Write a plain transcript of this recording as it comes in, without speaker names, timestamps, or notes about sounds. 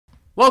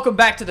Welcome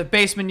back to the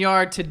Basement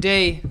Yard.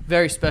 Today,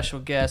 very special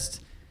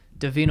guest,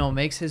 Davino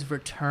makes his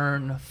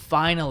return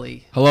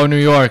finally. Hello, New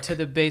York. To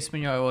the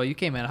Basement Yard. Well, you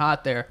came in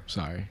hot there.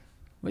 Sorry.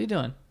 What are you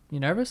doing? You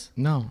nervous?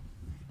 No.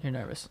 You're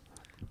nervous.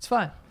 It's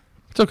fine.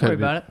 It's okay. Don't worry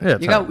about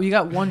it. Yeah, you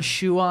got one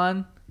shoe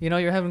on. You know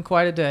you're having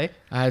quite a day.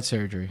 I had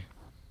surgery.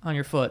 On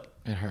your foot.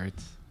 It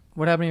hurts.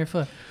 What happened to your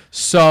foot?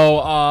 So,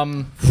 I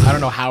don't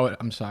know how it,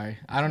 I'm sorry.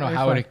 I don't know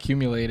how it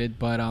accumulated,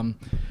 but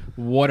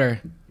water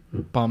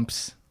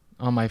bumps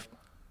on my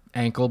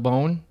ankle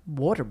bone.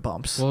 Water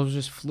bumps? Well, it was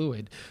just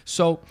fluid.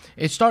 So,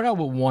 it started out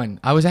with one.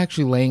 I was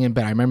actually laying in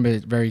bed. I remember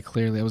it very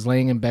clearly. I was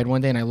laying in bed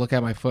one day and I look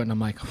at my foot and I'm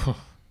like, oh,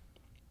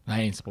 I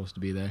ain't supposed to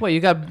be there. Wait,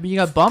 you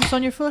got bumps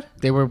on your foot?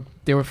 They were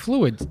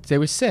fluid. They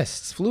were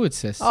cysts, fluid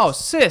cysts. Oh,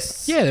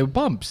 cysts. Yeah, they were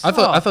bumps. I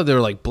thought they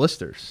were like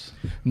blisters.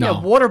 No.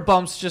 Yeah, water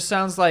bumps just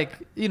sounds like,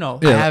 I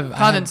have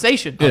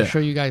condensation. I'll show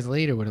you guys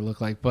later what it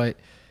looked like, but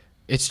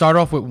it started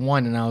off with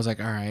one and I was like,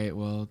 all right,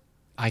 well,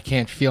 I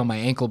can't feel my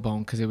ankle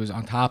bone because it was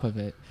on top of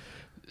it.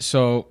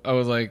 So I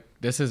was like,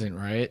 this isn't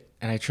right.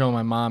 And I told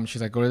my mom,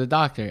 she's like, go to the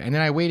doctor. And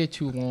then I waited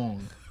too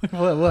long.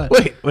 What?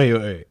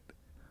 Wait.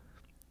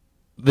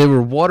 They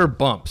were water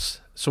bumps.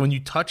 So when you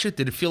touch it,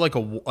 did it feel like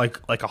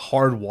a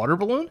hard water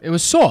balloon? It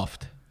was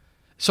soft.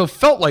 So it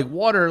felt like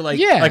water, like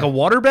Yeah. like a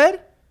water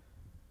bed?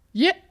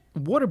 Yeah,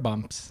 water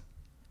bumps.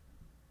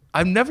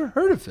 I've never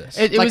heard of this.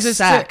 It was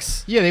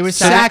sacks. Yeah, they were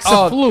sacks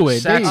of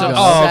fluid. Sacks there you of, go.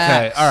 oh,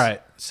 Sacks. okay. All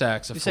right.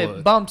 Sacks of You fluid.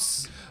 say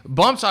bumps.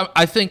 Bumps,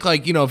 I think,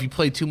 like, if you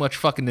play too much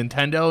fucking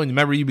Nintendo and you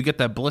remember you would get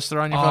that blister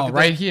on your fucking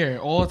right thing? here,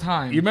 all the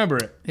time. You remember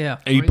it? Yeah.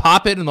 And you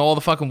pop it and all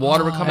the fucking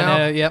water would come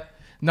out? Yep.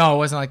 No, it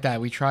wasn't like that.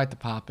 We tried to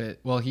pop it.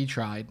 Well, he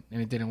tried, and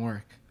it didn't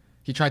work.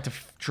 He tried to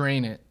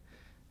drain it,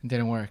 and it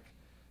didn't work.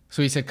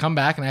 So he said, come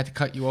back, and I had to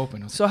cut you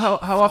open. So how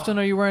often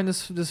are you wearing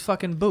this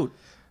fucking boot?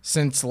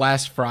 Since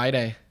last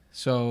Friday.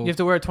 So You have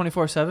to wear it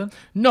 24/7?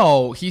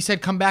 No, he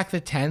said, come back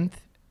the 10th,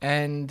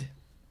 and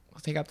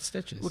we'll take out the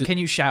stitches. Can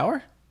you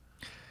shower?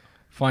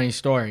 Funny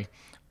story.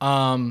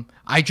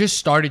 I just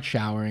started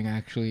showering,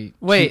 actually.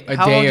 Wait, a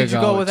how day long ago, did you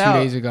go without? 2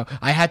 days ago.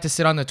 I had to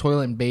sit on the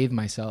toilet and bathe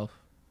myself.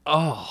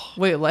 Oh.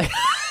 Wait, hold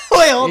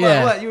on.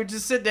 Yeah. What? You would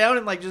just sit down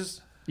and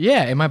just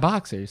Yeah, in my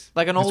boxers.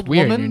 like an It's old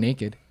weird. woman? You're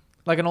naked.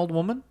 Like an old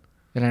woman?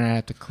 And then I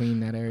have to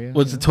clean that area.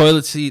 Was the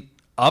toilet seat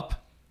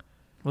up?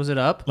 Was it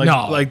up? Like,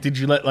 No. Like, did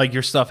you let, like,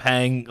 your stuff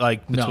hang,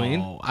 like, between?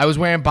 No, I was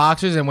wearing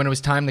boxers, and when it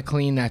was time to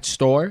clean that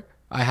store,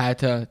 I had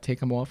to take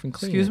them off and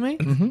clean. Excuse it. me?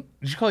 Mm-hmm.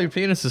 Did you call your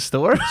penis a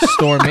store?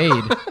 Store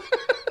made.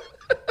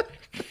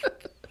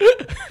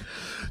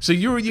 So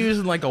you were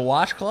using, like, a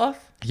washcloth?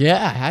 Yeah,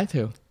 I had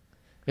to.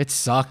 It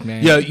sucked,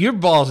 man. Yeah, your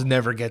balls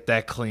never get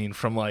that clean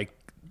from, like,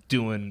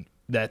 doing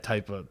that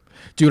type of...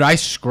 Dude, I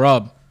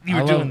scrub. You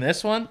were doing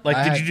this one?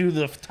 Like, did you do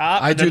the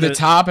top? I do the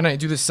top, and I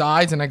do the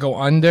sides, and I go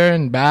under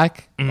and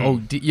back.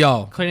 Oh,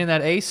 yo. Cleaning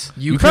that ace?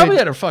 You probably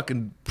had a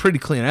fucking pretty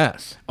clean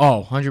ass.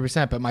 Oh,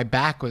 100%. But my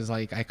back was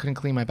like, I couldn't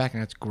clean my back,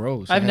 and that's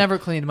gross. I've never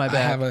cleaned my I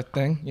back. have a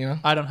thing, you know?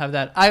 I don't have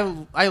that.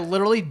 I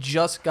literally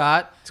just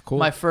got It's cool.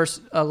 my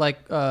first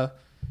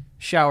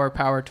shower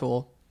power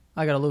tool.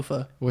 I got a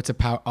loofah. What's a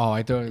power? Oh,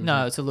 I thought it was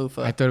No, it's a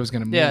loofah. I thought it was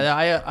going to move.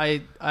 Yeah,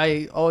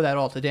 I owe that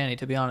all to Danny,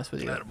 to be honest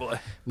with you. Boy.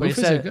 But he Loofahs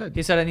said, are good.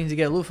 he said I need to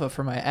get a loofah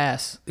for my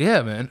ass.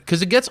 Yeah, man.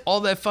 Because it gets all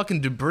that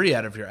fucking debris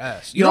out of your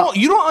ass. You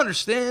don't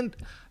understand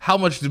how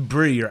much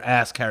debris your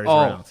ass carries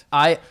around.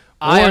 I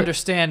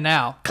understand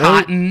now.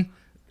 Cotton,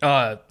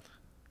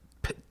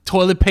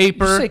 toilet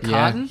paper. You say Yeah,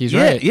 cotton? he's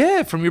yeah, right.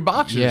 yeah, from your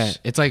boxers. Yeah,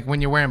 it's like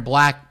when you're wearing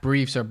black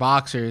briefs or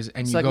boxers,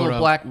 and It's you like go little to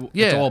black- It's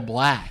Yeah. all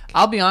black.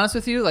 I'll be honest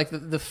with you, like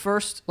the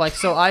first, like,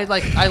 so I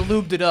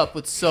lubed it up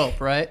with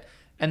soap, right?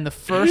 And the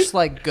first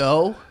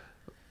go,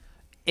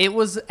 it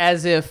was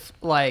as if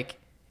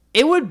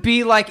it would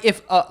be like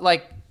if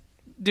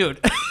dude,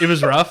 It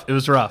was rough. It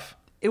was rough.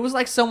 it was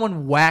like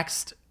someone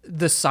waxed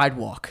the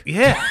sidewalk.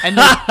 Yeah. And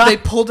they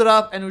pulled it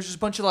up, and it was just a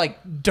bunch of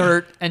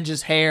dirt and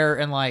just hair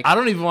and I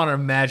don't even want to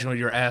imagine what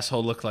your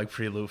asshole looked like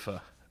pre-loofah.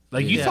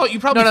 Like, you Yeah. thought, you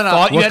probably No.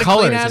 thought you What had a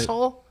color clean is it?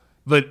 asshole,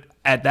 but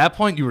at that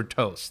point, you were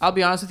toast. I'll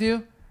be honest with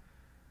you,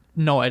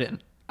 no, I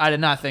didn't. I did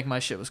not think my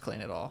shit was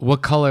clean at all.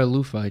 What color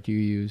loofah do you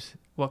use?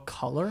 What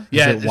color?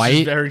 Yeah, it this is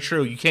white? very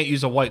true. You can't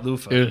use a white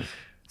loofah.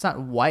 It's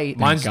not white.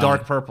 Mine's God.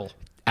 dark purple.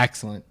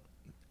 Excellent.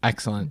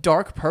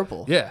 Dark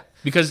purple. Yeah,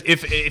 because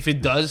if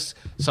it does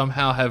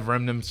somehow have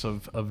remnants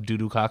of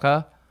doo-doo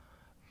caca,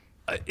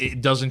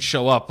 it doesn't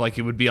show up like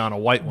it would be on a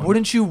white one.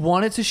 Wouldn't you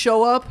want it to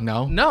show up?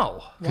 No,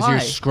 No. because Why? you're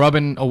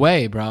scrubbing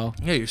away, bro.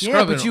 Yeah, you're Yeah,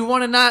 scrubbing. but you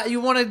want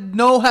to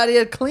know how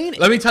to clean it.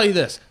 Let me tell you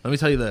this.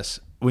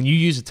 When you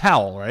use a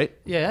towel, right?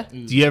 Yeah.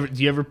 Do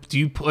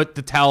you put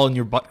the towel in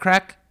your butt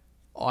crack?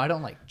 Oh, I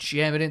don't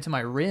jam it into my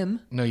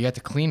rim. No, you have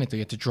to clean it. Though.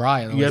 You have to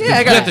dry it. You have, Yeah,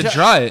 I to, you have gotta to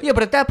dry it. Yeah,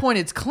 but at that point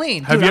it's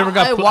clean. Have Dude, you ever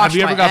got? I washed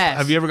my ass.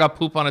 Have you ever got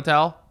poop on a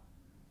towel?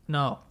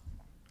 No.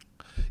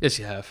 Yes,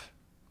 you have.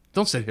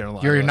 Don't sit here and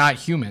lie. You're to us. not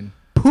human.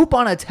 Poop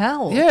on a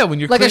towel. Yeah, when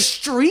you're like clean- a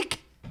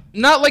streak.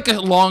 Not like a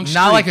long streak.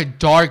 Not like a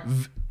dark,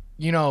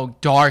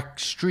 dark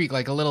streak,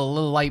 like a little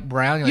light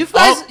brown. You're You like,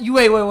 guys, oh, you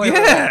wait.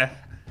 Yeah.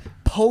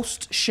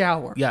 post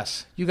shower.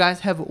 Yes. You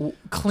guys have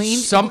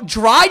cleaned, Some-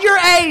 dried your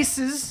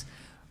asses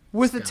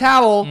with a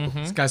towel,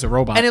 This guy's a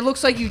robot. and it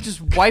looks like you just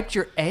wiped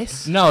your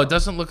ass. No, it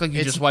doesn't look like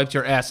you just wiped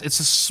your ass. It's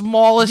the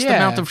smallest Yeah.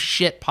 amount of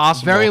shit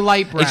possible. Very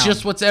light brown. It's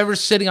just what's ever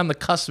sitting on the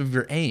cusp of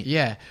your aim.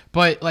 Yeah,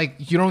 but like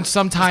you don't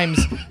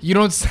sometimes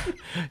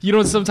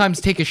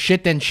take a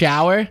shit then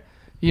shower.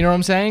 You know what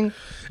I'm saying?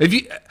 If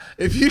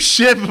you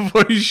shit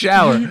before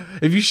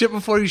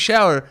you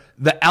shower,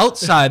 the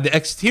outside, the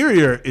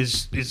exterior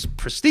is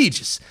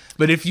prestigious.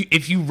 But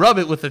if you rub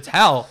it with a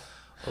towel,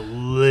 a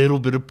little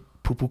bit of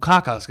poo-poo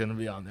caca is gonna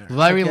be on there.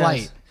 Very I guess.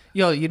 light.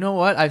 Yo, you know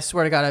what? I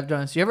swear to God, I've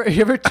done this. You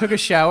ever took a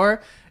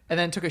shower and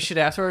then took a shit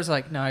afterwards?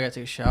 Like, no, I gotta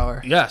take a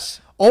shower. Yes.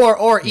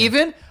 Or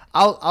even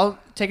I'll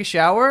take a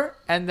shower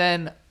and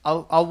then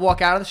I'll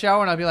walk out of the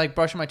shower and I'll be like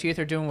brushing my teeth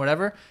or doing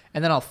whatever,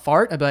 and then I'll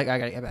fart. I'll be like, I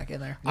gotta get back in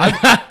there.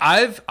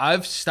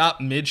 I've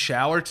stopped mid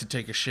shower to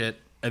take a shit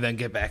and then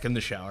get back in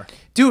the shower.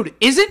 Dude,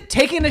 isn't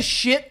taking a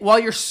shit while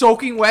you're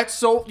soaking wet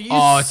so?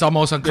 Oh, it's the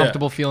most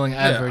uncomfortable feeling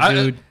ever,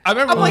 dude. I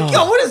remember. I'm like,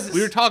 yo, what is this?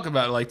 We were talking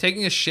about it, like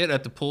taking a shit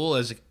at the pool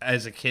as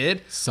a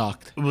kid.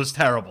 Sucked. It was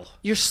terrible.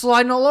 You're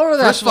sliding all over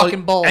that First of all,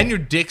 fucking bowl. and your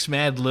dick's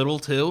mad little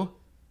too.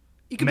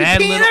 You could be mad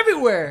peeing little-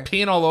 everywhere.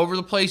 Peeing all over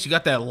the place. You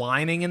got that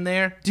lining in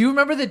there. Do you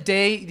remember the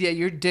day that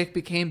your dick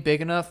became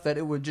big enough that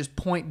it would just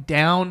point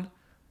down?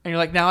 And you're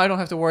like, now I don't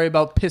have to worry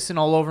about pissing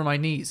all over my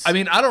knees. I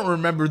mean, I don't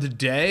remember the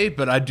day,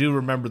 but I do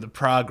remember the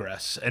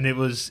progress, and it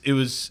was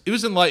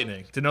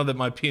enlightening to know that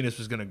my penis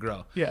was going to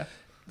grow. yeah.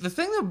 The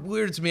thing that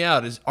weirds me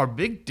out is, are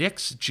big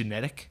dicks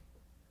genetic?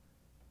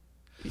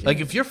 Like,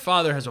 if your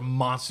father has a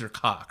monster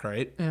cock,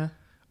 right? Yeah.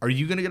 Are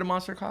you going to get a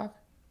monster cock?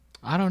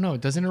 I don't know.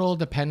 Doesn't it all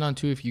depend on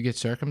too if you get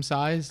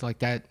circumcised like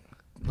that?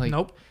 Like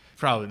Nope.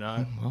 Probably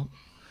not. Well,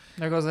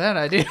 There goes that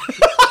idea.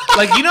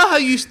 Like, you know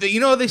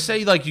how they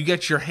say, like, you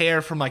get your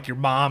hair from, like, your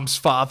mom's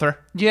father?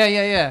 yeah.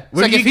 It's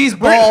Where like do if you- he's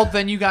bald,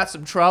 then you got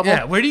some trouble.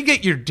 Yeah, where do you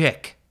get your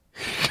dick?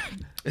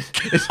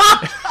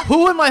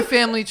 Who in my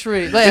family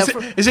tree? Like,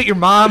 Is it your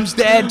mom's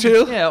dad,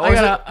 too? yeah. Or I is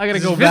gotta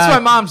it, go If it's my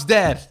back. mom's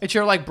dad. it's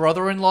your like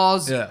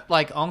brother-in-law's Yeah.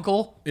 like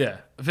uncle. Yeah.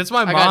 If it's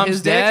my got mom's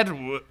his dick.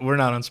 dad, we're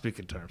not on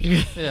speaking terms.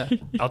 Yeah.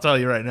 I'll tell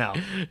you right now.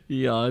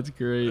 Yeah, that's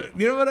great.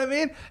 You know what I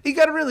mean? You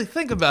got to really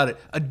think about it.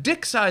 A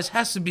dick size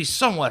has to be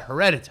somewhat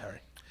hereditary.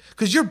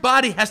 Because your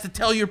body has to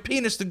tell your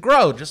penis to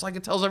grow, just like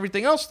it tells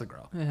everything else to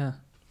grow. Yeah.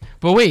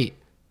 But wait,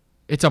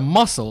 it's a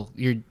muscle.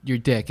 Your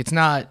dick. It's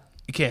not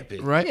It can't be.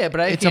 right. Yeah, but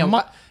I it's can't-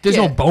 There's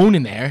yeah. no bone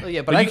in there.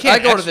 Yeah, but But I, you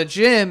can't I go to actually- the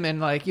gym and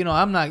like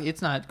I'm not.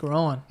 It's not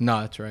growing. No,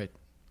 that's right.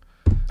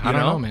 I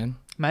don't know? know, man.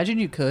 Imagine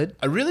you could.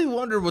 I really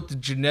wonder what the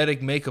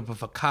genetic makeup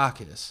of a cock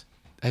is.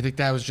 I think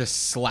that was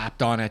just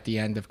slapped on at the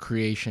end of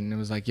creation. It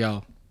was like,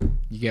 yo,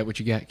 you get what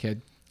you get,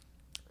 kid.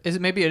 Is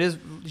it maybe it is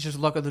just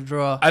luck of the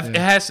draw? It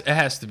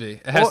has to be.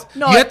 It has. Or-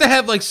 no, you have to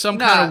have like some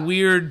kind Nah. of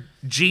weird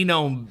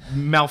genome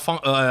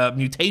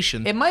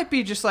mutation. It might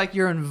be just like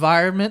your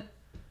environment,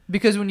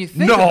 because when you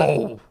think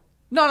about,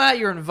 no, not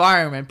your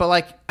environment, but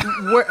like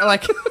where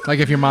like Like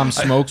if your mom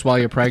smokes while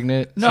you're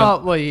pregnant.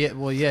 no, well yeah.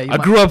 You I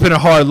might- grew up in a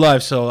hard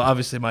life, so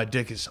obviously my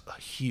dick is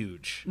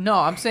huge. No,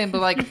 I'm saying,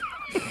 but like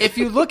if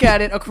you look at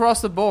it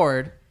across the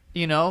board,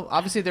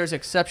 obviously there's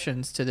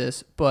exceptions to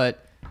this,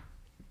 but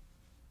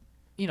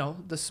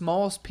the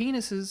smallest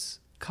penises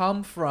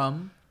come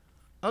from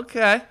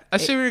Okay, I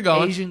see where you're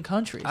going. Asian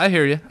countries. I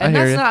hear you. And I hear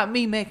that's you. not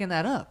me making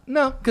that up.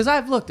 No. Because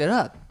I've looked it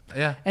up.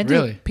 Yeah. And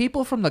Really? dude,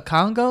 people from the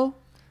Congo,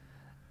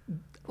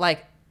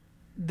 like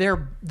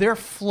their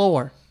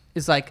floor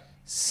is like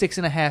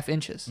 6.5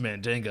 inches.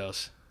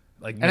 Mandingos.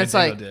 Like And it's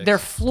mandingo like dicks. their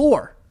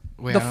floor.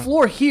 Wait, the I don't-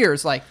 floor here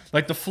is like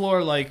Like the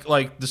floor, like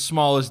the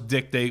smallest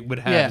dick they would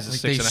have Yeah. is a Like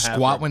six they and a half.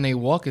 squat when they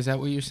walk. Is that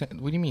what you're saying?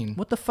 What do you mean?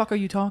 what the fuck are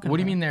you talking What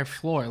do you about? mean their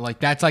floor? Like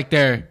that's like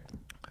their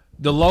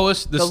The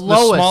lowest, the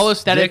lowest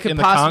smallest that it dick could in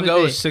the possibly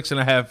Congo be. is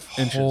 6.5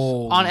 inches.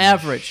 whole On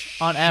average.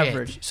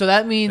 shit. So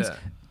that means Yeah.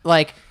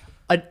 like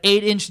an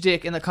 8-inch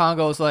dick in the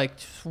Congo is like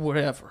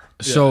whatever.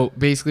 So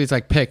basically, it's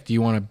like pick. Do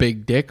you want a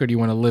big dick or do you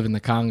want to live in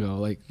the Congo?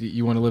 Like do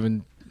you want to live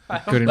in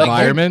good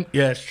environment?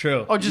 Yeah, it's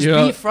true. Or just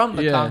Yeah, be from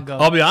the yeah. Congo.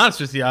 I'll be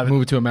honest with you.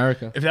 Move to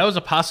America. If that was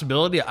a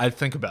possibility, I'd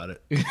think about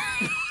it.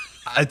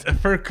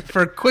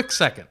 For a quick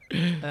second.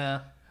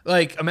 Yeah.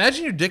 Like,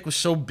 imagine your dick was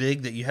so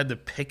big that you had to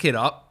pick it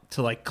up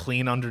to like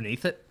clean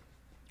underneath it.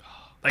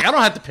 Like, I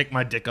don't have to pick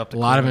my dick up. To A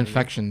lot clean of underneath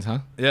infections, huh?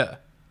 it. Yeah.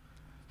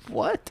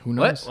 What? Who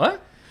knows?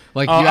 What?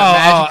 Like Oh, you oh,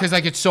 imagine oh. because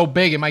like it's so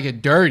big, it might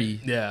get dirty.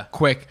 Yeah.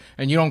 Quick,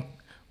 and you don't.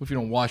 If you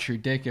don't wash your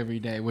dick every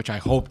day, which I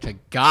hope to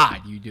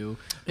God you do,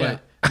 Yeah.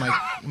 but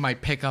it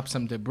might pick up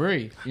some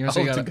debris. You know, I so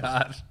you hope to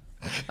gotta,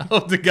 God. I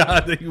hope to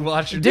God that you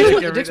wash your dick Dick's,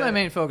 every dick's day. my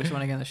main focus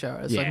when I get in the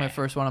shower. It's like Yeah. my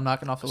first one I'm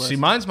knocking off the list. See,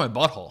 mine's my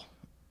butthole.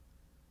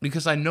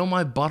 Because I know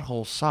my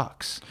butthole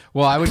sucks.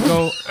 Well, I would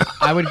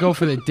go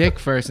for the dick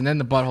first and then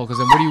the butthole, because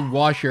then where do you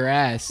wash your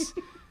ass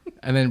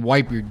and then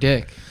wipe your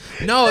dick?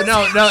 No.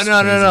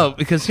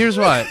 Because here's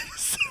why.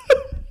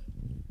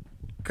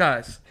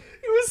 Guys,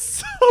 It was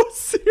so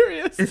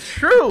serious. it's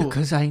true.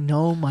 Because I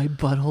know my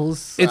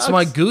butthole's. It's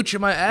my gooch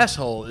and my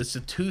asshole. It's the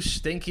two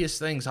stinkiest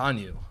things on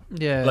you.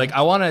 Yeah. Like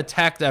I want to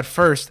attack that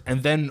first,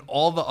 and then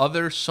all the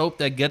other soap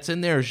that gets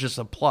in there is just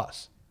a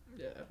plus.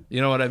 Yeah.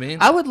 You know what I mean?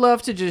 I would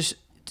love to just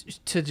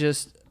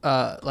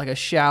like a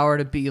shower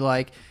to be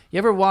like, you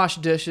ever wash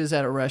dishes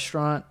at a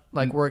restaurant,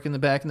 like work in the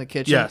back in the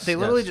kitchen? Yes, They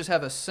literally just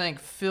have a sink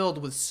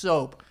filled with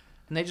soap,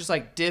 and they just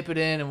like dip it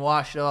in and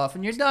wash it off,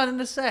 and you're done in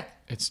a sec.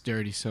 It's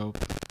dirty soap.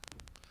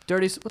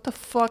 What the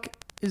fuck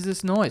is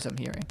this noise I'm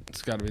hearing?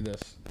 It's got to be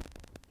this.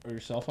 Or your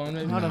cell phone,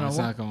 maybe? I don't know. It's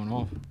not going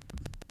off.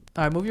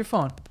 All right, move your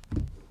phone.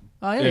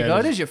 Oh, here Yeah, you go. it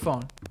It is. is your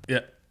phone. Yeah.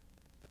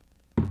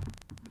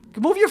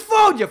 Move your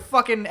phone, you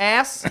fucking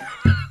ass.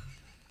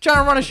 Trying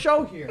to run a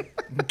show here.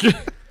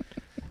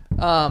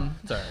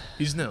 Sorry.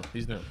 He's new.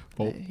 He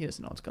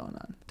doesn't know what's going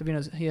on.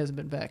 Davino's, he hasn't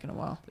been back in a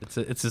while. It's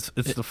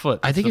the foot.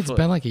 I think the it's foot.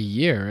 been like a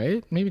year,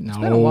 right? Maybe no. It's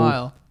been a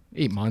while.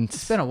 8 months.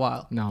 It's been a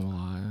while. No, a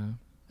while.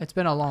 It's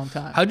been a long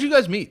time. How'd you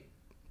guys meet?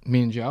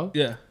 Me and Joe?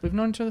 Yeah. We've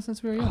known each other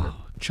since we were younger.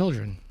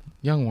 Children.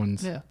 Young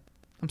ones. Yeah.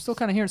 I'm still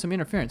kind of hearing some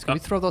interference. Can we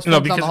throw those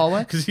phones down the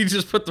hallway? Because he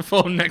just put the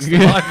phone next to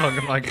my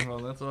fucking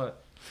microphone. That's why.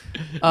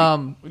 What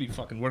are you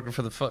fucking working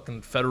for the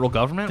fucking federal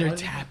government? They're What?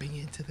 tapping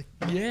into the...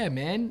 Yeah,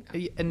 man.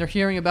 And they're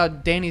hearing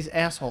about Danny's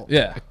asshole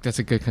Yeah. That's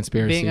a good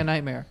conspiracy. being a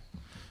nightmare.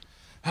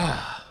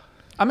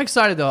 I'm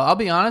excited though. I'll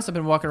be honest. I've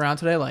been walking around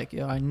today like,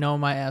 I know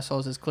my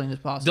asshole's as clean as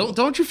possible.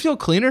 Don't you feel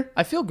cleaner?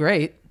 I feel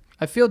great.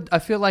 I feel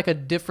like a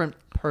different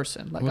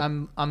person. Like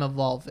I'm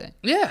evolving.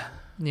 Yeah.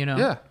 You know?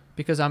 Yeah.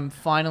 Because I'm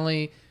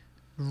finally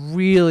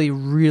really,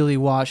 really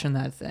washing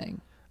that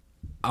thing.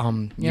 You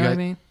know what I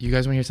mean? You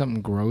guys want to hear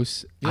something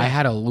gross? Yeah. I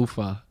had a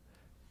loofah,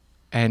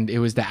 and it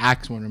was the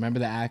Axe one. Remember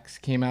the Axe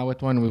came out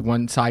with one?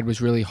 One side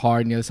was really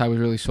hard and the other side was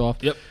really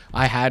soft. Yep.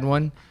 I had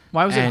one.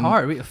 Why was it and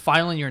hard? Were you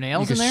filing your You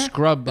nails in could there?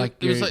 scrub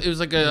like It was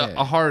like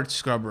a hard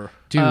scrubber.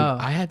 dude. Oh.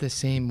 I had the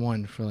same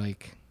one for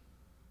like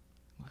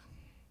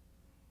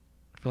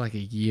a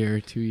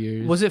year, 2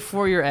 years. Was it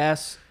for your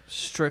ass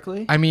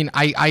strictly? I mean,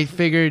 I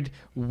figured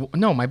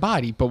no, my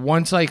body. But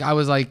once like I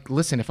was like,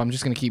 listen, if I'm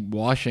just gonna keep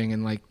washing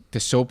and like the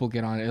soap will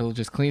get on it, it'll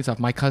just clean itself.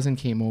 My cousin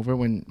came over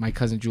when my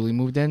cousin Julie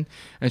moved in,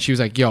 and she was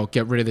like, "Yo,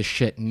 get rid of this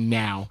shit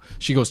now."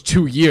 She goes,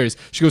 2 years.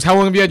 She goes, "How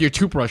long have you had your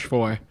toothbrush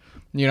for?"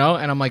 You know,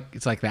 and I'm like,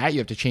 "It's like that. You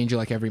have to change it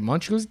like every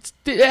month." She goes,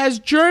 "It has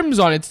germs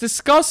on it. It's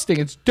disgusting.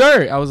 It's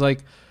dirt." I was like,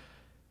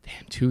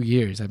 "Damn, 2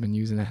 years I've been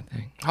using that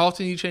thing." How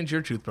often do you change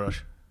your toothbrush?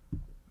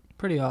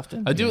 Pretty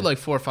often. I do it like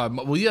 4 or 5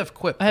 months. Well, you have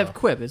Quip. I have though.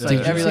 Quip. It's Did like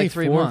you every say like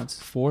 3 4 months.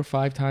 4 or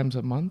 5 times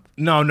a month.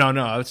 No.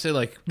 I would say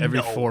like every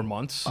 4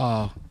 months.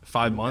 Oh,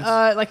 5 months.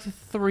 Like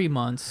 3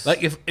 months.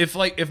 Like if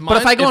mine,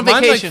 if I go on mine's,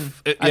 vacation,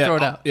 I yeah, throw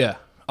it out. Yeah,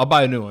 I'll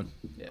buy a new one.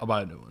 I'll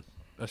buy a new one.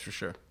 That's for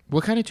sure.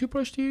 what kind of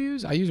toothbrush do you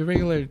use? I use a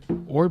regular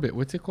Orbit.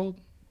 What's it called?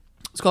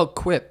 It's called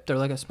Quip. They're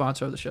like a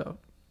sponsor of the show.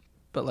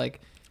 But like,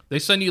 They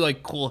send you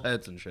like cool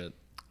heads and shit.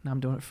 now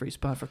I'm doing a free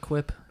spot for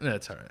Quip.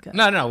 That's all right. God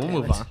No, we'll damn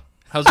move it. on.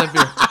 How's that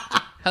beer?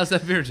 How's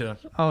that beer doing?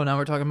 Oh, now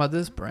we're talking about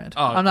this brand.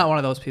 Oh, I'm not one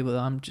of those people though.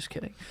 I'm just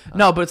kidding.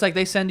 No, but it's like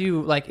they send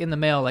you like in the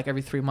mail like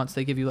every 3 months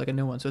they give you like a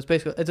new one. So it's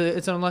basically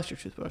it's an electric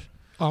toothbrush.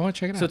 Oh, I want to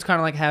check it out. So it's kind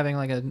of like having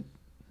like a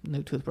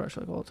new toothbrush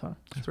like all the time.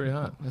 That's pretty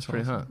hot. That's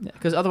pretty hot. Yeah,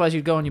 because otherwise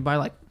you'd go and you buy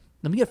like,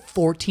 let me get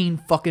 14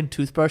 fucking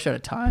toothbrush at a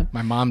time,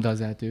 My mom does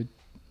that, dude,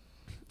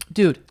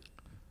 dude.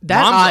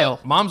 That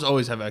aisle. Moms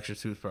always have extra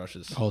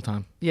toothbrushes. the whole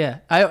time. Yeah,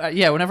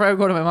 whenever I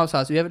go to my mom's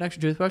house, do you have an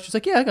extra toothbrush? She's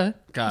like, yeah, I got it.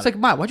 Got It's it. like,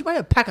 Mom, why'd you buy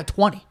a pack of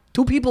 20?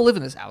 2 people live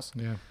in this house.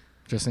 Yeah,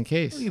 just in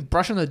case. Are you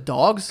brushing the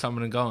dogs?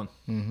 Coming and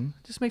going.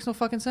 Just makes no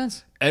fucking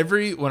sense.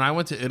 When I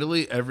went to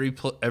Italy,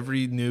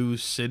 every new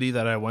city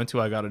that I went to,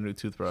 I got a new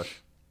toothbrush.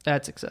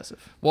 That's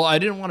excessive. Well, I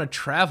didn't want to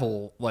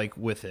travel like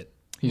with it.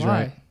 He's Why?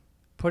 right.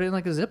 Put it in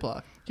like a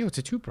Ziploc. Yo, it's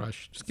a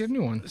toothbrush. Just get a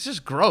new one. It's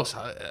just gross.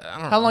 I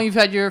don't know. How long you've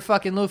had your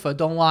fucking loofah?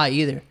 Don't lie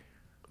either.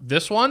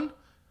 This one?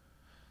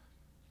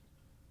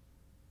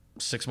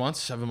 6 months,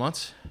 7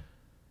 months.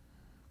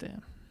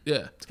 Damn,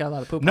 Yeah. it's got a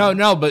lot of poop. on it.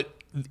 No, but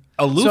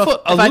a So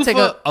loofah, if I take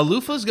a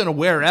loofah's gonna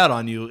wear out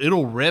on you.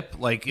 It'll rip.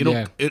 Like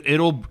Yeah.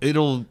 it'll.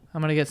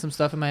 I'm gonna get some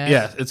stuff in my ass.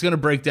 Yeah, it's gonna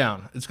break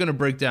down. It's gonna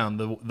break down.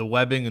 The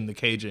webbing and the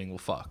caging will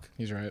fuck.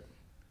 He's right.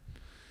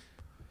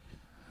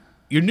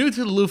 You're new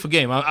to the loofah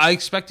game. I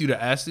expect you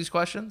to ask these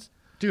questions.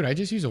 Dude, I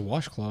just use a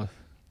washcloth.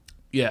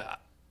 Yeah.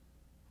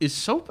 Is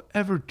soap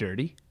ever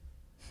dirty?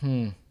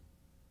 I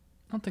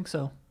don't think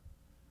so.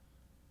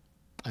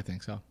 I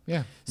think so.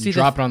 Yeah. See, You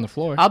drop it on the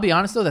floor. I'll be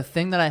honest though, the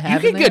thing that I You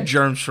have can in there, get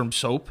germs from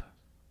soap.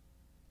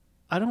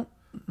 I don't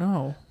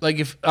know. Like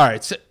if all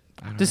right, so,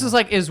 This is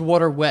like is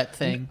water wet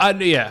thing.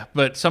 yeah,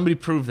 but somebody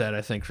proved that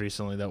I think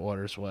recently that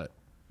water's wet.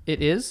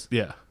 It is.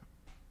 Yeah.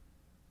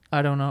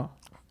 I don't know.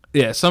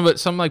 Yeah, some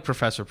like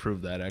professor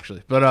proved that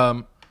actually. But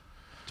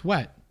It's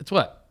wet. it's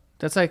wet.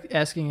 That's like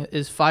asking,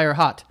 is fire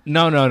hot?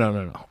 No.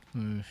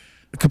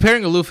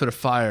 Comparing a loofah to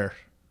fire,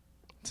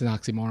 It's an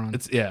oxymoron.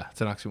 it's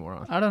an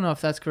oxymoron. I don't know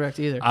if that's correct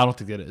either. I don't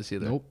think it is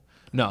either. Nope.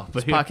 No, but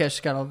This here, podcast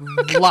just got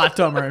a lot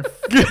dumber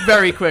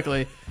very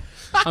quickly.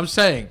 I'm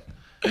saying,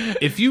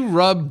 if you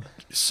rub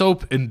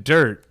soap in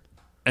dirt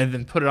and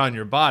then put it on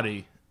your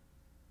body,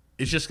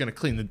 it's just gonna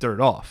clean the dirt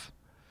off.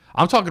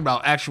 I'm talking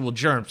about actual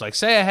germs. Like,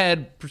 say I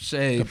had, per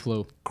se, The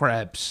flu.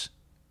 crabs,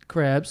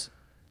 Crabs.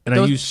 and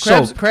I use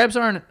crabs, soap. Crabs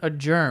aren't a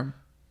germ.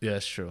 Yeah,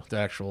 that's true. The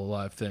actual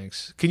live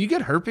things. Can you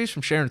get herpes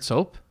from sharing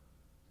soap?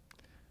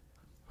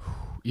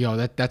 Yo,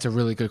 that's a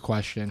really good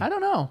question. I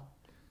don't know.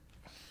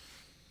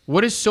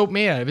 What is soap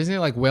made out of? Isn't it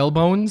like whale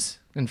bones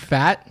and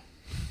fat?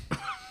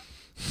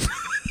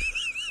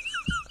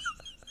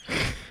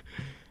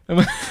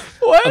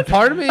 What?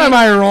 Pardon me? Am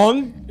I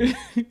wrong?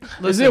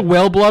 Is it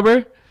whale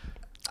blubber?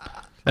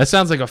 That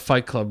sounds like a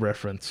Fight Club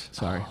reference.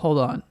 Sorry. Hold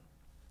on.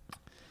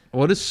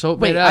 What is soap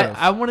Wait, made out of?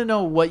 I want to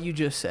know what you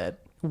just said.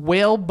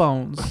 Whale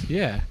bones.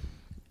 Yeah.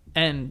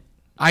 And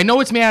I know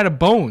it's made out of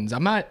bones.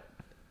 I'm not.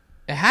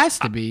 It has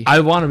to be. I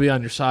want to be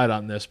on your side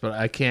on this, but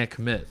I can't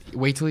commit.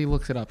 Wait till he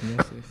looks it up and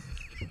you'll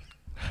see.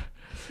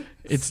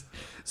 It's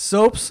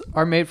soaps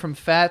are made from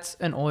fats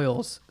and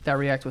oils that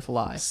react with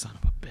lye. son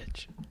of a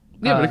bitch.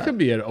 Yeah, but it could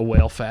be a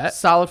whale fat.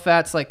 Solid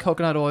fats like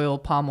coconut oil,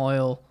 palm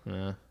oil,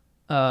 Yeah.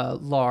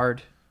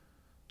 lard.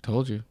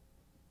 Told you.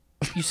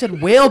 You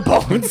said whale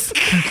bones.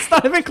 It's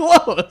not even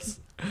close.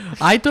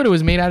 I thought it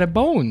was made out of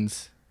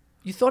bones.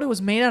 You thought it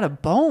was made out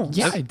of bones.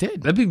 Yeah, I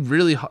did. That'd be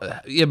really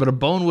hard. Yeah, but a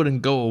bone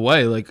wouldn't go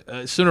away. Like,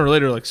 sooner or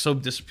later, like,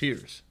 soap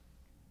disappears.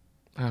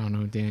 I don't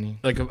know, Danny.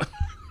 Like a,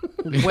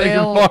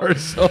 Whale, like a bar of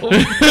soap.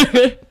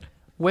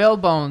 whale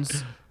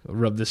bones.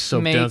 Rub this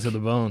soap Make- down to the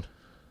bone.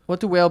 What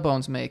do whale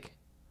bones make?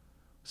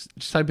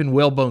 Just type in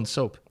whalebone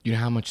soap. You know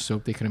how much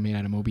soap they could have made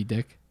out of Moby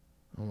Dick?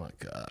 Oh, my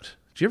God.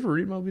 Did you ever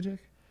read Moby Dick?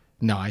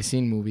 No, I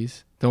seen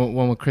movies. The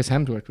one with Chris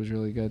Hemsworth was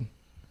really good.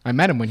 I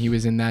met him when he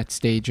was in that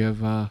stage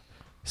of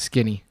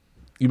skinny.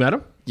 You met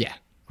him? Yeah,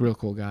 real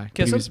cool guy. But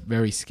Kiss he him? was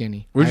very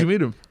skinny. Where'd you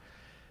meet him?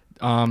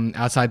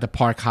 Outside the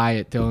Park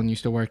Hyatt. Dylan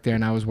used to work there,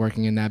 and I was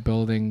working in that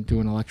building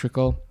doing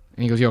electrical.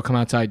 And he goes, "Yo, come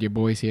outside. Your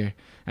boy's here."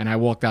 And I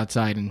walked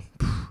outside, and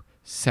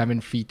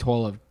 7 feet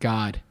tall of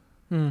God,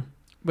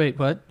 Wait,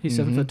 what? He's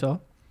 7 foot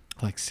tall?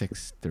 like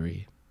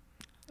 6'3".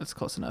 That's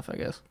close enough, I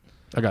guess.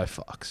 That guy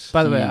fucks.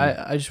 By the way,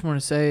 I just want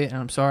to say, and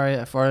I'm sorry,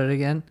 I farted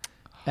again.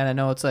 And I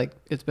know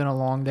it's been a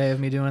long day of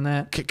me doing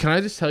that. Can I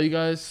just tell you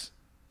guys?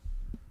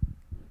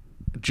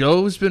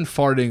 Joe's been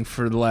farting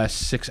for the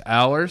last 6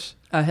 hours,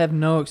 I have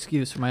no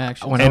excuse for my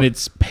actions. When and I-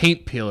 it's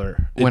paint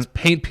peeler. It's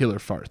paint peeler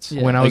farts.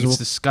 Yeah. When I Like, was it's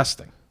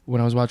disgusting.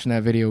 when I was watching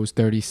that video, it was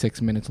 36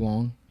 minutes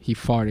long. He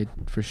farted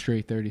for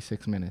straight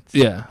 36 minutes.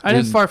 Yeah. I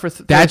didn't fart for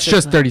That's 36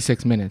 just minutes.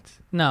 36 minutes.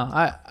 No,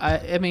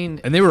 I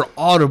mean, And they were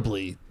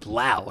audibly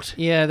loud.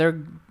 yeah,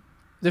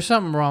 there's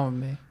something wrong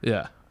with me,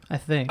 Yeah. I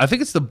think. I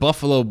think it's the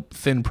buffalo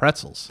thin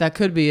pretzels. That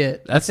could be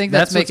it. I That's- think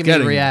that's that's what's making me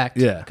getting me. react.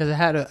 Yeah. Because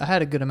I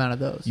had a good amount of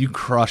those. You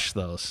crush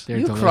those. They're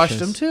You delicious. crushed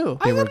them too.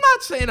 I'm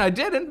not saying I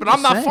didn't, but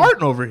I'm not saying.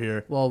 farting over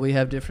here. Well, we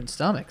have different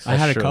stomachs. I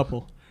had That's a true.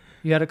 couple.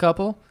 You had a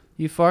couple?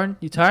 You farting?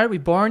 You tired? We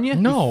boring you?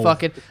 No. You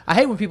fucking. I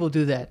hate when people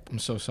do that. I'm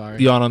so sorry.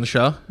 Yawn on the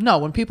show? No,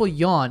 when people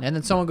yawn and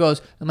then someone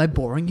goes, "Am I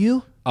boring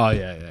you?" Oh,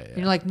 yeah. And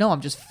you're like, "No,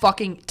 I'm just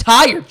fucking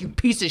tired, you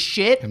piece of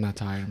shit." I'm not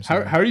tired. I'm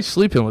sorry. How are you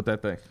sleeping with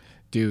that thing?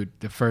 Dude,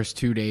 the first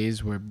 2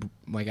 days were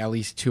like at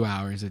least 2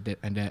 hours a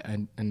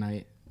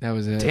night. That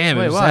was it. Damn,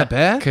 Wait, it was why? that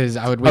bad? Because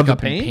I would wake the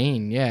up in pain?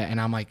 pain. Yeah,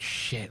 and I'm like,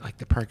 shit, like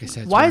the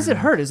Percocets. Why does it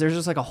wearing hurt? Is there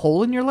just like a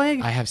hole in your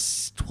leg? I have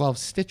 12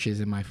 stitches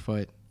in my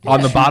foot.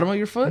 On the bottom of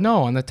your foot?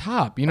 No, on the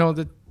top. You know,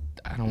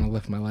 I don't want to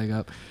lift my leg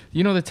up.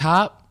 You know the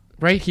top?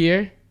 Right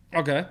here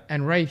Okay.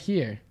 and right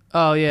here.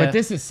 Oh yeah. But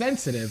this is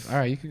sensitive. All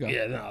right, you could go.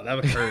 Yeah, no, that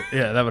would hurt.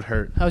 Yeah, that would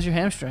hurt. How's your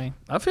hamstring?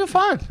 I feel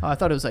fine. Oh, I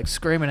thought it was like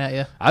screaming at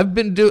you. I've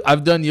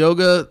done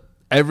yoga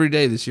every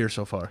day this year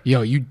so far.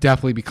 Yo, you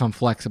definitely become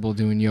flexible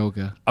doing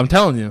yoga. I'm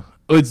telling you.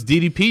 Oh, it's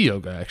DDP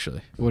yoga,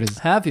 actually. What is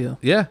Have you?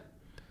 Yeah.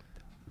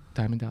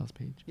 Diamond Dallas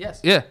Page? Yes.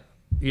 Yeah.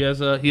 He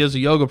has a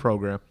yoga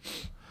program.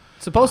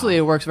 Supposedly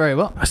it works very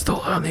well. I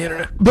stole it on the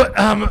internet. But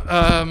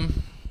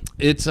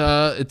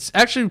it's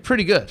actually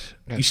pretty good.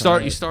 That's you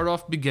alright. start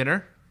off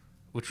beginner,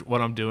 which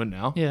what I'm doing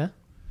now. Yeah.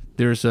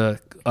 There's a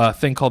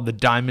thing called the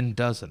Diamond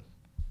Dozen.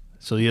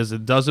 So he has a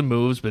dozen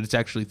moves, but it's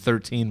actually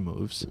 13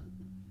 moves.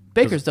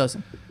 Baker's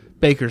dozen.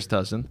 Baker's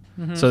dozen.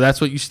 So that's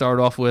what you start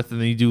off with,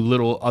 and then you do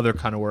little other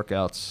kind of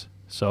workouts.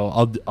 So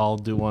I'll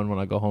do one when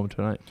I go home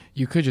tonight.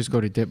 You could just go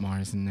to Dip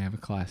Mars and they have a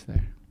class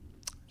there.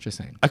 Just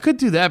saying. I could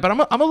do that, but I'm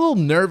a little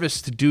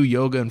nervous to do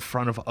yoga in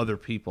front of other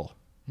people.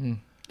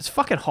 It's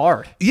fucking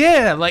hard.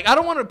 Yeah, like I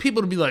don't want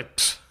people to be like,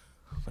 "Pfft,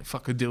 like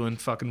fucking doing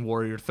fucking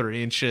Warrior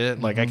 3 and shit.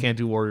 Like I can't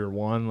do Warrior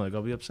 1. Like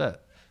I'll be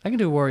upset. I can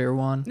do Warrior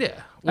 1. Yeah,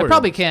 I Warrior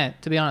probably 1.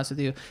 can't, to be honest with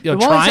you. Yo, The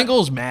ones that-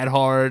 triangle's mad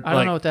hard. I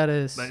don't know what that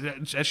is. Like,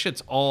 that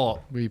shit's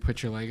all. Where you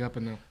put your leg up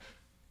and the.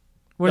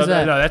 What is no,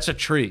 that? No, that's a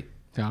tree.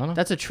 I don't know.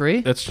 That's a tree?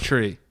 That's a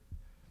tree.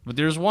 But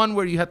there's one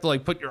where you have to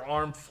like put your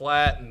arm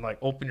flat and like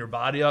open your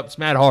body up. It's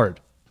mad hard.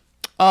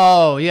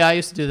 Oh, yeah, I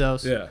used to do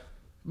those. Yeah,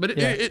 but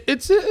Yeah.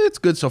 it's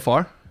good so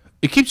far.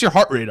 It keeps your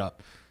heart rate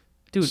up.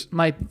 Dude,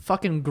 my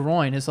fucking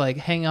groin is like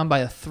hanging on by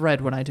a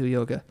thread when I do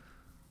yoga.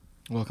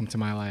 Welcome to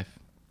my life.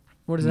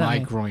 What does that My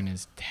mean? groin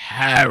is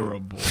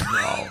terrible,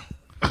 bro.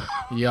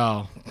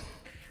 Yo,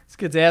 This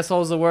kid's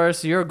asshole's the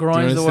worst. Your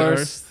groin's the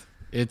worst.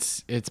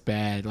 it's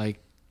bad. Like,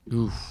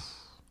 oof.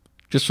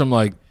 Just from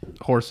like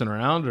horsing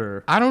around,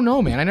 or I don't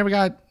know, man. I never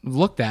got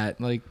looked at.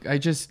 Like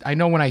I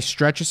know when I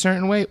stretch a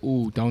certain way.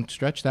 Ooh, don't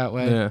stretch that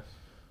way. yeah.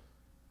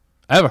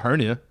 I have a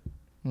hernia,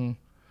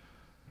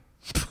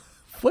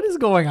 What is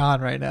going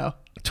on right now?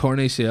 torn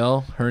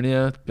ACL,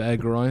 hernia, bad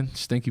groin,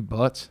 stinky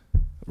butts.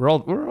 We're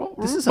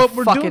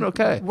doing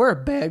okay. We're a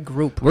bad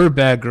group. We're a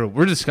bad group.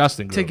 We're a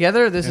disgusting group.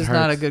 Together, this It is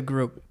not a hurts. good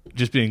group.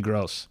 Just being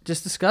gross.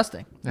 Just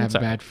disgusting. I have That's a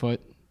bad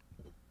foot.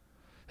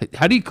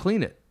 How do you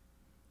clean it?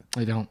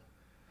 I don't.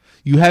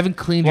 You haven't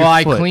cleaned Well, your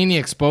I foot. clean the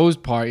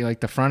exposed part, like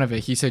the front of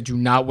it. He said, "Do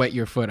not wet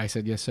your foot." I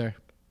said, "Yes, sir."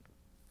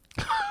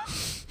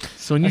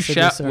 So when I you said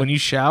yes, sir. when you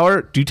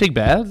shower, do you take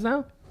baths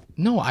now?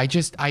 No, I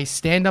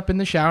stand up in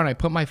the shower and I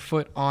put my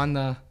foot on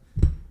the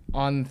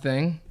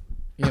thing,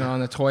 on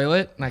the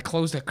toilet, and I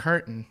close the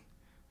curtain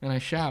and I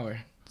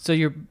shower. So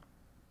you're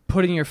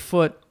putting your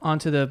foot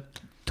onto the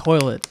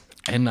toilet.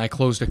 And I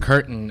close the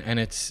curtain, and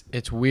it's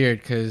weird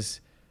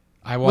because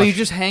I watch. Well, you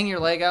just hang your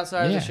leg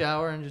outside of Yeah. the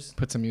shower and just.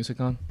 put some music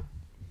on.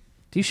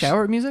 Do you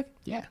shower with music?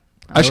 Yeah.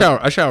 I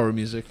shower with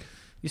music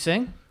You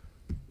sing?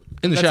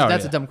 in the That's shower.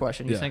 That's yeah. a dumb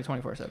question. You Yeah. sing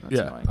 24/7. That's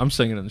Yeah, annoying. I'm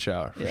singing in the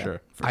shower for Yeah.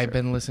 sure. I've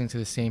been listening to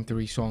the same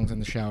 3 songs in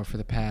the shower for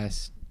the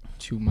past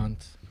 2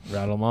 months.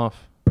 Rattle them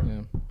off.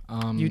 Yeah.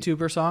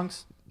 YouTuber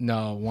songs.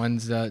 No,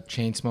 one's the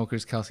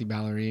Chainsmokers, Kelsey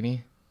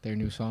Ballerini, their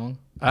new song.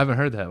 I haven't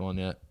heard that one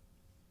yet.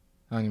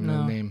 I don't even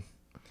know No. the name.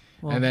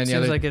 Well, And then it the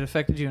seems other- like it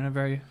affected you in a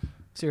very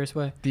serious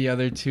way. The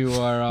other 2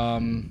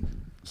 are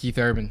Keith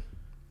Urban.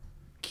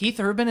 Keith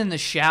Urban in the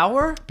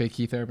shower? Big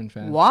Keith Urban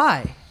fan.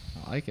 Why?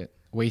 I like it.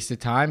 Wasted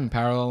time and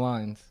parallel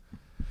lines.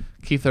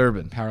 Keith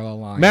Urban, Parallel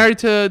lines. married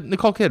to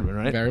Nicole Kidman,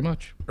 right? Very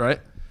much. Right.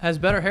 Has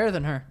better hair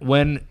than her.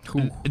 When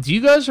do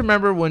you guys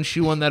remember when she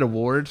won that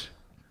award?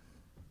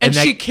 And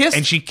that- she kissed-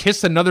 and she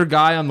kissed another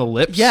guy on the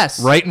lips. Yes.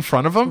 right in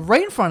front of him.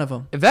 Right in front of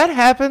him. If that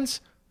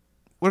happens,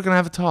 we're gonna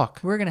have a talk.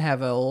 We're going to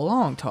have a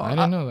long talk. I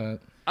didn't know that.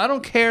 I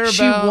don't care about.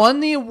 She won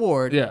the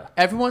award. Yeah.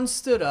 Everyone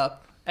stood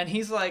up, and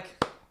he's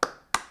like,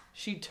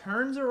 she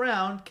turns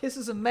around,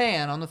 kisses a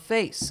man on the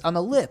face, on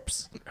the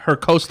lips. her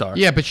co-star.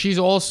 Yeah, but she's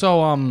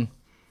also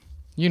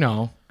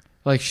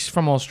like she's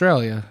from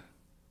Australia.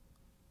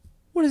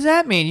 What does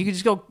that mean? You can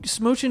just go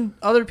smooching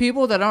other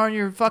people that aren't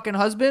your fucking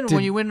husband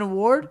when you win an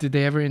award? Did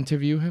they ever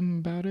interview him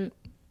about it?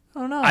 I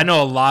don't know. I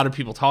know a lot of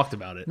people talked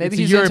about it. Maybe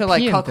It's a he's into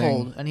like European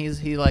cuckold, thing. and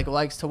he like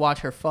likes to watch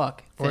her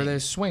fuck. Or thing.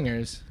 there's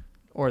swingers.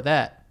 Or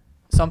that.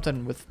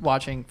 Something with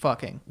watching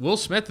fucking. Will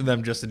Smith and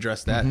them just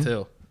addressed that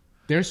too.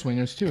 They're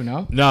swingers too,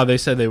 no? No, they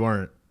said they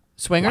weren't.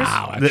 Swingers?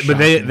 But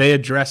they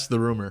addressed the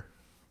rumor.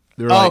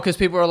 They were Oh, like, because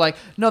people are like,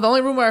 no, the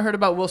only rumor I heard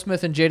about Will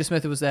Smith and Jada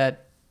Smith was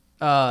that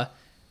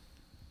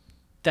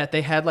that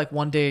they had like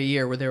one day a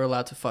year where they were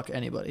allowed to fuck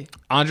anybody.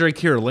 Andre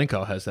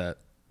Kirilenko has that.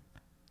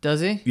 Does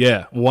he?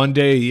 Yeah, one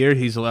day a year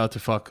he's allowed to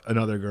fuck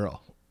another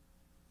girl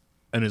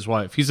and his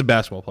wife. He's a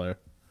basketball player.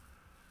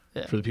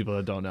 Yeah. For the people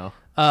that don't know.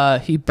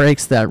 He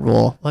breaks that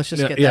rule. Let's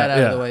just Yeah, get yeah, that out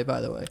of yeah. the way, by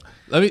the way.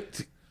 Let me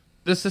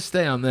just to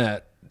stay on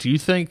that. Do you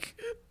think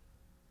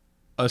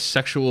a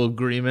sexual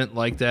agreement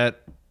like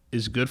that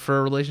is good for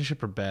a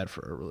relationship or bad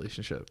for a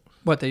relationship?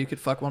 What, that you could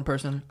fuck one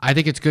person? I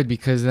think it's good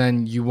because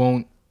then you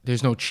won't.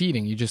 There's no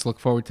cheating. You just look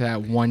forward to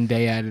that one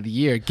day out of the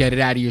year, get it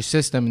out of your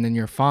system, and then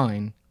you're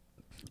fine.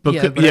 But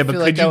Yeah, could, but I yeah, feel but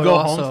like could that you would go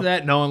also- home to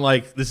that knowing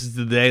like this is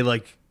the day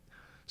like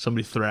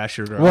somebody thrash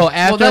your girl? Well, Well,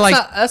 after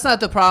that's not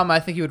the problem I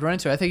think you would run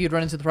into. I think you'd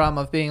run into the problem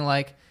of being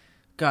like,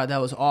 God,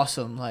 that was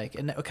awesome. Like,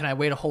 and can I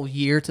wait a whole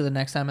year to the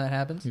next time that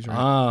happens? He's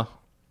right.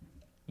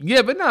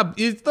 Yeah, but not.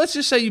 Let's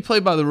just say you play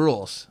by the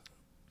rules.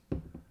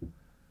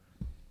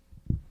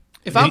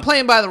 If I'm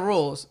playing by the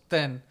rules,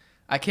 then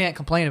I can't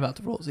complain about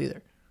the rules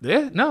either.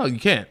 Yeah, no, you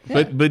can't.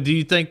 Yeah. But do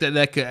you think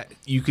that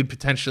you could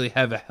potentially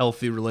have a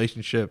healthy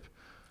relationship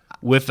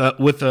with a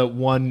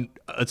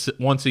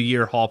once a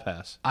year hall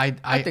pass?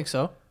 I think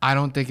so. I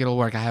don't think it'll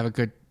work. I have a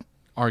good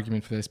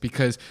argument for this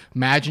because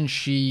imagine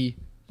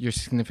your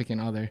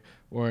significant other,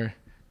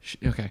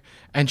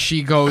 and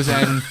she goes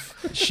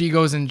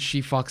and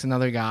she fucks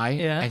another guy,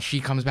 Yeah. and she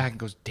comes back and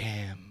goes,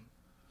 "Damn,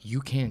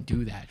 you can't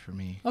do that for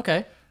me."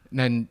 Okay. And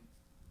then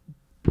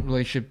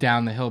relationship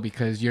down the hill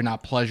because you're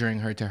not pleasuring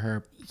her to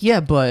her. Yeah,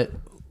 but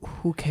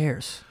who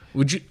cares?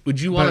 Would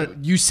you want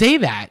But you say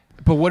that,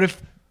 but what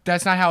if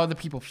that's not how other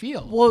people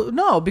feel? Well,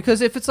 no,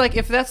 because if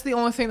that's the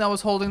only thing that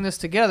was holding this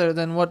together,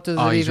 then what does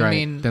it he's even right.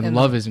 mean? Then in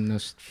love the- is in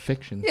this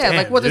fiction. Yeah,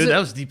 like what dude, does it? that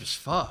was deep as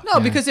fuck. No,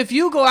 because if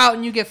you go out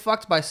and you get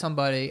fucked by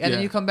somebody, and then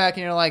Yeah. you come back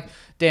and you're like,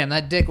 "Damn,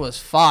 that dick was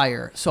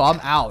fire," so I'm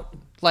out.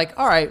 Like,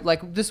 all right,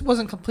 like this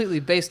wasn't completely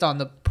based on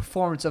the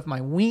performance of my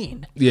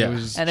ween. Yeah, It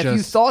was And if you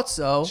just- thought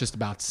so, it's just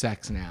about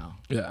sex now.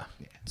 yeah,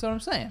 that's what I'm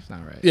saying. It's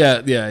not right.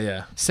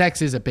 yeah.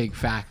 Sex is a big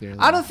factor.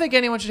 I don't think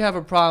anyone should have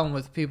a problem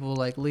with people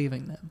like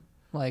leaving them.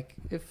 Like,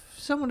 if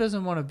someone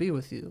doesn't want to be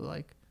with you,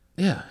 like,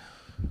 Yeah,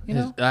 you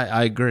know.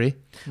 I agree.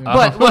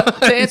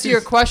 But to answer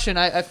your question,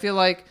 I feel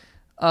like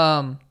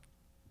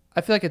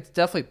I feel like it's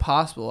definitely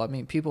possible. I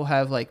mean, people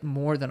have like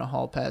more than a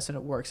hall pass and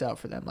it works out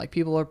for them. Like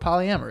people are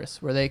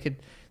polyamorous where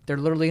they're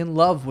literally in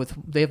love with,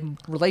 they have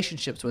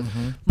relationships with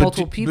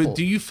multiple people. But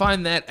do you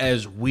find that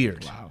as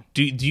weird? Wow.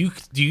 Do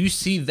you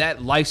see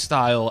that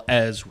lifestyle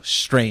as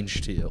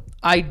strange to you?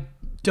 I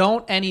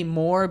don't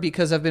anymore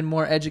because I've been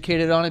more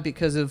educated on it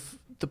because of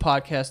the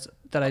podcast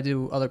that I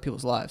do, Other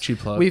People's Lives. Cheap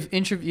plug. We've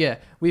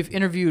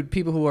interviewed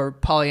people who are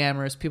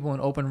polyamorous, people in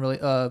open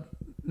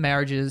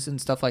marriages and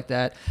stuff like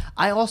that.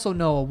 I also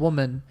know a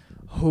woman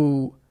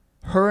who,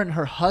 her and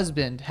her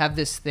husband have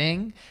this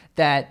thing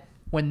that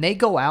when they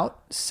go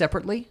out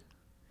separately,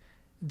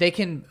 they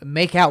can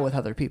make out with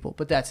other people,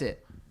 but that's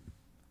it.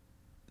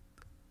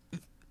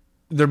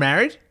 They're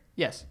married?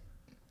 Yes.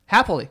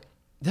 Happily.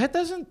 That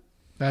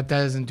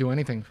doesn't do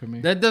anything for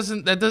me.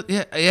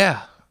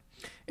 yeah.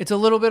 It's a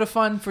little bit of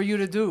fun for you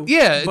to do.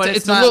 Yeah, but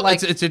it's not a little,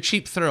 like, it's a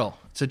cheap thrill.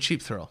 It's a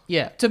cheap thrill.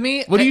 yeah. To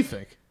me, What do you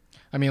think?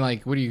 I mean,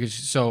 like, what do you?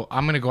 So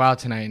I'm gonna go out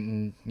tonight,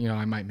 and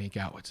I might make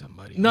out with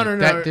somebody. No.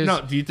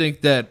 Do you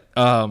think that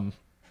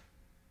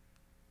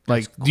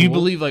like, do you cool.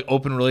 believe like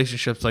open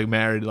relationships, like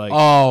married, like?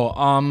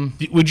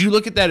 Would Would you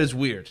look at that as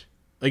weird?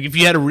 Like if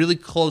you had a really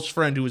close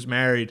friend who was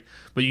married,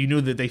 but you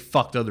knew that they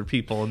fucked other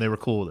people and they were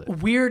cool with it.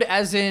 weird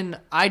as in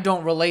I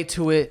don't relate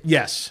to it.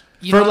 Yes,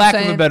 You know for what lack I'm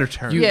of a saying? better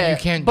term. you Yeah,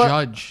 can't but-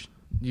 judge.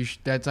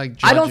 That's like.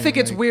 I don't judging, think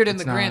it's like, weird in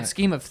the not- grand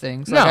scheme of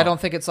things. Like, No. I don't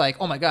think it's like,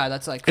 oh my God,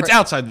 that's like... It's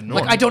outside the norm.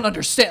 Like, I don't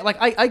understand. Like,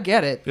 I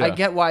get it. I Yeah.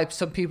 get why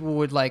some people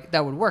would like...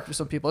 That would work for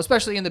some people.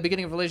 Especially in the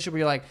beginning of a relationship where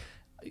you're like,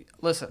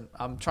 listen,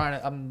 I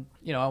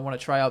want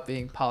to try out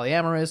being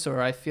polyamorous or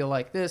I feel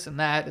like this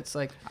and that. It's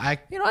like, I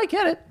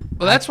get it.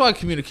 Well, that's why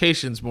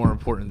communication's more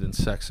important than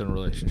sex in a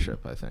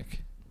relationship, I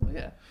think. Well,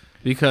 yeah.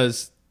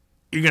 Because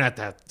you're going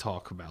to have to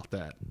talk about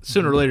that.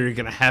 Sooner or later, you're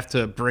going to have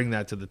to bring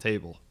that to the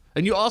table.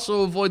 And you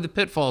also avoid the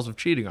pitfalls of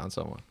cheating on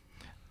someone.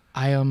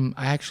 I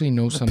actually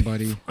know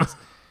somebody.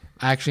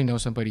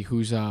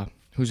 Who's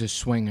a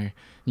swinger.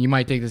 You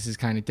might think this is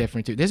kind of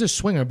different too. There's a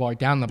swinger bar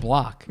down the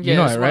block. Yeah, You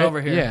know there's it, one right?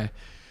 over here. Yeah.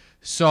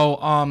 So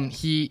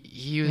he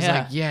was Yeah.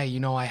 like,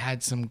 yeah, I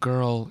had some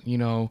girl,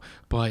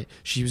 but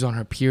she was on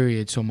her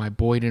period, so my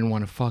boy didn't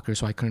want to fuck her,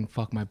 so I couldn't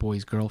fuck my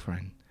boy's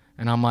girlfriend.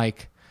 And I'm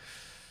like,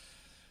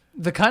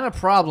 The kind of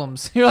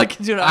problems. You're like,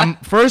 dude,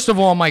 first of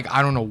all, I'm like,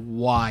 I don't know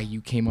why you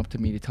came up to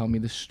me to tell me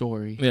this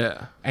story.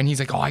 Yeah. And he's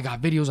like, oh, I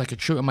got videos I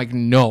could show. I'm like,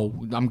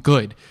 no, I'm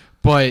good.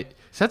 But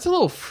So that's a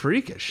little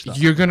freakish stuff.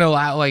 you're gonna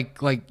allow like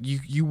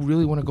you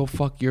really want to go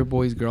fuck your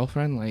boy's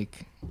girlfriend,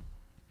 like,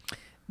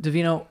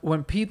 Davino,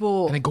 when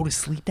people... and then go to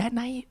sleep that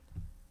night?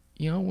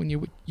 When you're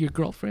with your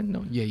girlfriend?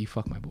 No, yeah, you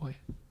fuck my boy.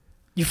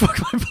 You fuck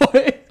my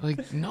boy?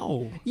 Like,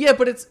 no. Yeah,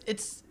 but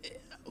it's...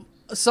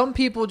 Some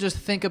people just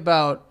think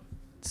about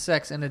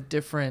sex in a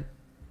different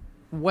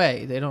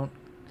way. They don't...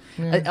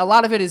 Yeah. A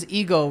lot of it is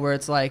ego, where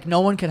it's like, no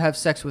one can have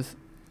sex with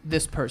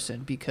this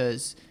person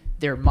because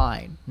they're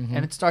mine. Mhm.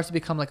 And it starts to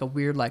become like a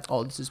weird, like,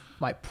 oh, this is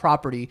my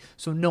property,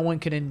 so no one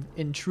can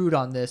intrude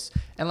on this.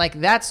 And, like,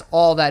 that's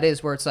all that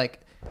is, where it's like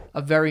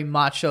a very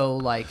macho,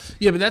 like...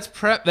 Yeah, but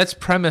that's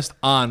premised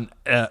on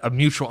a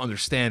mutual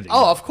understanding.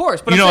 Oh, of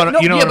course. But You know I'm what-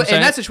 saying- you know what I'm but in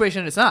saying? that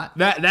situation, it's not.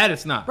 That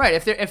it's not. Right.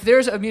 If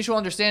there's a mutual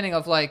understanding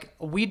of like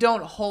we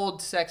don't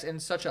hold sex in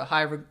such a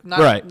high not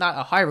Right. not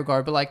a high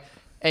regard, but like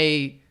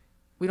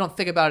we don't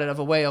think about it of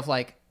a way of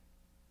like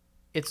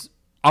it's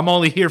I'm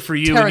only here for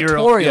you. And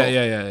territorial.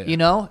 you're, yeah. You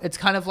know, it's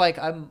kind of like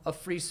I'm a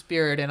free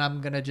spirit and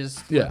I'm gonna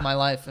just live Yeah. my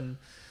life and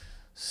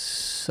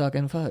suck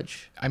and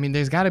fudge. I mean,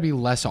 there's got to be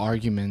less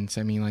arguments.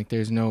 I mean, like,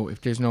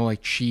 if there's no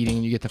like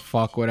cheating, you get to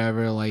fuck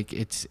whatever. Like,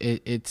 it's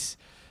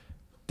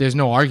there's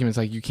no arguments.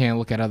 Like, you can't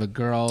look at other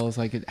girls.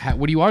 Like,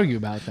 what do you argue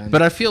about then?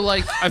 But I feel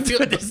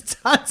There's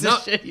tons No,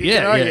 of shit you yeah,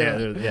 can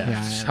argue. yeah.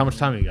 Yeah. How much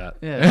time you got?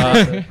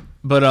 Yeah.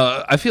 But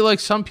I feel like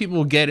some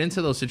people get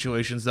into those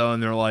situations though,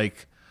 and they're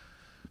like,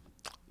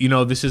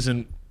 this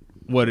isn't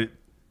what it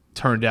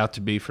turned out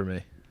to be for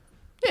me.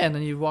 Yeah, and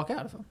then you walk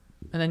out of them.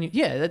 And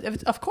then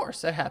of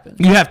course that happens.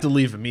 You have to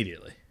leave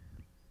immediately.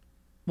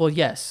 Well,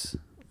 yes.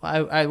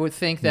 I would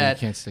think Yeah, that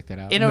you can't stick that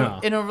out. in No.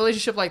 a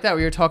relationship like that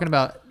where you're talking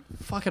about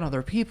fucking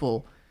other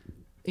people,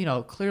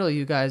 clearly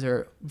you guys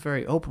are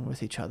very open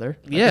with each other.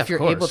 Like, Yeah, if you're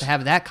of course. able to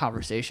have that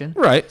conversation.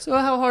 Right. So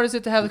how hard is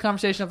it to have the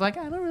conversation of like,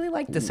 I don't really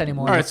like this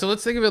anymore? All right, so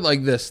let's think of it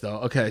like this, though.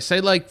 Okay, say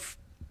like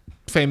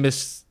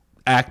famous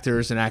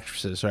actors and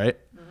actresses, right?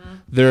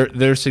 Mm-hmm.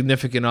 They're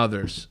significant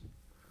others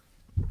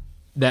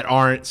that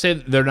aren't, say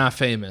they're not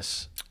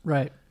famous.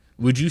 Right.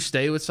 Would you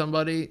stay with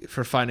somebody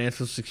for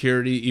financial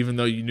security, even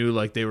though you knew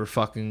like they were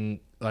fucking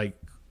like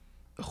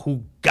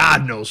who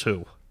God knows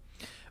who?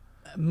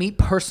 Me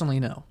personally,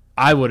 no.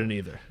 I wouldn't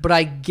either. But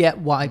I get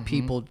why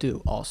people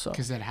do also.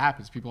 Because that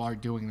happens. People are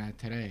doing that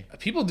today.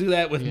 People do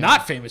that with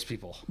not famous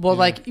people. Well,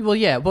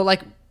 but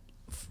like,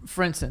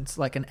 for instance,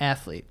 like an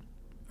athlete,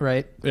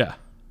 right? Yeah.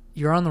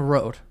 You're on the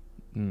road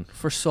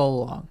for so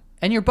long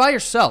and you're by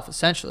yourself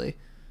essentially,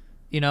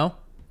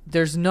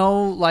 there's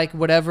no like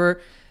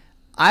whatever.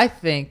 I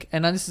think,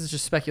 and this is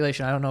just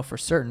speculation, I don't know for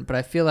certain, but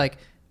I feel like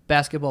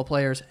basketball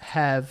players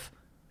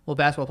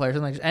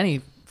and like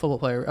any football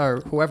player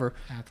or whoever,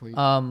 Athlete.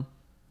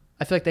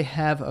 I feel like they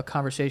have a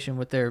conversation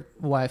with their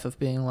wife of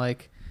being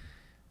like,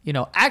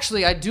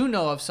 actually, I do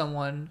know of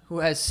someone who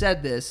has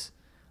said this.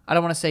 I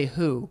don't want to say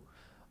who,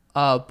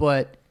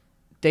 but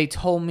they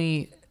told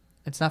me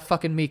it's not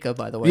fucking Mika,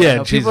 by the way. Yeah, I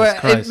know Jesus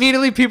Christ.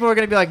 Immediately, people are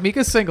going to be like,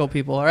 Mika's single,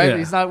 people, all right? Yeah.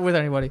 He's not with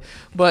anybody.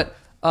 But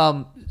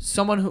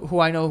someone who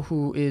I know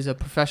who is a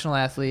professional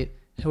athlete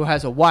who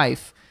has a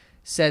wife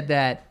said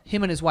that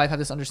him and his wife have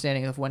this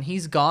understanding of when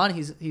he's gone,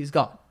 he's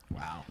gone.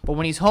 Wow. But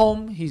when he's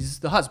home, he's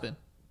the husband,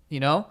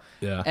 Yeah.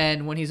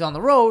 And when he's on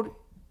the road,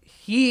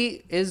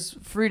 he is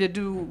free to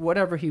do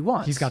whatever he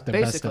wants. He's got the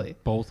basically. best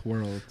of both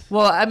worlds.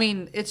 Well, I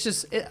mean, it's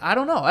just, I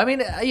don't know. I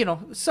mean,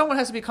 someone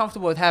has to be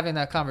comfortable with having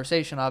that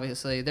conversation,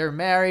 obviously. They're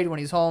married. When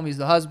he's home, he's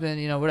the husband,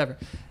 whatever.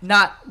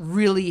 Not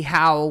really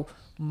how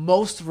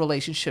most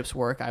relationships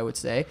work, I would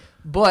say.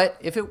 But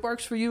if it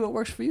works for you, it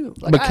works for you.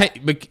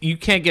 Like, But you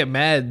can't get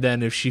mad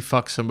then if she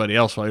fucks somebody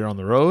else while you're on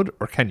the road,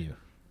 or can you?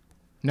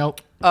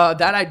 Nope.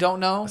 that I don't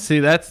know. See,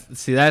 that's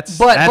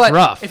But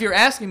rough. if you're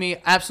asking me,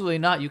 absolutely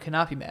not. You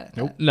cannot be mad at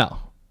that. No.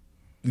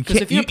 Because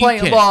if you're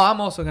playing a ball,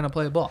 I'm also going to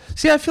play a ball.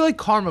 See, I feel like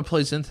karma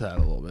plays into that a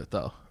little bit,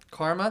 though.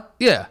 Karma?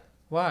 Yeah.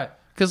 Why?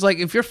 Because, like,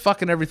 if you're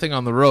fucking everything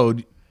on the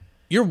road,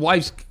 your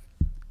wife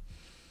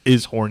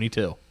is horny,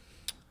 too.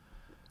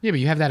 Yeah, but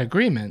you have that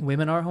agreement.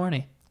 Women are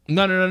horny.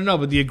 No.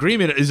 But the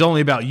agreement is only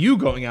about you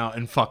going out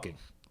and fucking.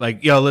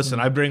 Like, listen,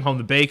 I bring home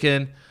the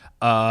bacon.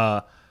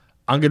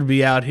 I'm going to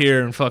be out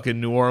here in fucking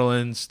New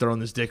Orleans throwing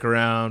this dick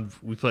around.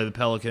 We play the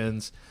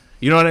Pelicans.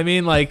 You know what I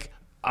mean? Like,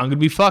 I'm going to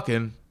be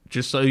fucking,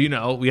 just so you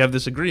know, we have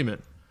this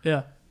agreement.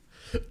 Yeah.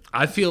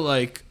 I feel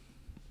like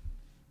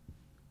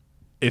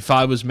if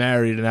I was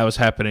married and that was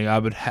happening, I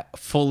would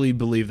fully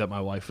believe that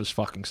my wife was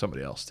fucking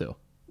somebody else, too.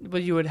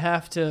 But you would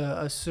have to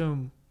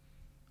assume.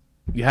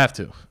 You have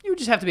to. You would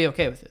just have to be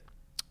okay with it.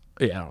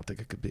 Yeah, I don't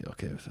think I could be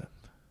okay with it.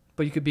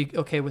 But you could be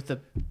okay with the.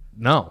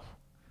 No.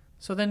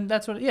 So then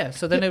that's what. Yeah.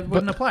 So then it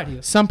wouldn't apply to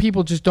you. Some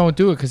people just don't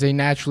do it because they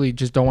naturally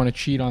just don't want to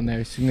cheat on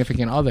their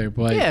significant other.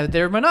 But Yeah,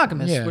 they're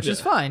monogamous, Yeah. which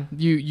is fine.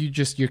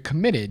 you're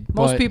committed.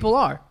 Most but- people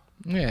are.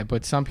 Yeah,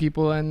 but some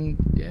people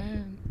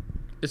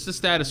It's the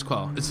status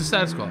quo.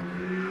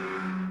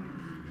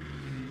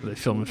 Are they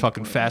filming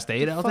fucking Fast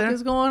 8 out What the there? fuck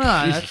is going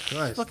on? Jesus What the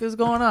Christ. fuck is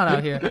going on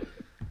out here?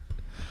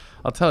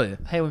 I'll tell you.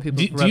 I hate when people.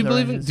 Do rev you their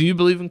believe in engines. Do you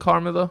believe in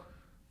karma though?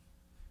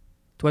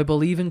 Do I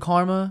believe in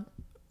karma?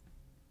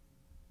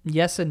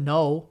 Yes and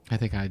no. I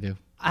think I do.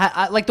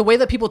 I like the way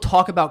that people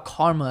talk about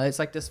karma. It's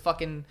like this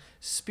fucking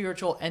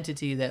spiritual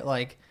entity that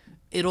like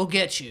it'll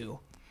get you,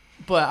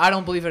 but I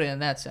don't believe it in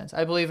that sense.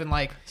 I believe in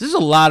like, There's a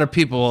lot of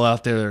people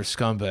out there that are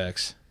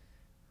scumbags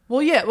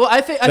well, yeah, well,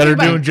 I think that are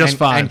about- doing just and,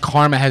 fine. And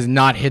karma has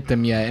not hit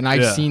them yet. And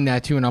I've Yeah. seen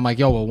that too. And I'm like,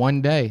 yo, well,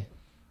 one day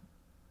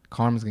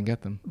karma's going to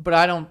get them. But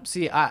I don't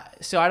see.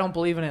 So I don't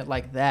believe in it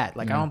like that.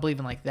 Like I don't believe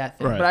in like that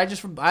thing. Right.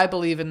 But I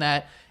believe in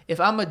that.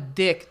 If I'm a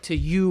dick to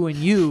you and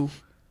you,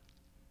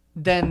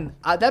 then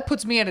that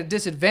puts me at a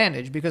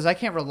disadvantage because I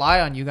can't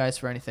rely on you guys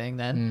for anything.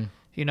 Then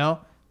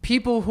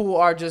people who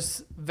are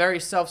just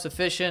very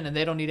self-sufficient and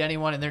they don't need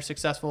anyone and they're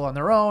successful on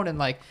their own and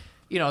like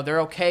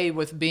they're okay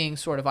with being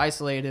sort of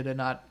isolated and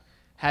not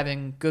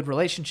having good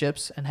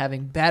relationships and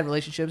having bad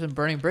relationships and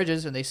burning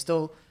bridges and they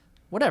still.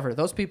 Whatever.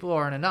 Those people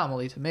are an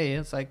anomaly to me.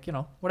 It's like,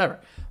 whatever.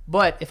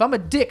 But if I'm a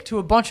dick to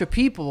a bunch of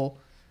people,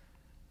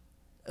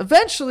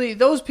 eventually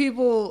those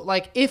people,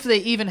 like, if they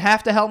even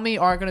have to help me,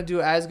 aren't going to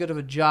do as good of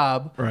a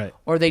job. Right.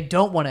 Or they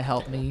don't want to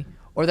help me.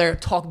 Or they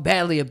talk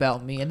badly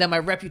about me. And then my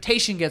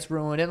reputation gets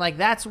ruined. And, like,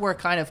 that's where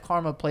kind of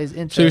karma plays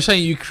into. So you're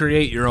saying you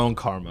create your own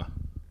karma,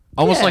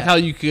 almost Yeah. like how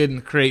you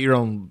can create your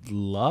own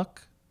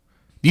luck.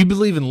 Do you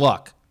believe in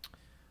luck?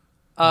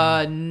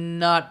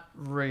 Not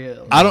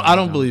really. I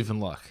don't believe in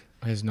luck.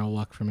 There's no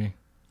luck for me.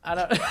 I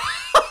don't.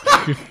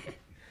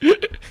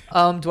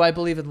 Do I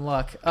believe in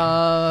luck?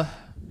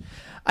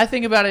 I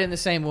think about it in the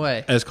same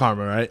way. As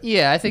karma, right?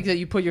 Yeah, I think that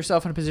you put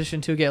yourself in a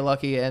position to get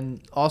lucky,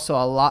 and also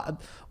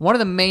one of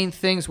the main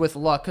things with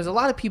luck, because a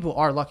lot of people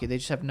are lucky, they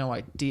just have no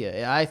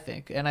idea. I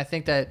think, and I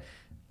think that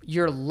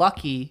you're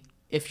lucky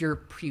if you're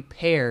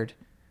prepared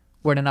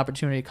when an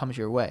opportunity comes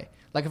your way.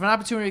 Like if an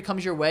opportunity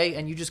comes your way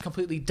and you just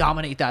completely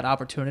dominate that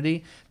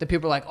opportunity, then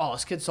people are like, "Oh,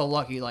 this kid's so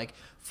lucky!" Like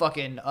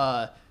fucking,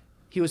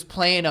 he was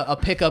playing a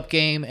pickup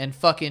game and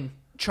fucking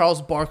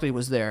Charles Barkley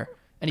was there.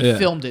 And he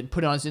filmed it and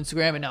put it on his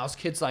Instagram, and now his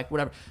kid's like,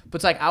 whatever. But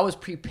it's like, I was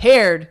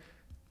prepared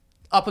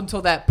up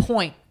until that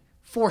point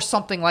for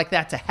something like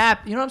that to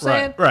happen. You know what I'm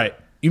saying? Right.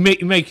 You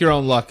make your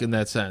own luck in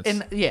that sense.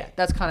 And yeah,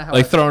 that's kind of how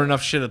like I feel. throwing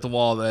enough shit at the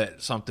wall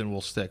that something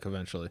will stick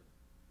eventually.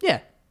 Yeah.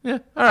 Yeah.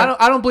 All right.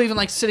 I don't believe in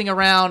like sitting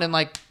around and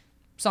like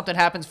something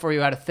happens for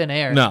you out of thin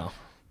air. No.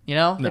 You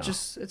know? No. It's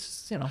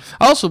just. I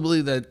also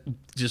believe that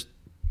just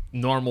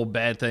normal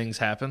bad things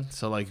happen.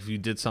 So like if you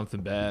did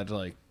something bad,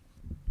 like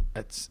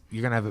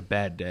you're gonna have a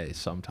bad day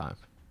sometime.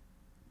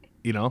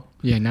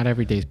 Yeah, not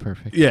every day's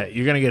perfect. Yeah,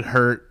 you're gonna get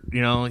hurt.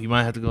 You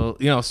might have to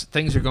go.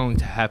 Things are going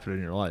to happen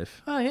in your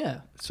life. Oh, yeah.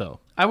 So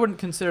I wouldn't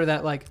consider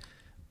that like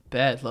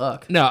bad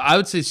luck. no, I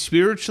would say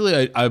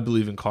spiritually, I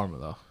believe in karma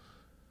though.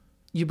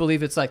 You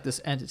believe it's like this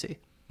entity.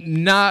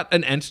 Not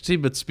an entity,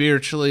 but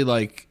spiritually,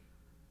 like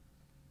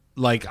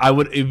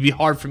it'd be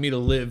hard for me to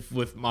live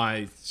with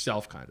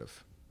myself, kind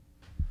of.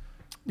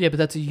 Yeah, but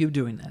that's you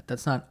doing that.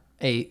 That's not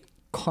a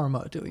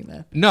karma doing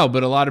that. No,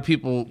 but a lot of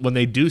people, when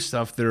they do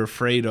stuff, they're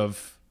afraid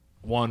of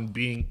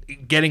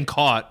getting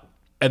caught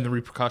and the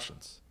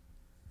repercussions.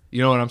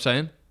 You know what I'm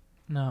saying?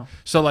 No.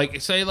 So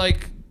like, say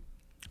like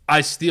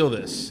I steal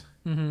this,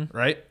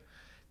 right?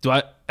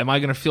 Am I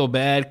gonna feel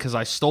bad because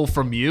I stole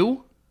from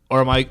you,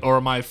 or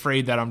am I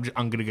afraid that I'm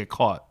gonna get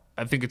caught?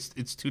 I think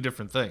it's two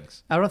different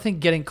things. I don't think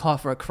getting caught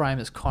for a crime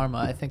is karma.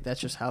 I think that's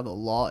just how the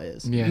law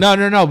is. Yeah.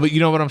 No. But you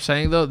know what I'm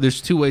saying though? There's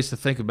two ways to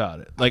think about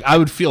it. Like I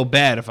would feel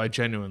bad if I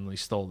genuinely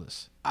stole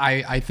this,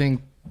 I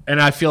think,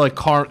 and I feel like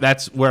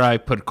that's where I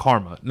put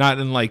karma, not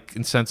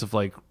in sense of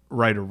like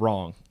right or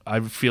wrong. I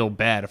would feel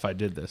bad if I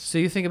did this. So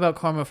you think about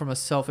karma from a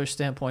selfish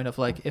standpoint of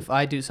like, if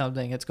I do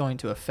something, it's going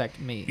to affect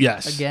me.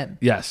 Yes. Again.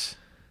 Yes.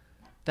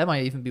 That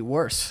might even be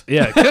worse.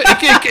 Yeah.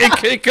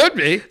 It could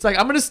be. It's like,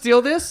 I'm going to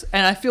steal this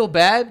and I feel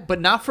bad,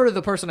 but not for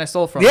the person I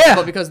stole from. Yeah.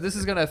 But because this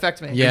is going to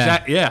affect me.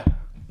 Yeah. Yeah.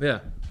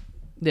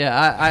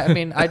 Yeah. I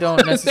mean, I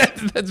don't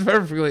necessarily. That's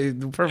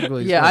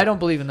perfectly. Yeah, true. I don't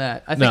believe in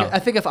that. I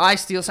think if I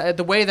steal,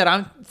 the way that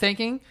I'm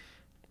thinking,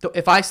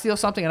 if I steal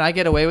something and I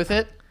get away with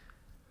it,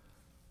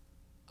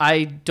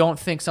 I don't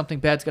think something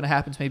bad's going to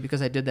happen to me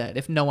because I did that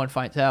if no one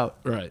finds out.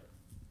 Right.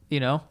 You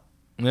know?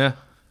 Yeah.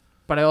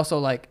 But I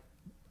also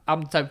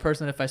I'm the type of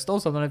person, if I stole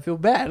something, I feel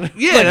bad.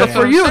 Yeah. But That's for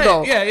what I'm you saying.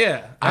 though.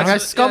 Yeah. I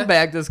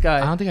scumbag this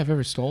guy. I don't think I've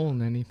ever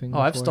stolen anything. Oh,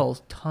 I've before. stole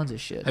tons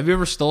of shit. Have you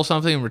ever stole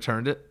something and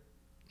returned it?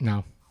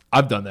 No.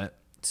 I've done that.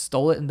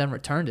 Stole it and then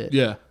returned it.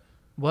 Yeah.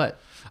 What?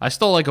 I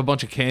stole like a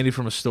bunch of candy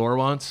from a store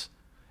once,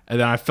 and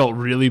then I felt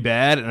really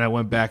bad, and I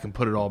went back and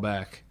put it all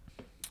back.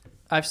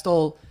 I've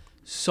stole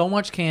so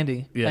much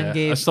candy Yeah, and I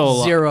gave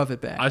stole zero of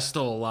it back. I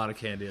stole a lot of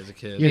candy as a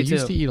kid. Yeah, Me you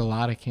used too. to eat a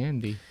lot of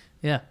candy.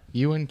 Yeah.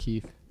 You and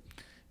Keith.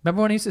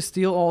 Remember when I used to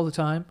steal all the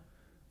time?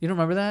 You don't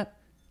remember that?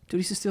 Dude, I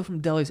used to steal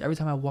from delis every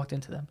time I walked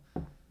into them.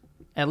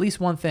 At least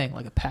one thing,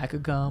 like a pack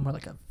of gum or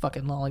like a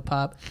fucking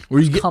lollipop. Were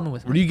you coming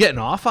with Were me. you getting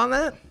off on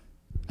that?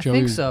 I Joey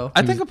think was- so.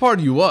 I think a part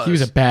of you was. He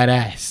was a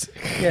badass.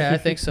 Yeah, I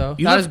think so.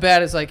 You Not look- as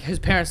bad as like his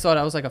parents thought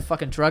I was like a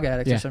fucking drug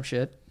addict Yeah. or some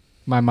shit.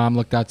 My mom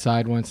looked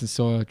outside once and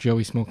saw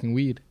Joey smoking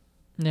weed.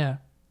 Yeah.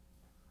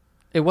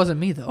 It wasn't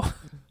me though.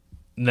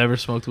 Never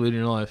smoked weed in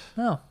your life.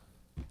 No.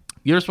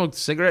 You ever smoked a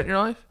cigarette in your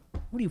life?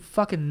 What are you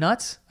fucking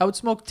nuts? I would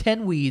smoke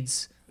 10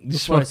 weeds. You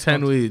before I smoked 10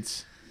 smoked.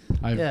 weeds.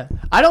 Yeah.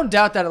 I don't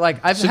doubt that. Like,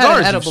 I've Cigars had an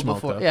you've edible smoked,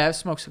 before. though. Yeah, I've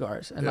smoked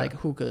cigars and Yeah. like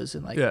hookahs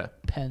and like Yeah.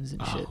 pens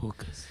and shit.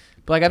 hookahs.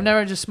 But like, I've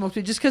never just smoked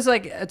weed just because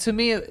like to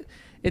me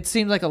it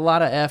seemed like a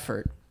lot of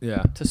effort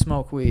Yeah. to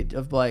smoke weed.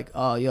 Of like,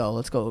 oh yo,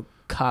 let's go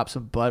cop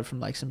some bud from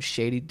like some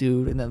shady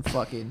dude and then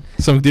fucking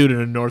Some dude in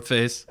a North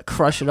Face.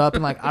 crush it up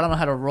and like I don't know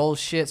how to roll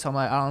shit, so I'm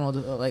like I don't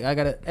know, like I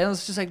gotta. And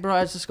it's just like, bro,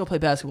 I just go play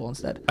basketball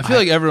instead. I feel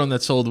like everyone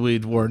that sold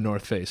weed wore a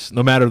North Face,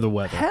 no matter the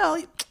weather. Hell,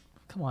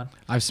 come on.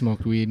 I've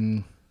smoked weed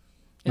and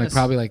like Yes.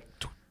 probably like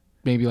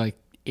maybe like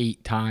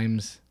 8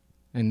 times,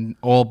 and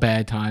all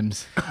bad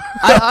times.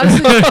 I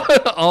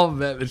honestly, All of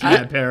that is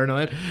mad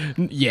paranoid.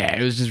 Yeah,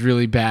 it was just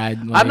really bad.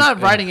 I'm like,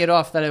 not writing it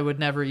off that I would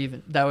never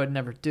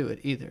do it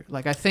either.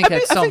 Like I think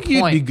at I some think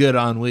you'd point be good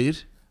on weed.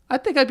 I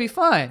think I'd be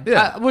fine.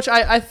 Yeah. Which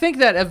I think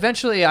that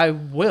eventually I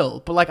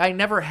will, but like I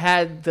never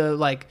had the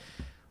like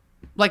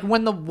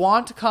when the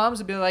want comes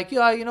and be like,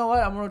 yeah, you know what,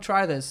 I'm gonna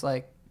try this.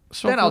 Like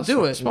then I'll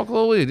do it. Smoke a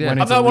little weed, yeah. When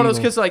I'm it's not one of those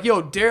illegal. kids like,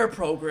 yo, dare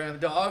program,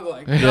 dog.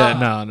 Like, Yeah,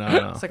 nah.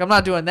 no. It's like I'm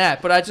not doing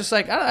that, but I just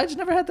like I just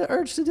never had the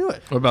urge to do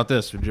it. What about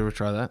this? Would you ever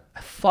try that?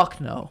 Fuck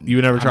no. You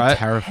would never I'm try it?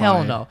 terrified.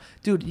 Hell no.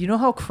 Dude, you know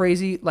how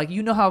crazy, like,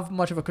 you know how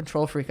much of a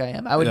control freak I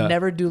am. I would Yeah.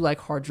 never do, like,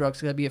 hard drugs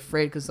because I'd be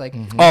afraid because, like,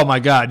 Oh my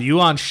God, you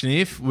on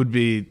Schneef would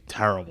be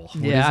terrible. What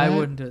yeah, is I that?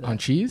 wouldn't do that. On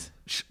cheese?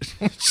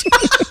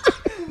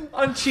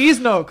 On cheese,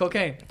 no,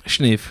 cocaine.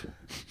 Schneef.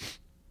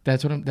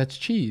 That's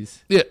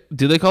cheese. Yeah,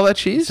 do they call that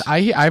cheese?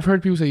 I've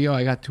heard people say, yo,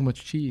 I got too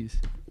much cheese.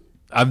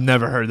 I've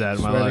never heard that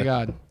in my Swear to life.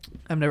 God.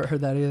 I've never heard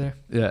that either.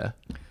 Yeah,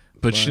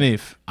 but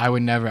Schneef. I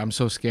would never. I'm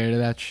so scared of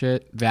that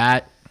shit.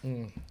 That,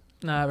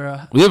 Nah, bro.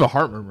 We have a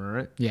heart murmur,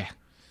 right? yeah.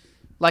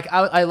 Like,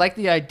 I like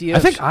the idea I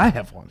of... think I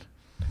have one.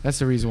 That's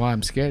the reason why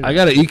I'm scared. I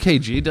got an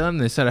EKG done.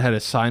 They said I had a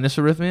sinus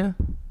arrhythmia.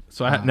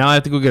 So now I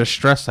have to go get a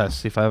stress test to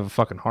see if I have a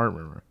fucking heart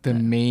murmur. the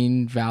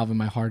main valve in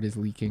my heart is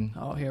leaking.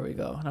 Oh, here we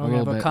go. Now A we're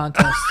going to little have a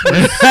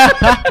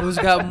contest. Who's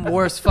got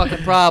worse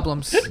fucking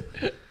problems?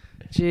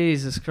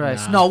 Jesus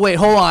Christ. Nah. No, wait,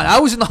 hold on. I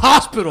was in the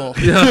hospital.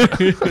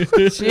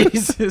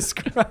 Jesus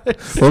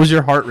Christ. What was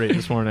your heart rate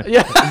this morning?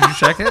 Yeah. Did you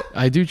check it?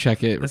 I do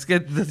check it. Let's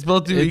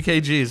both do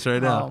EKGs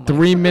right now. Oh, my-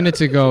 3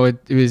 minutes ago, it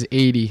was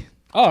 80.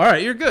 Oh, all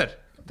right, you're good.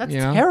 That's You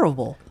know?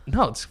 terrible.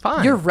 No, it's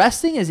fine. Your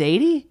resting is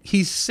 80?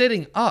 He's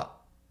sitting up.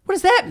 What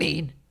does that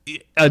mean?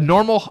 A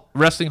normal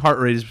resting heart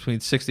rate is between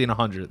 60 and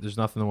 100. There's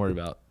nothing to worry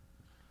about.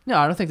 No,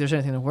 I don't think there's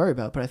anything to worry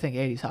about, but I think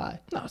 80's high.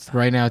 No, it's not.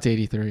 Right now, it's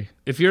 83.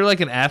 If you're like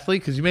an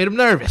athlete, because you made him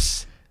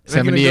nervous.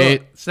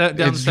 78. Down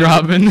It's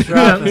dropping.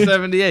 Down to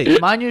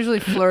 78. Mine usually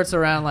flirts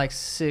around like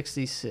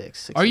 66.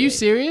 68. Are you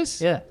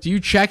serious? Yeah. Do you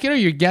check it or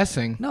you're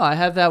guessing? No, I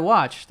have that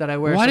watch that I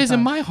wear. Why doesn't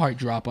sometimes. my heart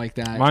drop like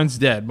that? Mine's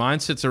dead. Mine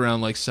sits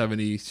around like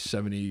 70,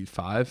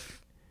 75.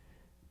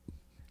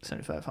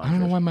 7,500. I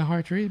don't know why my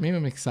heart's rate. Maybe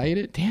I'm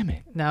excited. Damn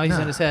it. Now he's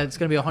in his head. It's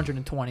gonna be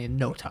 120 in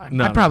no time.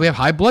 No, I probably have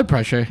high blood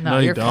pressure. No,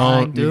 you're don't.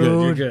 fine,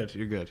 You're dude. good.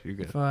 You're good. You're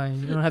good.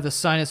 Fine. You don't have the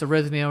sinus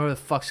arrhythmia. Whatever the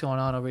fuck's going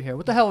on over here?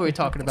 What the hell are we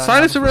talking about?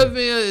 Sinus now before-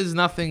 arrhythmia is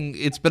nothing.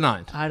 It's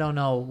benign. I don't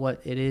know what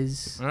it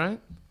is. All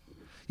right.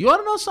 You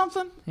want to know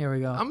something? Here we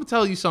go. I'm gonna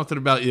tell you something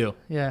about you.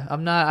 Yeah,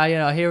 I'm not.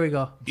 Here we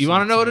go. You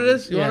want to know what it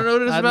is? You want to know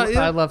what it is about you?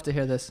 I'd love to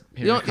hear this.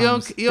 Here You it don't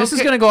comes. This is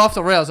gonna go off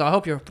the rails. I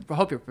hope you're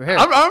prepared.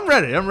 I'm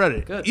ready. I'm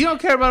ready. Good. You don't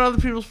care about other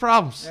people's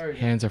problems. There we go.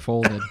 Hands are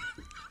folded.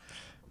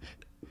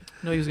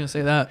 No, he was gonna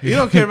say that. You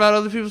don't care about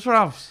other people's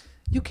problems.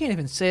 You can't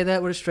even say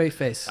that with a straight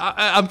face.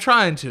 I'm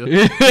trying to.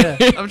 Yeah.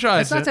 I'm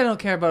trying It's not to. that I don't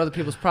care about other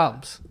people's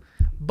problems,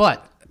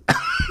 but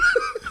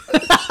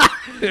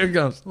Here it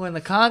goes. when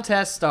the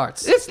contest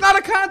starts, It's not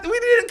a con. We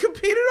didn't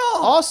compete at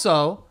all.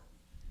 also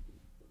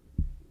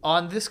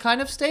on this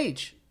kind of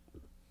stage,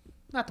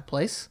 not the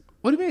place,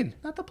 What do you mean?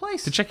 not the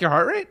place. To check your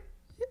heart rate?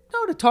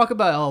 No, to talk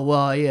about, oh,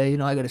 well, yeah,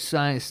 I got a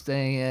sinus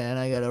thing, yeah, and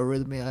I got a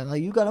arrhythmia.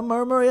 Like, you got a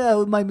murmur?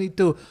 Yeah, it might be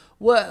too.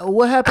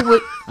 What happened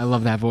with... I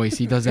love that voice.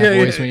 He does that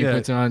Yeah, voice yeah, when he yeah.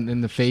 puts it on in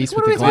the face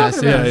What with are the we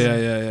talking glasses. about?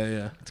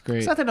 Yeah. It's great.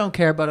 It's not that I don't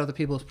care about other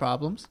people's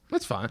problems.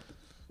 That's fine.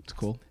 It's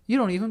cool. You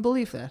don't even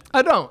believe that.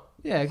 I don't.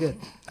 Yeah, good.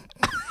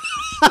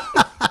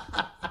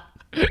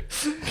 I'm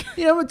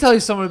going to tell you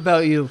something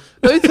about you.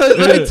 Let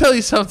me tell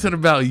you something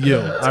about you.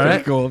 All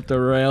right. Go up the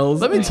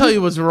rails. Let me tell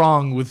you what's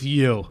wrong with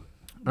you.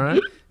 All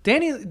right.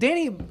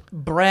 Danny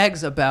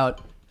brags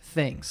about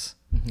things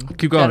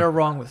Keep that are going.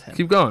 wrong with him.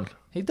 Keep going.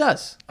 He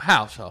does.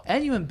 How so?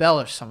 And you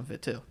embellish some of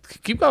it, too.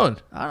 Keep going.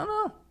 I don't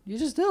know. You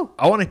just do.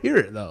 I want to hear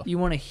it though. You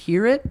want to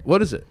hear it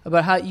What is it?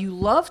 about how you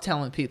love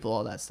telling people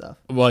all that stuff.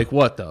 Like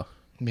what though?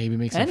 Maybe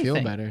makes him feel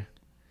Anything. better.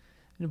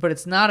 But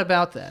it's not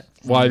about that.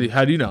 Why?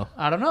 How do you know?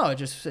 I don't know. It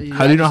just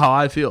How do you know how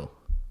I feel?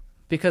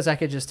 Because I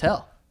could just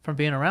tell from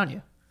being around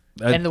you.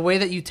 I- And the way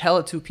that you tell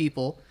it to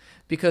people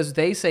because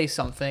they say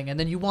something and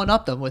then you one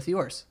up them with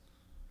yours.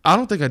 I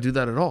don't think I do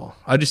that at all.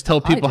 I just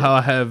tell people do. how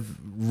I have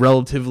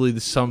relatively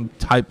some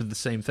type of the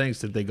same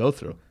things that they go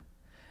through.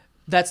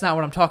 That's not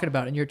what I'm talking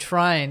about. And you're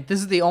trying. This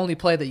is the only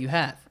play that you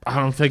have. I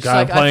don't think It's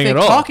I'm like, playing I think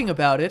at all. talking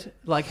about it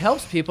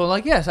helps people.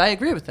 Like, yes, I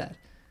agree with that.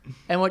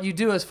 And what you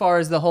do as far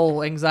as the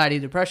whole anxiety,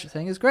 depression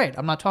thing is great.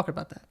 I'm not talking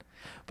about that.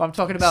 But I'm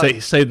talking about...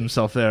 Save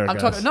themselves there, I'm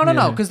guys. talking...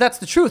 No, because that's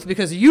the truth.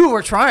 Because you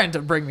were trying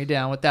to bring me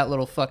down with that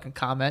little fucking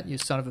comment, you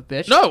son of a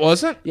bitch. No, it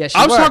wasn't. Yes,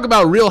 I you was were. talking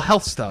about real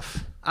health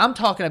stuff. I'm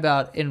talking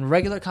about in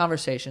regular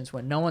conversations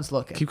when no one's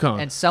looking. Keep going.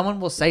 And someone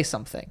will say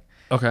something.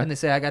 Okay. And they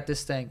say, I got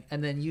this thing.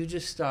 And then you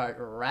just start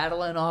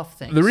rattling off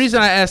things. The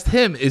reason I asked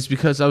him is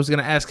because I was going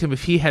to ask him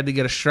if he had to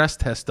get a stress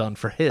test done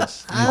for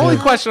his. The only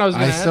question I was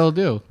going I to ask. still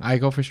do. I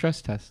go for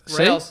stress tests.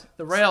 Rails.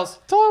 The rails.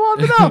 That's all I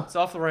wanted to know. It's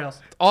off the rails.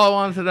 All I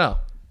wanted to know.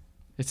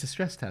 It's a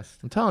stress test.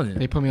 I'm telling you.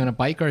 They put me on a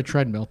bike or a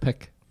treadmill.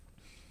 Pick.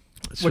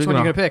 Which one are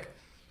you going to pick?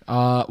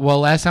 Well,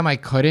 last time I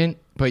couldn't,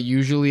 but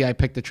usually I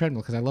pick the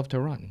treadmill because I love to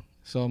run.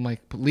 So I'm like,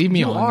 leave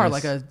me You on. are this.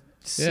 like a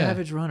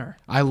savage runner.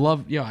 I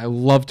love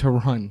to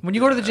run. When you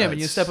go to the gym and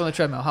you step on the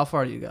treadmill, how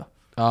far do you go?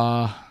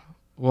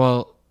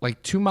 Well,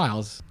 like 2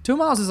 miles. 2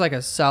 miles is like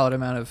a solid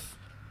amount of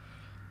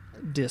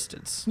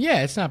distance.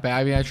 Yeah, it's not bad.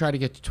 I mean, I try to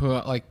get to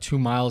like 2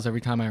 miles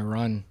every time I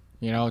run.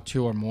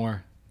 2 or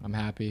more, I'm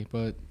happy.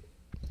 But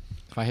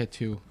if I hit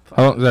 2,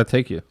 How long does that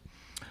take you?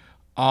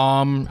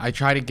 I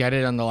try to get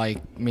it on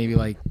the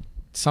maybe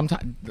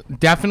sometime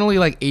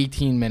definitely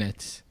 18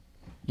 minutes.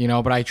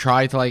 But I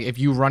try to if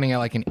you running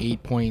at an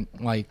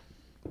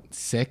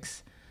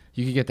 8.6,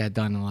 you could get that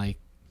done in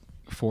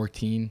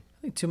 14.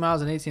 I think 2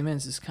 miles in 18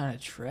 minutes is kind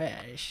of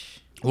trash.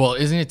 Well,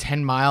 isn't it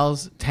 10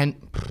 miles? 10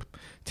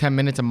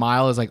 minutes a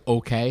mile is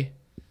okay.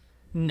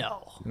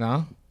 No.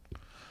 No?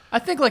 I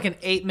think an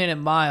 8-minute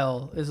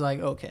mile is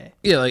okay.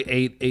 Yeah,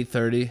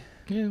 8:30.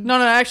 Yeah.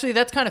 No, actually,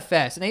 that's kind of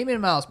fast. An 8-minute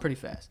mile is pretty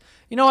fast.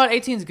 You know what?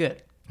 18 is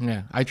good.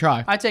 Yeah, I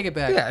try. I take it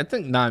back. Yeah, I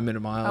think 9-minute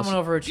miles. I'm an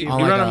overachiever. Oh,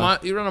 You like run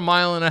you run a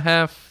mile and a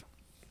half.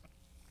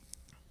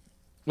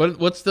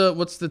 What's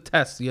the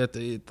test you have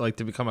to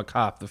to become a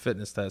cop? The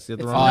fitness test. You have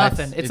to It's run.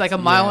 nothing. It's like a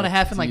mile and a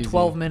half in it's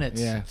 12 easy.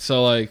 minutes. Yeah,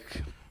 So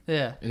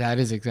Yeah. that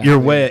is exactly. you're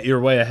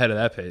way ahead of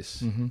that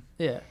pace. Mm-hmm.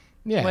 Yeah.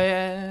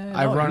 Yeah.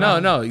 I run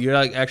No, you're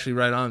actually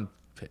right on.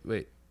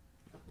 Wait,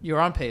 You're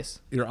on pace.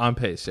 you're on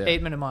pace. Yeah.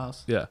 8-minute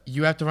miles. Yeah.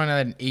 You have to run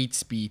at an 8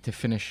 speed to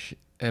finish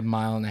a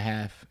mile and a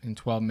half in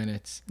 12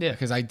 minutes. Yeah.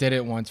 Because I did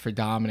it once for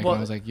Dominic, Well- and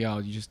I was like, yo,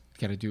 you just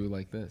got to do it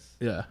like this.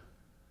 Yeah.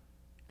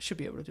 Should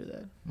be able to do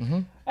that. Mm-hmm.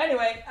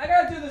 Anyway, I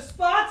gotta do the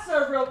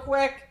sponsor real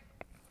quick.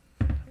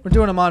 We're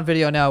doing them on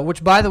video now,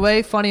 which, by the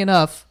way, funny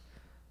enough,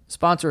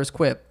 sponsor is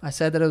Quip. I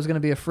said that it was going to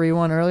be a free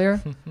one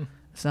earlier.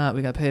 It's not.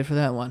 We got paid for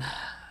that one.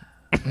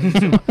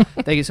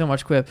 Thank you so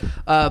much, Quip.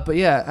 But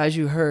yeah, as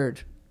you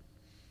heard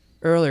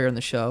earlier in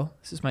the show,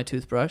 this is my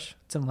toothbrush.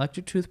 It's an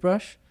electric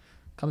toothbrush.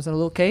 Comes in a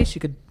little case.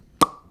 You could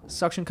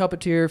suction cup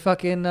it to your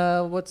fucking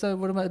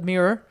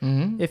mirror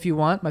if you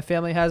want. My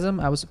family has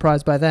them. I was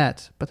surprised by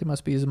that, but they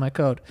must be using my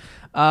code.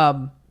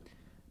 But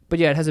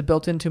yeah, it has a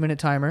built-in 2-minute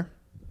timer.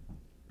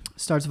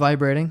 Starts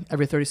vibrating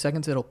every 30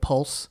 seconds. It'll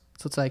pulse.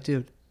 So it's like,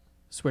 dude,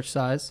 switch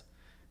size.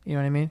 You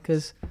know what I mean?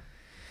 Because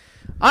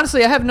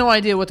honestly, I have no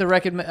idea what the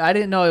recommend. I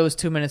didn't know it was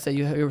 2 minutes that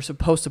you were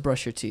supposed to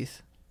brush your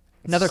teeth.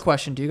 Another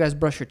question: do you guys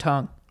brush your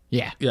tongue?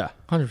 Yeah.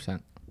 100%.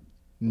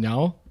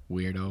 No,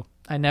 weirdo.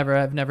 I've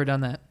never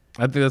done that.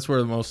 I think that's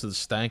where most of the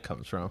stank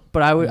comes from.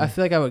 But I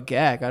feel like I would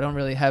gag. I don't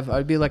really have.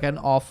 I'd be like an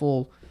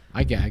awful.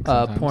 I gag.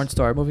 Porn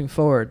star. Moving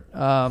forward.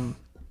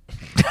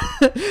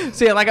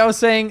 So yeah, like I was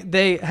saying,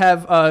 they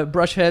have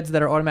brush heads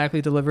that are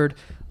automatically delivered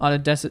on a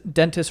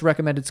dentist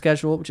recommended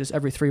schedule, which is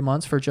every 3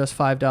 months for just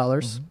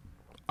 $5.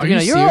 Are you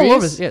you're serious? all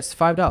over this. Yes,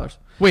 $5.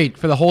 Wait,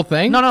 for the whole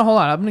thing? No, hold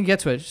on. I'm gonna get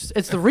to it.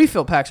 It's the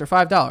refill packs are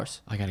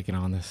 $5. I gotta get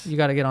on this. You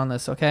got to get on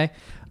this, okay?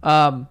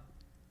 But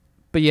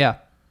yeah,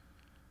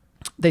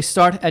 they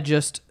start at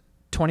just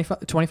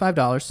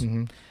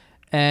 $25.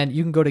 And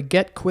you can go to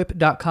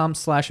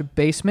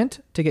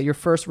getquip.com/basement to get your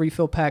first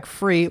refill pack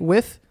free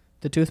with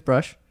the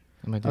toothbrush.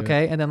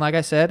 Okay, and then like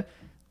I said,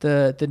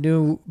 the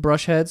new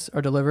brush heads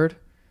are delivered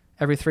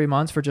every 3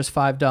 months for just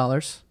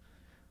 $5.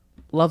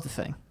 Love the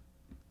thing.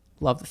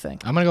 I'm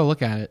gonna go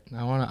look at it.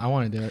 I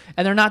wanna do it.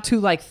 And they're not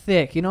too like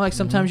thick. You know, like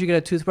sometimes you get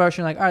a toothbrush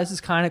and you're like, all right, this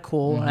is kind of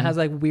cool, and it has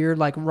like weird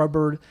like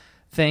rubber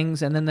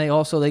things, and then they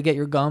get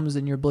your gums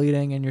and you're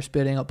bleeding and you're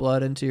spitting up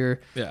blood into your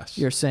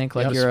sink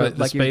like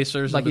the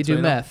spacers like you do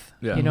meth.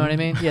 Yeah. You know what I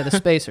mean? Yeah, the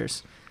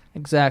spacers.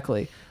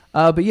 Exactly.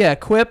 But yeah,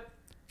 Quip,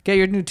 get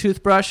your new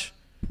toothbrush.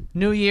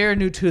 New year,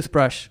 new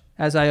toothbrush.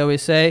 As I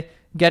always say,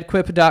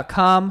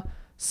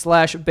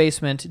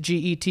 getquip.com/basement.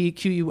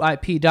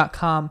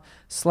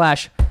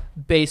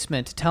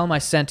 GETQUIP.com/basement. Tell them I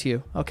sent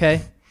you,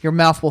 okay? Your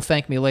mouth will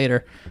thank me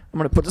later. I'm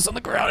going to put this on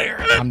the ground here.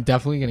 I'm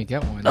definitely going to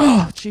get one.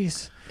 Oh,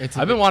 jeez.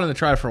 I've been wanting to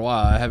try it for a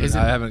while. I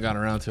haven't gotten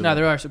around to it. No,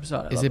 there are super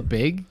soft. Is it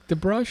big, the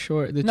brush,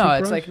 or the No, toothbrush?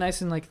 it's like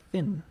nice and like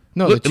thin.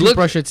 No, the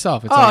toothbrush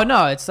itself. It's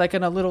No, it's like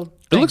in a little thing.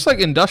 It looks like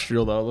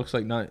industrial, though. It looks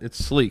like it's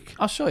sleek.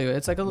 I'll show you.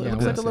 It's like a little thing.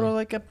 It's definitely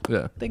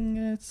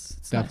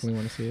nice.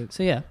 want to see it.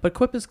 So yeah, but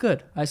Quip is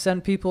good. I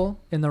send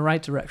people in the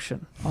right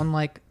direction.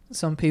 Unlike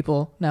some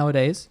people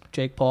nowadays,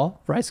 Jake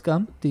Paul, Rice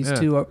Gum, these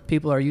two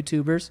people are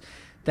YouTubers,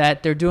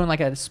 that they're doing like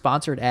a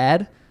sponsored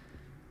ad,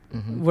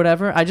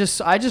 whatever. I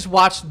just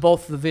watched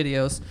both the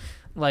videos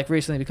like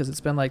recently because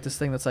it's been like this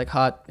thing that's like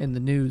hot in the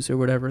news or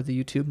whatever, the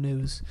YouTube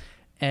news,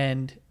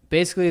 and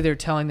basically they're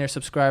telling their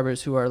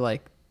subscribers who are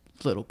like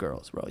little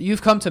girls, bro.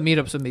 You've come to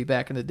meetups with me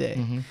back in the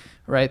day,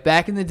 right?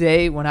 Back in the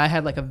day when I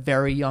had like a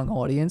very young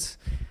audience,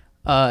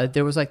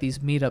 there was like these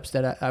meetups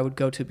that I would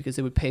go to because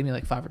they would pay me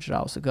like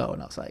 $500 to go,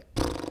 and I was like,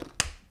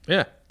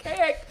 yeah.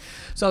 Okay.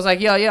 So I was like,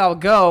 yeah, I'll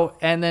go.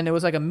 And then it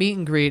was like a meet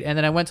and greet, and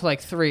then I went to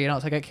like 3, and I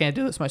was like, I can't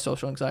do this. My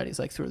social anxiety is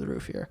like through the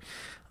roof here.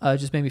 It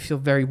just made me feel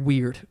very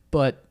weird.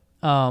 But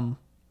that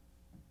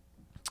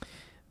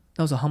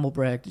was a humble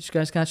brag. Did you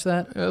guys catch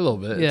that? Yeah, a little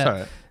bit. Yeah. It's all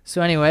right.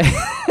 So anyway,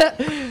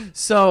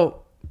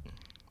 so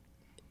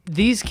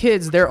these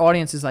kids, their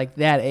audience is like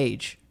that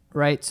age,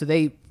 right? So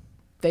they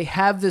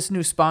have this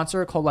new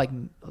sponsor called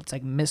it's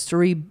like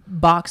mystery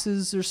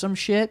boxes or some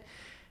shit.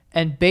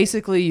 And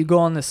basically you go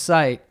on this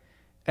site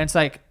and it's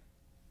like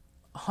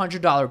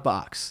 $100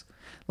 box.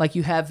 Like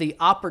you have the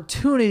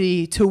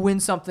opportunity to win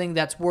something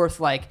that's worth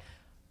like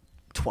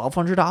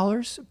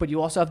 $1,200, but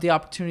you also have the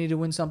opportunity to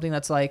win something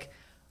that's like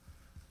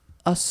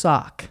a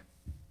sock.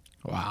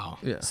 Wow.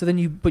 Yeah. So then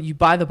you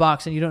buy the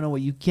box and you don't know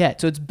what you get.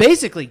 So it's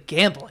basically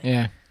gambling.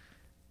 Yeah.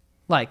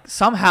 Like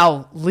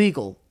somehow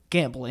legal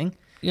gambling.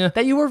 Yeah.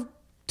 That you were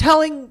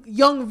telling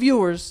young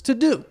viewers to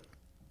do,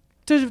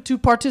 to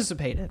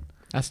participate in.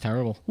 That's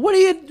terrible. What are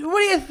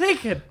you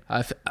thinking?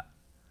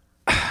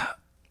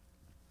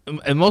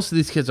 And most of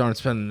these kids aren't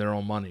spending their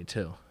own money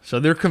too, so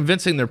they're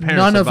convincing their parents.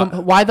 None of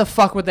them. Why the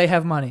fuck would they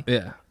have money?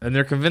 Yeah, and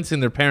they're convincing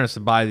their parents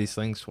to buy these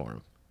things for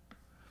them,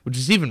 which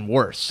is even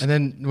worse. And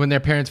then when their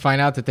parents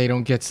find out that they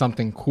don't get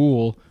something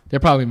cool,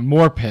 they're probably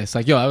more pissed.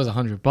 Like, yo, that was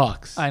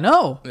 $100. I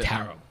know. Yeah.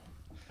 Terrible.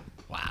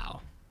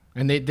 Wow.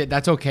 And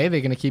that's okay?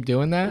 They're going to keep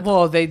doing that?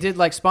 Well, they did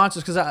like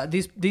sponsors because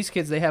these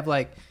kids, they have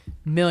like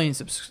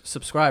millions of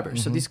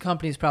subscribers. So these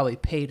companies probably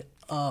paid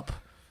up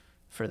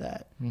for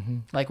that.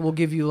 Like, we'll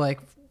give you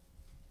like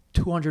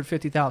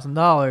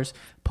 $250,000,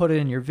 put it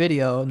in your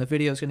video, and the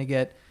video is going to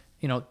get,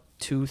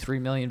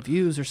 2-3 million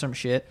views or some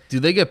shit. Do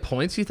they get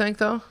points, you think,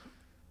 though?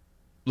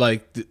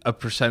 Like a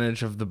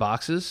percentage of the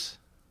boxes?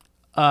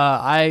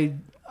 I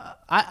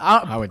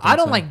don't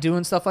so. like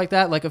doing stuff like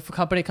that. Like if a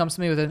company comes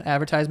to me with an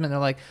advertisement, they're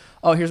like,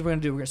 "Oh, here's what we're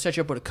gonna do. We're gonna set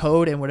you up with a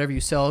code, and whatever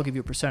you sell, I'll give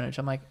you a percentage."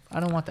 I'm like,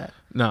 I don't want that.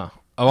 No,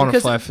 I want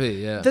Because a flat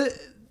fee. Yeah.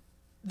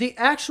 The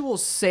actual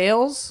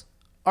sales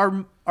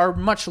are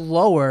much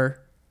lower.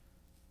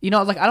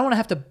 Like I don't want to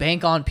have to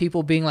bank on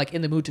people being like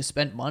in the mood to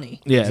spend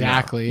money. Yeah,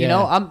 exactly. You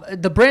know,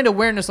 the brand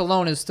awareness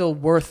alone is still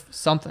worth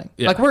something.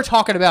 Yeah. Like we're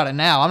talking about it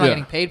now. I'm not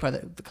getting paid by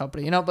the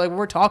company. But like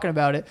we're talking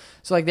about it.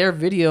 So like their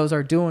videos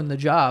are doing the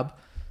job.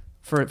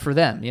 for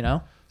them, you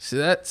know? See,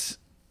 that's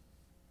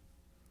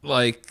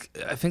like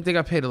I think they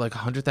got paid like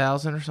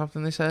 100,000 or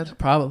something. They said.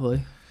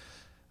 Probably.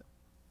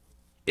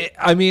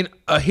 I mean,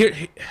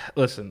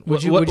 listen.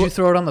 Would you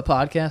throw it on the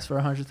podcast for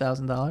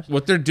 $100,000?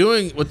 What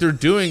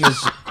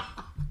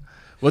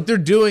they're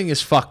doing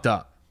is fucked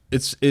up.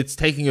 It's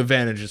taking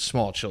advantage of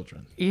small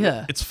children.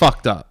 Yeah. It's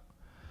fucked up.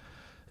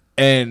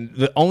 And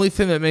the only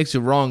thing that makes it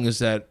wrong is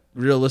that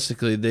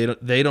realistically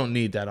they don't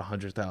need that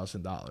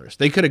 $100,000.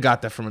 They could have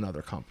got that from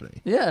another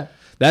company. Yeah.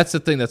 That's the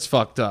thing that's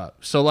fucked up.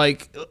 So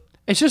like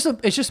it's just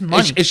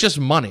money. It's just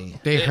money.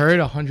 They heard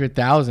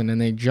 100,000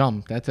 and they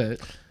jumped. That's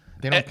it.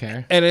 They don't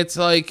care. And it's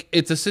like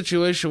it's a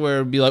situation where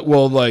it'd be like,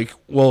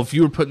 if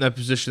you were put in that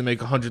position to make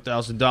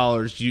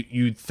 $100,000,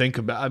 you'd think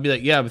about. I'd be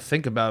like, yeah, I would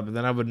think about it, but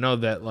then I would know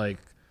that like,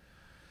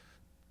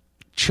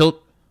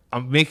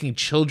 I'm making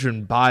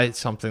children buy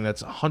something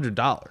that's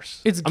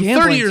 $100. It's I'm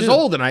gambling 30 years too.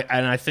 old and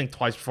I think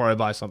twice before I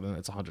buy something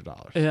that's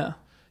 $100. Yeah.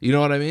 You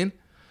know what I mean?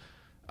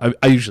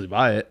 I usually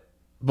buy it,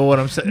 but what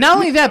I'm saying. Not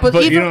only that, but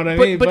even, you know what I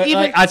mean. But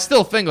even like, I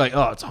still think like,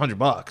 oh, it's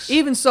 $100.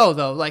 even so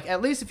though, like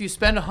at least if you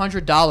spend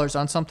 $100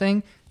 on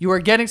something, you are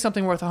getting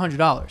something worth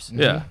 $100.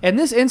 Yeah. In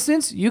this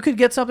instance, you could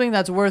get something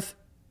that's worth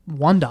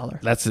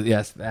 $1. That's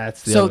the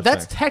So other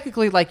that's thing.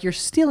 technically like you're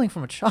stealing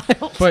from a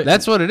child. But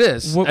That's what it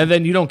is, and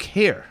then you don't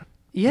care.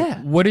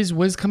 yeah. what is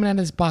coming out of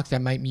this box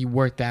that might be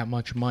worth that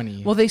much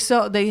money? Well,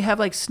 they have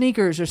like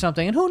sneakers or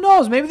something, and who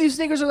knows? Maybe these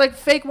sneakers are like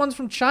fake ones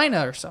from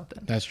China or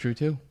something. That's true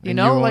too. You And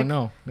know, won't like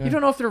know. Yeah. you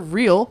don't know if they're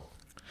real.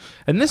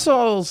 And this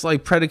all is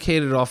like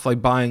predicated off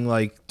like buying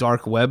like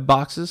dark web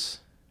boxes.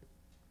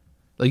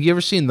 Like you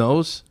ever seen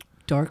those?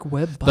 Dark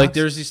web box. Like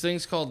there's these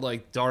things called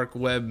like dark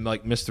web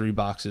like mystery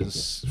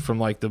boxes from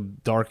like the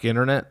dark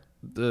internet.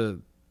 The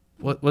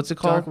what's it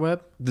called? dark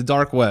web. The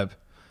dark web,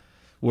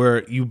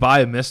 where you buy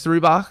a mystery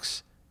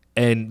box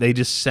and they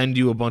just send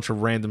you a bunch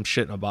of random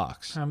shit in a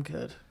box. I'm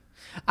good.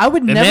 I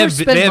would And never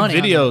spend they have money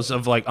on videos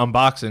of like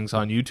unboxings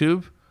on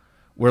YouTube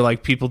where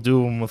like people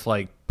do them with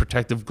like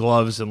protective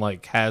gloves and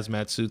like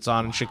hazmat suits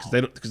on and shit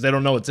because they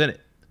don't know what's in it.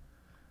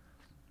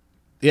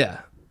 Yeah,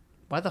 that.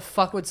 Why the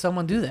fuck would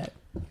someone do that?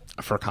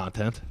 for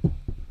content.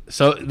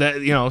 So that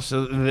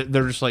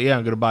they're just like, yeah,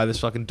 I'm gonna buy this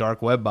fucking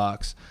dark web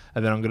box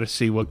and then I'm gonna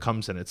see what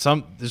comes in it.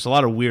 There's a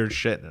lot of weird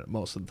shit in it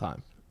most of the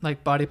time.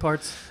 Like body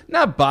parts?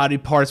 Not body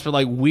parts, but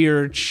like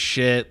weird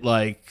shit,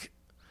 like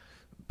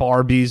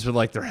Barbies with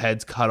like their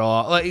heads cut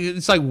off. Like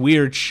it's like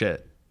weird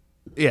shit.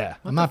 Yeah.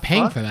 I'm not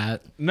paying fuck? for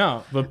that.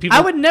 No, but people.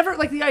 I would never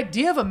like the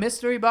idea of a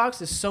mystery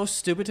box is so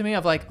stupid to me.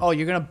 Of like, oh,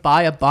 you're gonna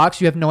buy a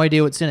box, you have no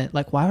idea what's in it.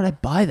 Like, why would I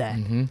buy that?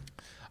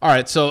 All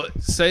right, so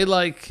say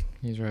like.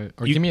 He's right.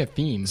 Or give me a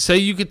theme. Say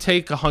you could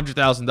take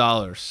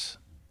 $100,000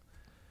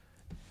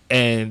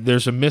 and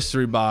there's a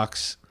mystery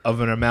box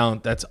of an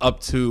amount that's up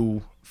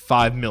to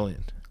 $5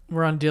 million.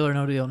 We're on Deal or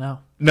No Deal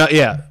now. No,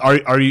 yeah.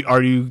 Are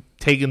you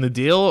taking the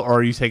deal or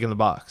are you taking the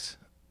box?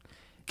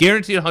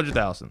 Guaranteed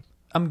 $100,000.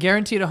 I'm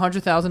guaranteed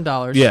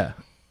 $100,000. Yeah.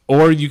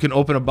 Or you can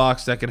open a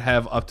box that could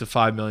have up to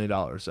 $5 million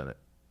in it.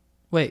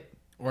 Wait.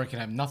 Or it could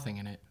have nothing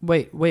in it.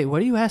 Wait. What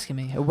are you asking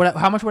me?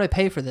 How much would I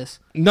pay for this?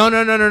 No.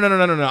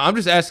 I'm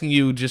just asking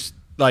you just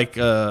like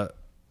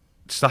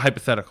just a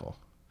hypothetical.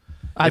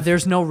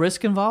 There's no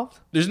risk involved?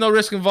 There's no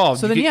risk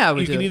involved. So then, yeah, I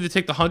would you do can it. either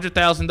take the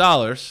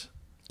 $100,000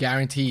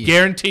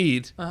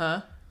 Guaranteed.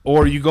 Uh-huh.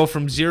 or you go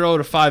from 0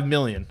 to 5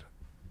 million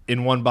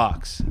in one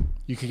box.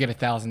 You could get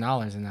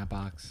 $1,000 in that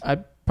box.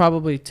 I'd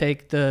probably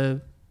take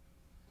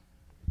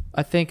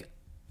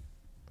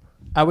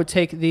I would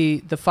take the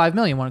 5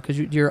 million one because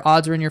your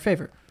odds are in your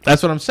favor.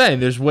 That's what I'm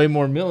saying. There's way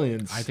more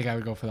millions. I think I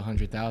would go for the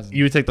 100,000.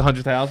 You would take the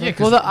 100,000. Yeah, 'cause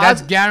Well, the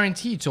that's odds-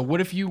 guaranteed. So what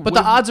if you? But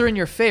the odds are in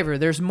your favor.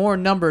 There's more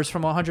numbers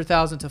from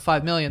 100,000 to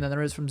 5 million than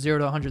there is from 0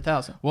 to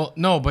 100,000. Well,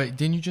 no, but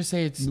didn't you just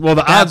say it's? Well,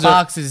 the that odds are-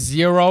 box is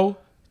 0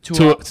 to.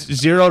 to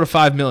 0 to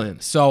 5 million.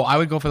 So I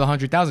would go for the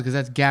 100,000 because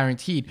that's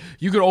guaranteed.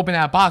 You could open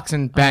that box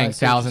and bang I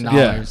see what you're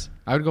 $1,000.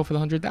 I would go for the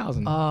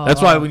 100,000.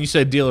 That's why when you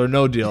said deal or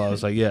no deal, I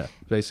was like, yeah,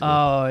 basically.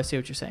 Oh, I see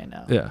what you're saying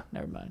now. Yeah.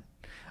 Never mind.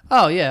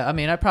 Oh yeah, I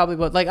mean, I probably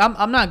would. Like,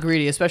 I'm not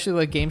greedy, especially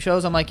with game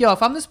shows. I'm like, yo,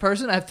 if I'm this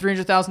person, I have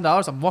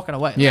 $300,000. I'm walking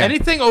away. Yeah.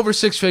 Anything over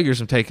 6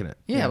 figures, I'm taking it.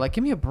 Yeah, like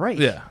give me a break.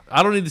 Yeah,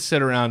 I don't need to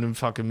sit around and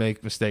fucking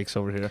make mistakes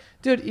over here.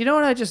 Dude, you know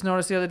what I just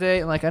noticed the other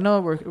day? Like, I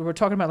know we're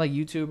talking about like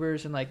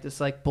YouTubers and like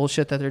this like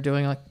bullshit that they're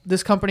doing. Like,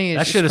 this company is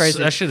That just shit is crazy.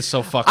 that shit is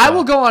so fucked I up.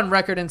 will go on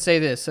record and say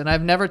this, and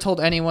I've never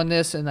told anyone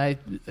this, and I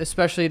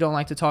especially don't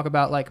like to talk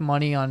about like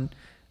money on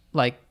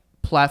like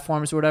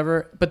platforms or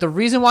whatever. But the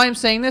reason why I'm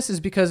saying this is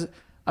because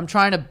I'm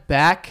trying to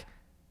back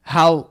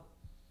how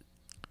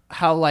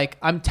like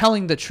I'm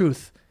telling the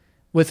truth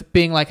with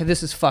being like,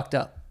 this is fucked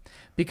up.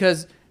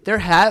 Because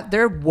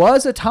there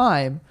was a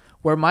time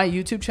where my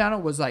YouTube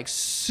channel was like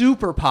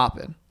super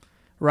popping,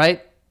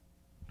 right?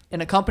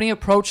 And a company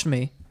approached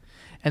me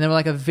and they were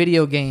like a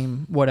video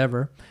game,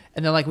 whatever.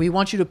 And they're like, we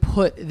want you to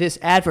put this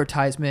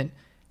advertisement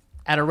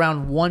at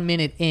around 1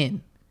 minute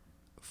in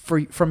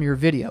from your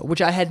video,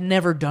 which I had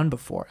never done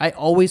before. I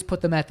always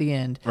put them at the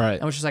end. Right.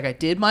 And was just like, I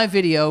did my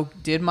video,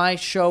 did my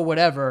show,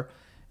 whatever.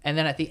 And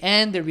then at the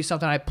end, there'd be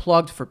something I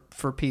plugged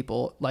for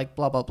people, like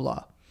blah, blah,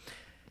 blah.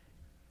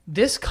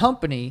 This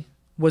company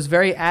was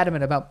very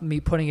adamant about me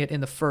putting it in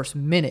the first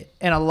minute.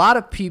 And a lot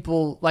of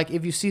people, like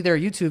if you see their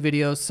YouTube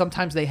videos,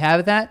 sometimes they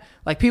have that.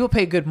 Like people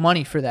pay good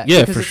money for that.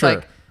 Yeah, because for it's sure.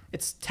 Like,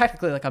 it's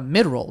technically like a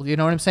mid-roll. You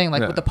know what I'm saying?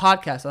 Like with the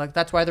podcast, like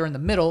that's why they're in the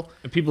middle.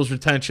 And people's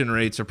retention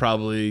rates are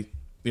probably,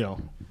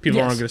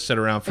 people aren't going to sit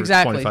around for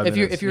exactly. 25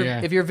 minutes.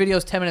 If your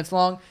video's 10 minutes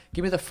long,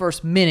 give me the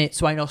first minute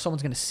so I know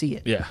someone's going to see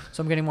it. Yeah.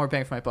 So I'm getting more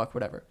bang for my buck,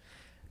 whatever.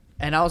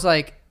 And I was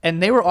like,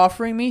 and they were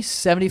offering me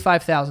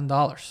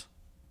 $75,000.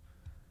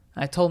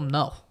 I told them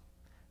no.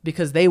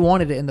 Because they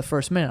wanted it in the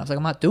first minute. I was like,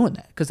 I'm not doing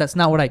that because that's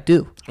not what I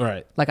do.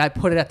 Right. Like I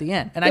put it at the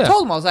end. And I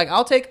told them, I was like,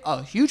 I'll take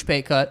a huge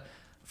pay cut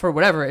for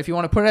whatever if you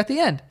want to put it at the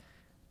end.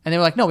 And they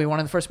were like, no, we want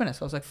it in the first minute.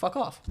 So I was like, fuck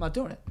off. I'm not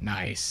doing it.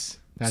 Nice.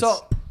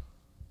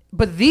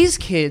 But these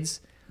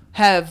kids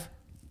have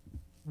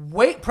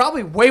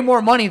probably way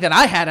more money than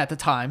I had at the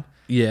time.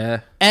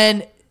 Yeah.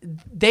 And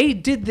they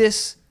did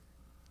this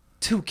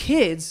to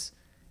kids.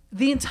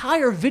 The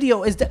entire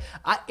video is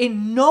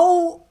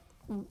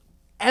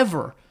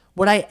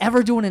would I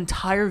ever do an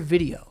entire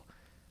video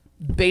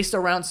based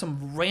around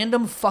some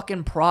random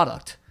fucking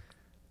product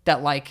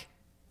that like,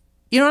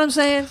 you know what I'm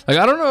saying? Like,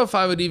 I don't know if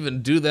I would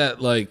even do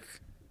that, like,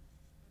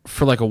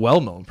 for, like, a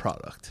well-known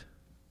product.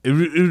 It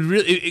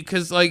really,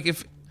 because, like,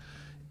 if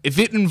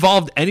it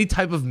involved any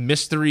type of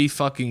mystery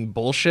fucking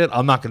bullshit,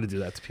 I'm not going to do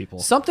that to people.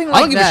 Something like I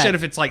don't give a that. shit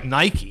if it's, like,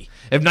 Nike.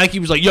 If Nike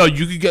was like, yo,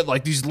 you could get,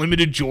 like, these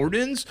limited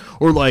Jordans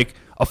or, like,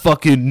 a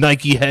fucking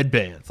Nike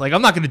headband. Like,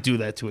 I'm not going to do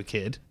that to a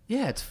kid.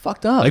 Yeah, it's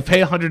fucked up. Like,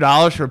 pay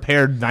 $100 for a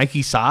pair of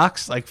Nike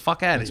socks? Like,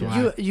 fuck out of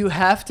here. You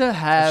have to That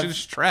have shit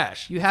is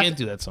trash. You can't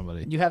do that to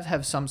somebody. You have to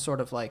have some sort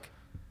of like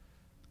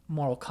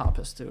moral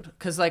compass, dude.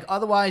 Because like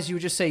otherwise you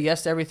would just say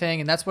yes to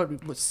everything, and that's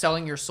what's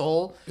selling your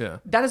soul. Yeah.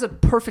 That is a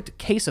perfect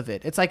case of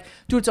it. It's like,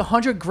 dude, it's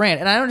 $100,000,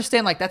 and I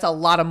understand like that's a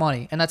lot of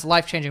money and that's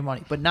life changing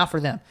money, but not for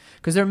them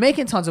because they're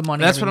making tons of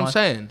money. That's every what I'm month.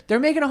 saying. They're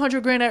making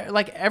 $100,000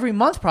 like every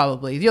month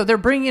probably. They're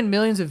bringing in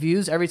millions of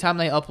views every time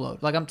they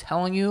upload. Like I'm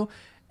telling you,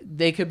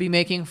 they could be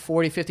making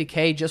 40,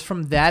 50K just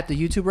from that, the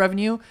YouTube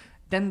revenue.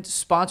 Then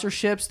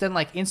sponsorships, then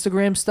like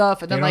Instagram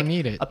stuff, and then like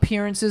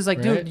appearances. Like,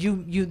 right?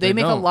 dude, they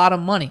make a lot of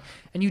money,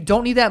 and you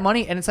don't need that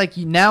money. And it's like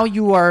now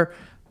you are,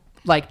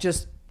 like,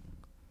 just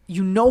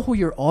who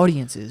your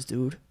audience is,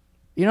 dude.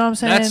 You know what I'm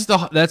saying?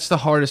 That's the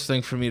hardest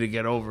thing for me to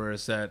get over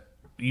is that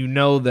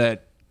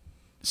that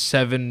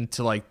 7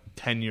 to like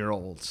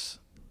 10-year-olds,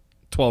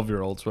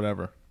 12-year-olds,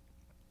 whatever,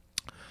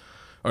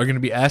 are going to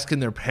be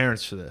asking their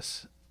parents for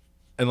this,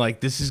 and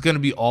like this is going to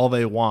be all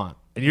they want,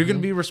 and you're going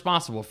to be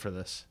responsible for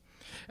this.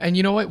 And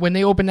you know what? When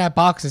they open that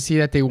box and see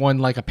that they won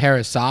like a pair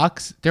of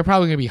socks, they're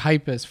probably going to be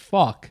hype as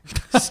fuck.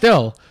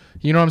 Still.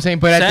 You know what I'm saying?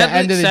 But at the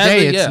end of the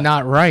day, it's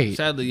not right.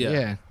 Sadly, yeah.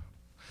 Yeah.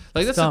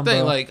 Like, that's dumb, the thing.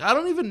 bro. Like, I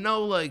don't even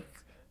know,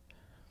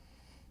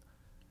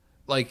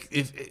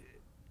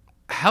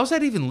 how's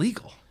that even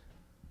legal?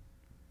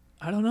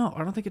 I don't know.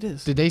 I don't think it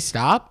is. Did they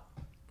stop?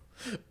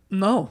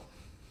 No,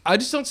 I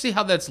just don't see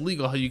how that's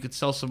legal, how you could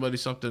sell somebody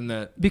something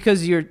that...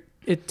 because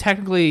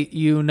technically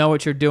you know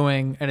what you're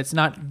doing, and it's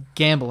not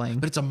gambling.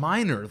 But it's a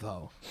minor,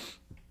 though.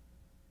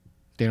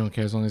 They don't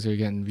care as long as they're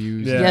getting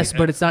views. Yeah. Yes,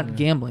 but it's not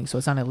gambling, so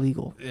it's not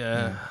illegal.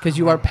 Yeah. Because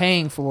you are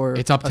paying for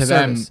It's up a to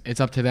them. service. It's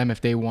up to them if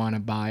they want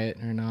to buy it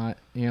or not.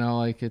 You know,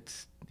 like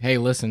it's, hey,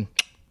 listen,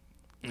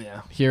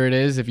 Yeah. here it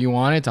is. If you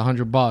want it, it's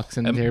 $100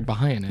 and they're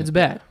buying it. It's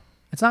bad.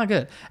 It's not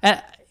good.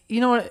 And you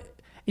know what?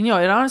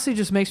 It honestly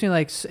just makes me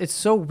like, it's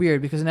so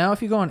weird because now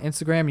if you go on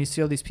Instagram and you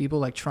see all these people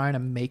like trying to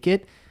make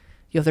it,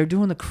 they're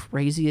doing the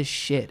craziest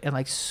shit and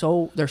like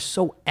they're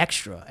so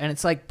extra, and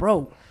it's like,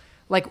 bro,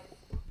 like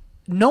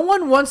no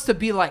one wants to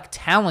be like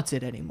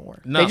talented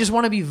anymore. No. They just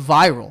want to be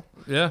viral.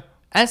 Yeah.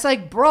 And it's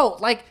like, bro,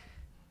 like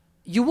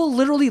you will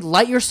literally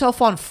light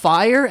yourself on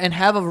fire and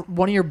have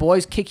one of your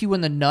boys kick you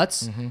in the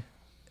nuts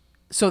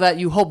so that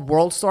you hope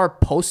World Star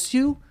posts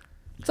you.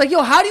 It's like,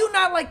 yo, how do you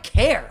not like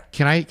care?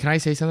 Can I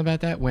say something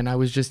about that? When I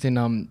was just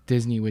in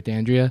Disney with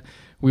Andrea,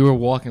 we were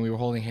walking, we were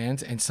holding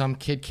hands, and some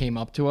kid came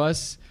up to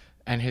us,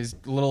 and his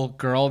little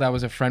girl that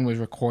was a friend was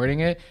recording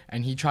it,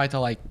 and he tried to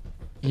like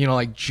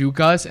juke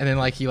us, and then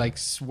like he like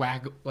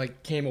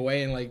came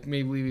away, and like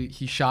maybe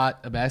he shot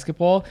a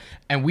basketball,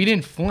 and we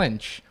didn't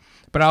flinch.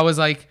 But I was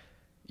like,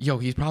 yo,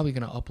 he's probably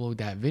gonna upload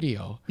that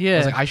video. Yeah. I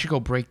was like, I should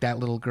go break that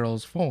little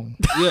girl's phone.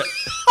 Yeah.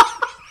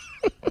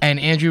 And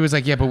Andrew was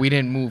like, yeah, but we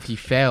didn't move. He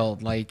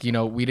failed. Like,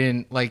 we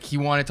didn't, like, he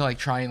wanted to, like,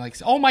 try and, like,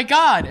 say, oh, my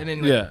God. And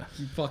then, like,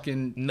 he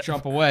fucking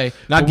jump away.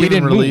 Not But we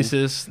giving didn't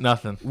releases,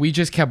 nothing. We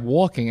just kept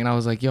walking, and I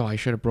was like, yo, I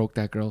should have broke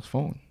that girl's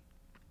phone.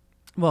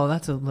 Well,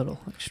 that's a little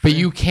extreme. But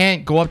you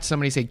can't go up to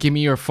somebody and say, give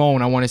me your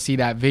phone. I want to see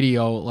that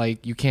video.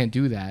 Like, you can't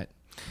do that.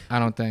 I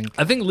don't think.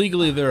 I think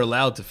legally they're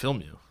allowed to film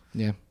you.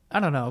 Yeah. I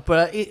don't know,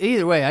 but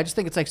either way, I just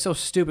think it's like so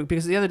stupid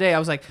because the other day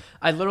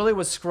I literally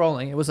was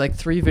scrolling. It was like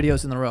 3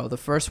 videos in a row. The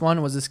first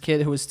one was this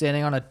kid who was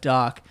standing on a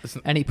dock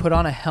and he put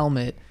on a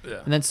helmet,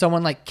 and then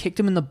someone like kicked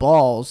him in the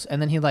balls,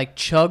 and then he like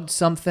chugged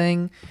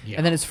something,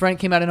 and then his friend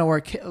came out of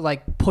nowhere,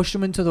 like pushed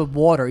him into the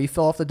water. He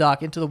fell off the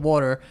dock into the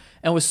water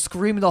and was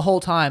screaming the whole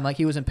time like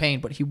he was in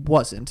pain, but he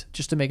wasn't,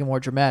 just to make it more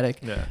dramatic.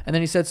 Yeah. And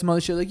then he said some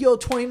other shit like, "Yo,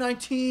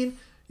 2019."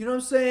 You know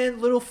what I'm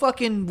saying? Little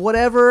fucking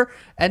whatever.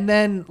 And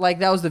then, like,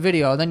 that was the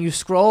video. And then you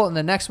scroll, and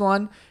the next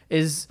one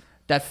is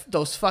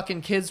those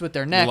fucking kids with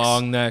their necks.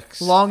 Long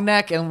necks. Long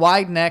neck and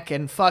wide neck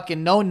and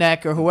fucking no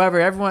neck or whoever.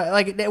 Everyone,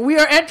 like, we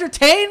are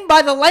entertained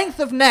by the length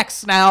of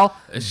necks now.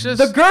 It's just...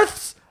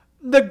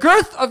 The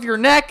girth of your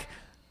neck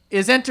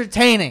is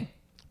entertaining.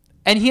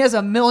 And he has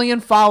 1 million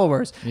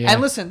followers. Yeah.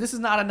 And listen, this is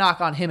not a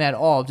knock on him at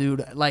all,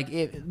 dude.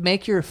 Like,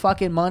 make your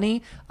fucking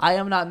money. I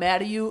am not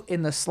mad at you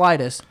in the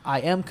slightest. I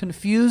am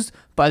confused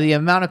by the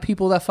amount of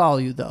people that follow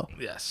you, though.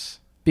 Yes.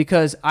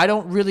 Because I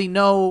don't really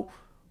know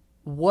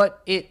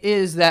what it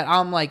is that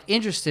I'm, like,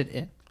 interested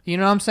in. You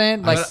know what I'm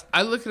saying? Like,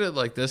 I look at it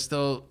like this,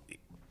 though.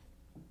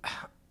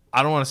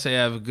 I don't want to say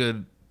I have a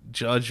good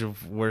judge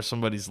of where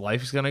somebody's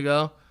life is going to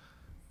go.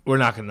 We're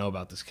not going to know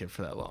about this kid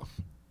for that long.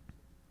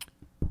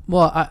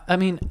 Well, I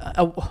mean,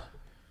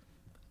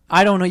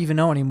 I don't even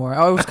know anymore.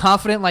 I was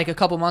confident like a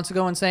couple months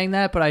ago in saying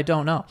that, but I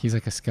don't know. He's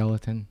like a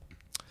skeleton.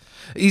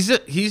 He's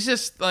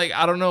just like,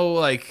 I don't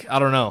know.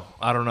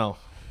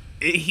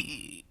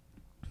 He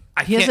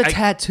has a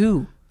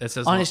tattoo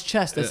on his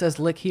chest that says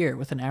 "lick here"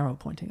 with an arrow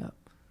pointing up.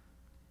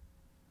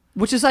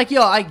 Which is like,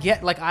 yo, I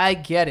get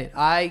it.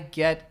 I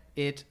get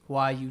it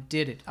why you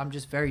did it. I'm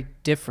just very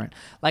different.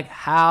 Like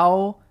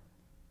how,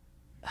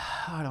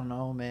 I don't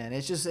know, man.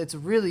 It's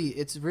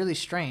really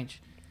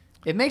strange.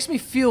 It makes me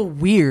feel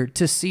weird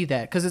to see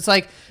that because it's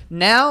like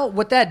now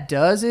what that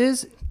does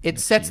is it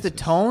sets the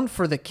tone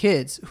for the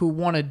kids who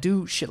want to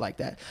do shit like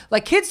that.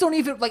 Like kids don't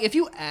even like if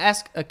you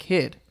ask a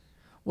kid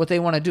what they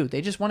want to do,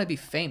 they just want to be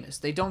famous.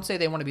 They don't say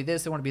they want to be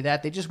this, they want to be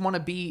that. They just want to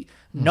be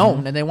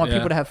known and they want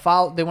people to have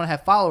they want to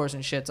have followers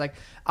and shit. It's like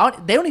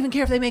they don't even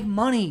care if they make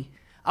money.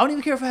 I don't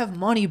even care if I have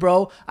money,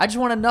 bro. I just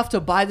want enough to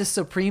buy this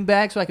Supreme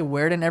bag so I can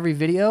wear it in every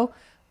video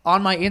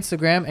on my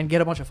Instagram and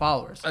get a bunch of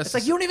followers. It's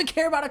like you don't even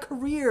care about a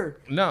career.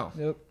 No.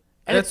 Yep.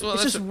 And it's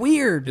just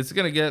weird. It's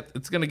gonna get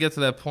to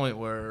that point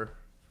where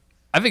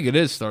I think it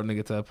is starting to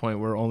get to that point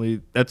where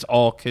that's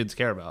all kids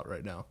care about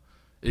right now.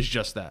 Is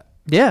just that.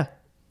 Yeah.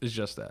 It's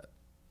just that.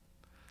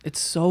 It's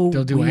so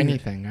they'll do weird.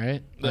 anything,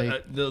 right?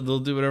 Like, they'll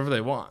do whatever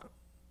they want.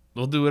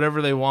 They'll do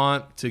whatever they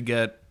want to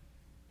get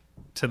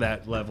to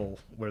that level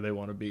where they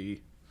want to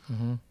be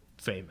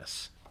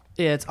famous.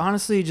 Yeah, it's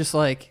honestly just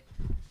like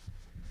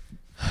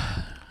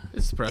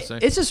it's depressing.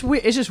 It's just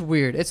weird. It's just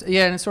weird.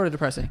 And it's sort of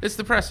depressing. It's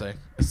depressing.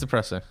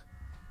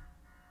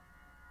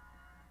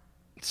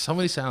 So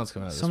many sounds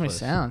come out of this place.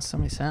 So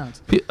many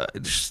sounds.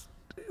 Just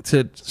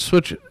to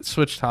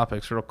switch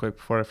topics real quick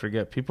before I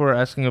forget. People are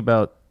asking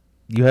about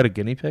you had a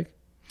guinea pig?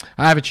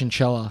 I have a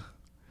chinchilla.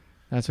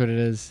 That's what it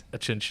is. A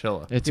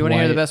chinchilla. It's Do you want to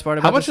hear the best part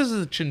about How much is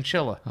a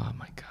chinchilla? Oh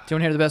my god. Do you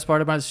want to hear the best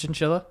part about his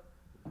chinchilla?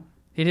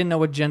 He didn't know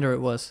what gender it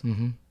was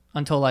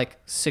until like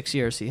 6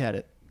 years he had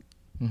it.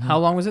 How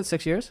long was it?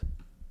 6 years?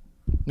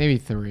 Maybe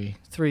 3.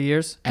 3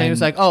 years? And he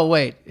was like, oh,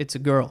 wait, it's a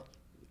girl.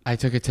 I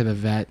took it to the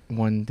vet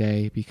one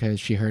day because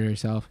she hurt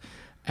herself.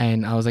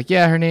 And I was like,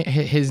 yeah,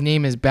 his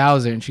name is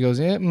Bowser. And she goes,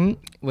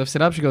 lifts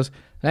it up. She goes,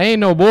 that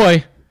ain't no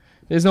boy.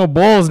 There's no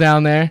balls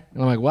down there.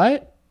 And I'm like,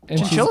 what? And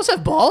chinchillas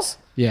have balls?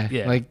 Yeah,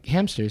 like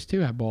hamsters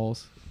too have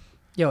balls.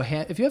 Yo,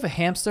 if you have a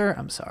hamster,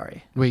 I'm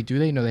sorry. Wait, do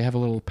they? No, they have a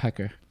little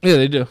pecker. Yeah,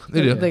 they do.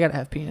 They do. They gotta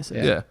have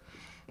penises. Yeah.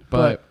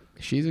 But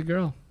she's a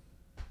girl.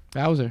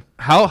 Bowser.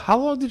 How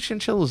long did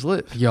chinchillas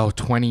live? Yo,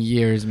 20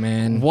 years,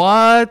 man.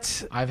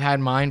 What? I've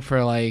had mine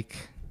for like,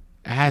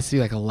 it has to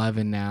be like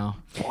 11 now.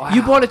 Wow.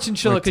 You bought a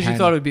chinchilla because you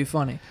thought it would be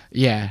funny.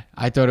 Yeah,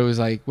 I thought it was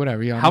like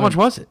whatever. Yo, How much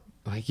was it?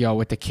 Like, yo,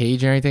 with the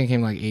cage and everything, it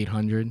came like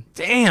 800.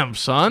 Damn,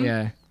 son.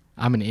 Yeah,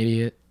 I'm an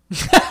idiot.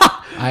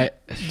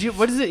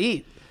 What does it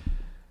eat?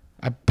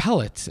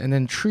 Pellets and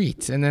then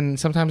treats, and then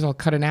sometimes I'll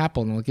cut an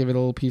apple and I'll give it a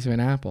little piece of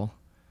an apple.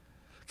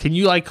 Can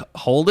you like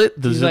hold it?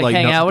 Does it like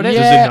hang out with it?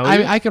 Yeah, Does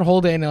it know I could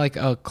hold it in like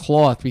a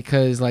cloth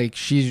because like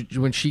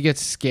when she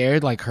gets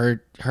scared, like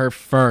her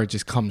fur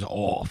just comes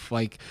off.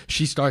 Like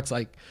she starts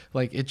like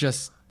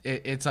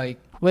it's like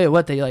wait,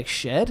 what they like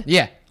shed?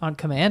 Yeah, on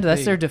command.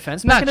 That's their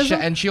defense not mechanism.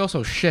 And she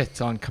also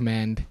shits on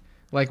command.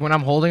 Like when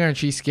I'm holding her and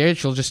she's scared,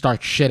 she'll just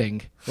start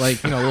shitting.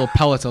 Like little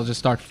pellets will just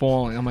start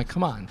falling. I'm like,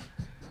 come on.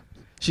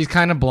 She's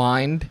kind of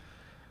blind,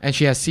 and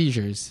she has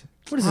seizures.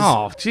 What is this?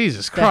 Oh,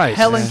 Jesus Christ.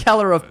 Helen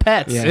Keller of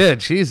pets. Yeah,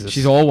 Jesus.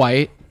 She's all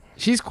white.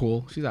 She's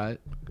cool. She's all right.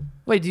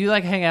 Wait, do you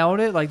like hang out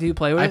with it? Like, do you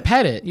play with it? I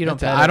pet it. You don't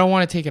pet it? I don't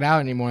want to take it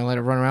out anymore and let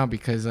it run around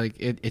because like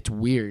it's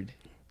weird.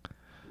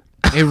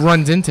 It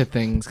runs into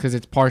things because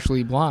it's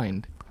partially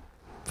blind.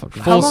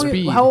 Full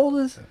speed. How old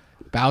is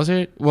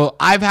Bowser? Well,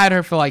 I've had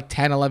her for like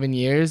 10, 11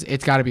 years.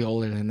 It's got to be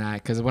older than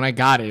that because when I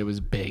got it, it was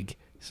big.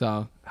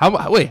 So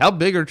How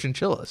big are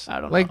chinchillas?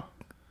 I don't know. Like, 2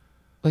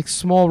 years. 2 years. like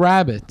small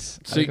rabbits.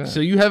 So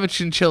you have a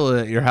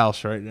chinchilla at your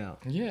house right now.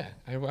 Yeah.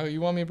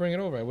 You want me to bring it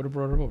over? I would have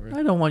brought it over.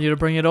 I don't want you to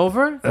bring it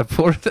over. That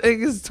poor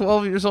thing is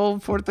 12 years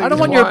old. Poor thing. I don't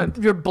want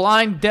your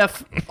blind,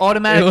 deaf,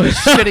 automatically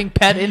shitting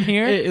pet in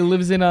here. It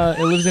lives in a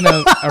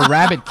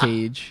rabbit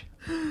cage.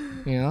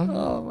 You know?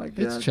 Oh my god!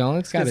 It's chilling.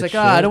 It's got It's its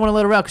like, I don't want to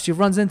let her out because she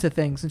runs into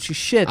things and she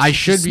shits.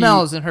 She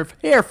smells and her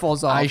hair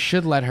falls off. I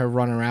should let her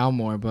run around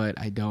more, but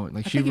I don't.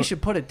 Like I think you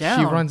should put it down.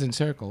 She runs in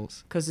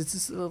circles. Because it's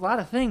just a lot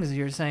of things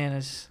you're saying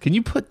is Can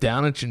you put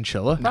down a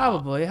chinchilla?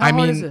 probably. How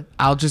hard is it?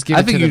 I'll just give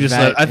it to the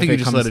vet. I think if you it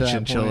just comes let to a that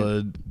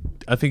chinchilla. point.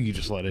 I think you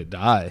just let it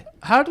die.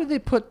 How do they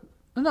put?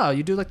 No,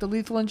 you do like the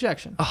lethal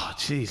injection. Oh,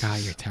 jeez. God,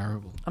 you're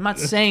terrible. I'm not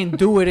saying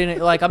do it in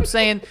it. Like I'm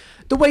saying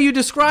the way you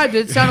described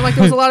it sounded like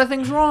there was a lot of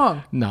things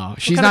wrong. No,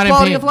 she's kind not of in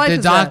quality pain. of life The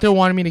is doctor that?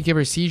 wanted me to give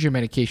her seizure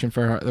medication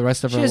for the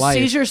rest of She her has life.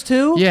 seizures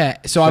too. Yeah,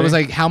 so I was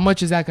like, how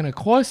much is that going to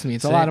cost me?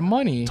 It's a lot of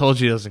money. Told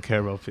you he doesn't care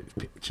about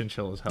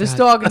chinchillas. This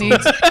dog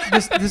needs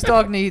this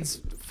dog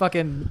needs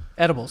fucking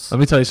edibles. Let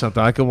me tell you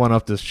something. I could one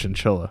up this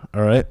chinchilla.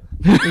 All right.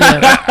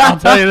 Yeah. I'll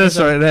tell you this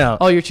right now.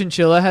 Oh, your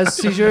chinchilla has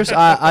seizures.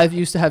 I've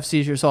used to have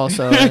seizures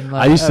also. And,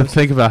 I used to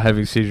think about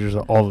having seizures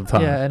all the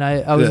time. Yeah, and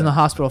I was in the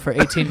hospital for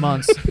 18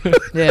 months.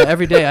 Yeah,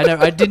 every day.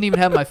 I didn't even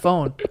have my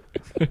phone.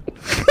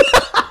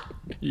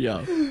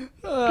 Yo.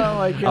 Oh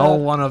my god. I'll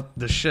one up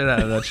the shit out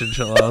of that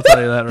chinchilla. I'll tell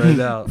you that right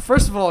now.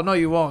 First of all, no,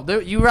 you won't.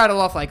 You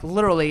rattle off like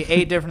literally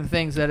 8 different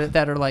things that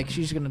are like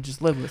she's gonna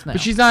just live with now.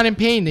 But she's not in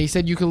pain. They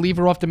said you can leave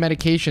her off the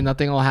medication.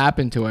 Nothing will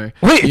happen to her.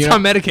 Wait, You it's know-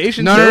 on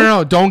medication No, too?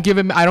 no. Don't give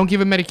him. I don't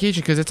give him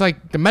medication because it's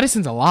like the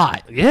medicine's a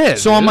lot. Yeah.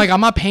 So I'm like,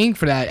 I'm not paying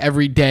for that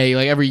every day,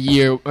 like every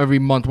year, every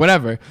month,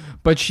 whatever.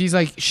 But she's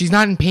like, she's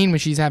not in pain when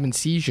she's having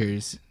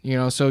seizures, you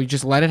know. So you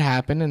just let it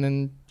happen, and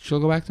then she'll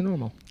go back to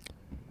normal.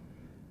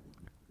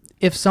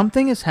 If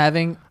something is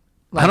having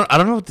like I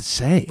don't know what to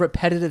say.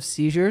 repetitive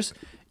seizures,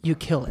 you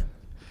kill it.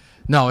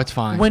 No, it's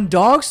fine. When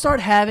dogs start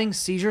having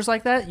seizures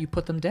like that, you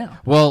put them down.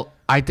 Well,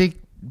 I think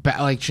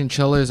like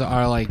chinchillas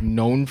are like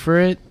known for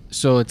it,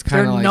 so it's kind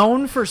They're of like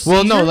known for seizures.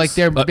 Well, no, like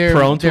they're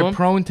prone to them?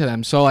 prone to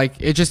them. So like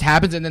it just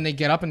happens, and then they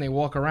get up and they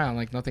walk around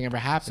like nothing ever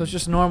happened. So it's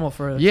just normal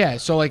for yeah.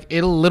 So like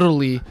it'll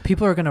literally.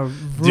 people are gonna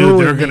Dude,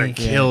 ruin they're going me.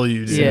 to kill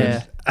you, dude.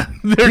 Yeah.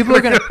 People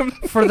are gonna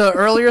for the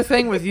earlier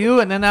thing with you,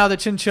 and then now the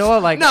chinchilla.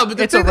 Like, No, but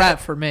the it's a thing wrap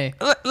for me.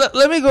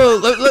 Let me go.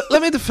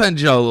 Let me defend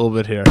Joe a little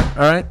bit here.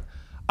 All right.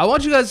 I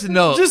want you guys to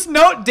know. Just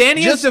note,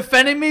 Danny Just- is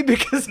defending me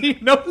because he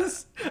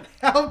knows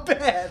how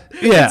bad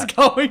Yeah. it's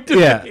going to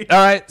Yeah. be. All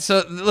right.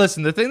 So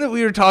listen, the thing that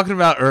we were talking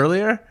about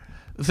earlier,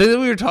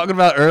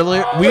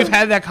 we've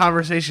had that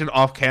conversation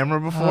off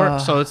camera before.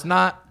 So it's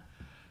not.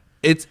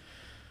 It's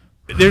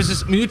there's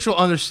this mutual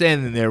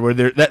understanding there where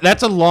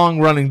that's a long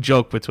running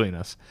joke between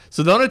us.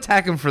 So don't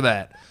attack him for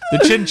that. The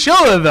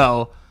chinchilla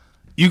though.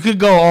 You could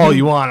go all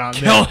you want on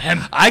Kill that. him.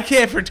 I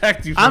can't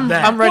protect you from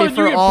that. I'm ready Well,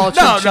 for you- all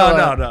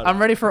chinchilla. No. I'm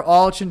ready for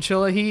all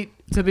chinchilla heat.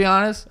 To be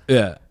honest,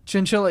 Yeah.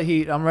 chinchilla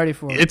heat. I'm ready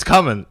for it. It's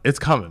coming. It's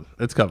coming.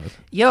 It's coming.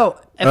 Yo,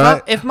 if,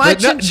 Alright. if my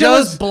But no,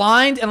 chinchilla's just-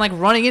 blind and like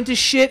running into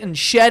shit and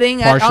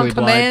shedding on Partially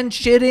command,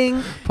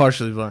 shitting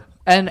Partially blind.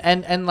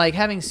 and like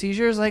having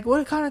seizures, like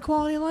what kind of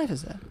quality of life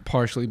is that?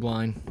 Partially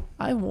blind.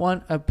 I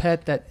want a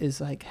pet that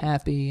is like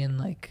happy and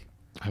like,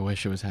 I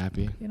wish it was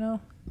happy. you know.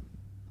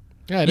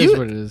 Yeah, it is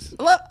what it is.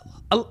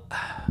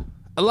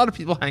 A lot of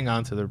people hang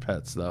on to their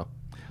pets though.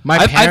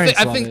 My parents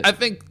I love think it. I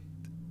think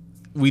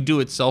we do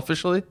it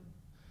selfishly.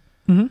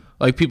 Mhm.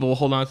 Like people will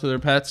hold on to their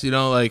pets, you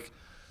know, like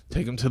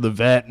take them to the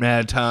vet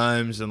mad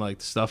times, and like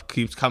the stuff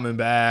keeps coming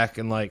back,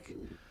 and like,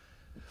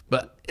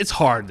 but it's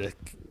hard to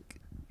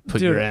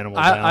put your animal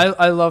down.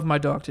 I love my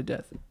dog to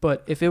death,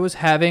 but if it was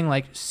having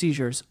like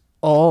seizures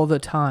all the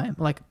time,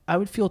 like I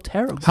would feel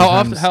terrible. How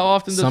often does it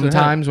happen?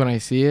 Sometimes when I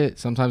see it,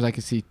 sometimes I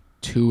can see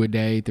 2 a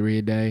day, 3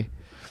 a day.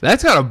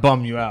 That's gotta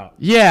bum you out.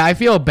 Yeah, I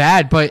feel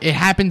bad, but it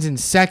happens in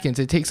seconds.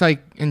 It takes like,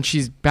 and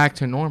she's back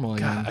to normal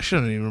again. God, I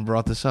shouldn't even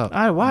brought this up.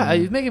 Why?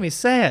 You're making me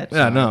sad.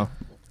 Yeah, no.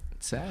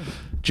 It's sad.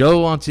 Joe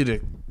wants you to.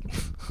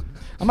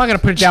 I'm not gonna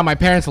put it down. My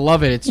parents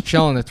love it. It's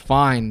chilling. It's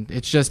fine.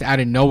 It's just out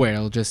of nowhere.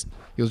 You'll just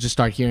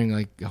start hearing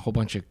like a whole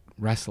bunch of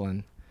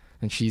wrestling,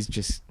 and she's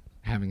just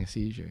having a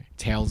seizure.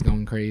 Tail's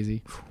going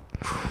crazy.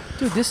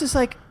 Dude, this is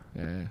like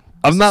Yeah.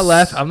 I'm not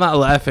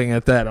laughing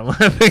at that. I'm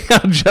laughing how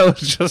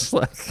Joe's just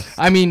like.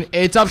 I mean,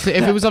 it's up to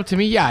if it was up to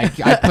me, yeah,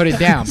 I'd put it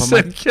down. But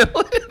said kill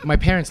it. my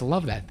parents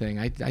love that thing.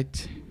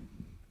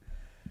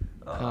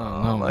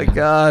 Oh my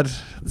god,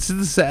 this is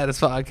the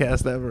saddest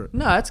podcast ever.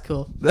 no, that's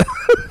cool.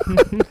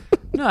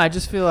 No, I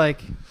just feel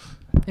like,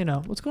 you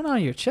know, what's going on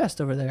in your chest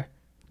over there?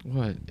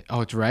 What?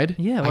 Oh, it's red.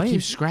 Yeah, why I you-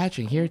 keep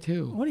scratching here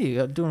too. What are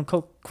you doing?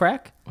 Coke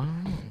crack? Oh,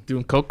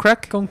 Doing coke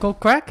crack? Going coke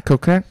crack?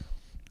 Coke crack?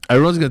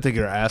 Everyone's gonna think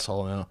you're an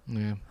asshole now.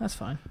 yeah. That's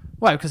fine.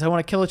 Why? Because I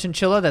want to kill a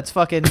chinchilla that's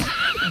fucking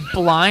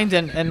blind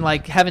and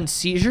like having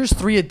seizures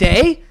 3 a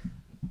day?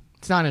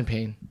 It's not in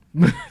pain.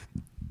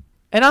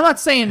 And I'm not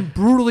saying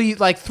brutally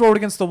like throw it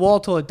against the wall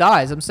till it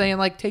dies. I'm saying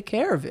like take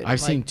care of it.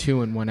 I've Like, seen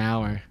 2 in 1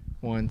 hour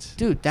once.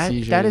 dude, that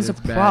Seizures, is a it's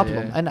bad,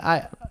 problem. yeah. And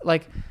I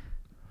like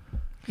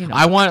You know.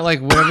 I want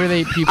like whatever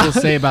people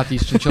say about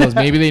these chinchillas.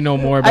 Maybe they know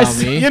more about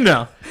me. You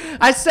know.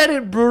 I said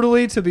it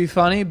brutally to be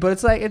funny, but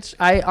it's like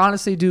I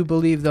honestly do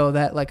believe though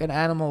that like an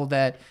animal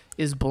that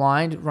is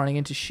blind running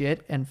into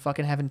shit and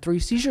fucking having 3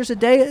 seizures a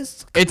day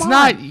is It's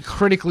not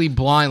critically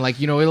blind. Like,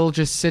 you know, it'll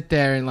just sit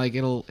there and like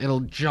it'll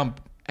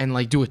jump and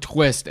like do a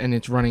twist and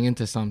it's running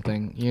into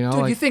something. You know, Dude,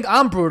 like, you think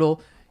I'm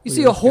brutal? You Look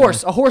see at a this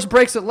horse. guy. A horse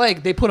breaks a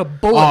leg. They put a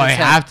bullet. oh, in they its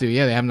head. have to.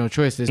 Yeah, they have no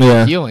choice. There's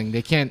no healing.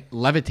 They can't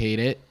levitate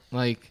it.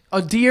 Like,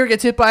 A deer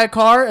gets hit by a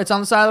car. It's on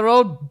the side of the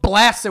road.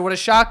 Blast it with a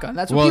shotgun.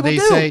 That's what well,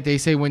 people do. they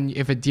say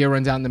if a deer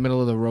runs out in the middle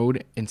of the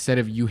road, instead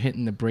of you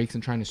hitting the brakes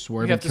and trying to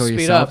swerve You and have to kill speed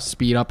yourself, up.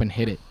 speed up and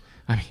hit it.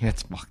 I mean,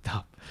 that's fucked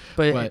up.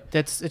 But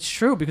it's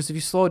true because if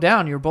you slow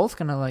down, you're both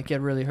gonna like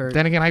get really hurt.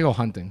 Then again, I go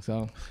hunting,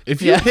 so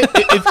If you hit,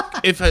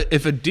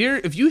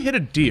 if you hit a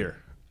deer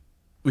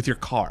with your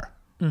car,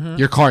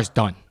 your car's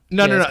done.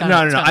 no.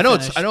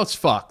 it's I know it's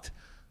fucked,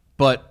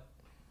 but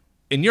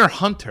in your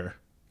hunter,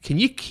 can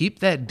you keep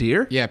that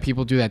deer? Yeah,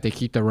 people do that. They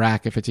keep the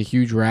rack. If it's a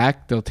huge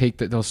rack,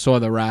 they'll saw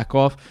the rack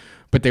off,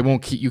 but they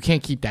won't keep. You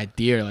can't keep that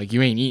deer. Like,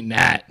 you ain't eating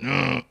that.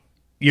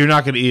 You're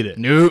not going to eat it.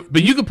 Nope.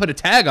 But you can put a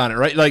tag on it,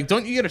 right? Like,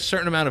 don't you get a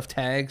certain amount of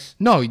tags?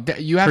 No,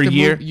 you have Per to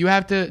year? move, you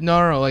have to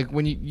no. Like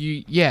when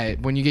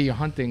when you get your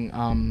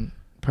hunting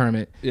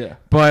permit. Yeah.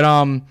 But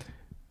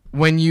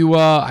when you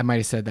I might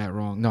have said that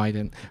wrong. No, I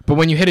didn't. But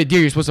when you hit a deer,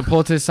 you're supposed to pull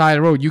it to the side of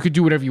the road. You could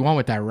do whatever you want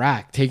with that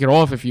rack. Take it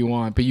off if you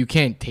want, but you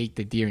can't take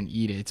the deer and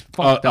eat it. It's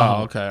fucked up.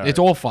 Oh, okay. All right. It's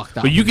all fucked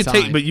up. But you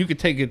inside. could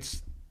take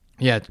its.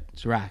 yeah,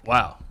 it's rack.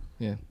 Wow.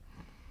 Yeah.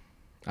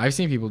 I've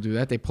seen people do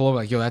that. They pull over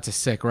like, yo, that's a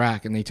sick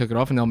rack, and they took it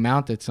off and they'll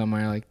mount it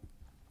somewhere, like,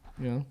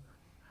 you know.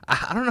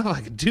 I don't know if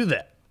I could do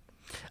that.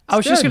 I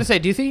was just good. gonna say,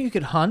 do you think you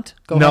could hunt?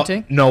 Go No,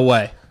 hunting? no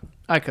way.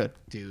 I could.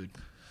 Dude,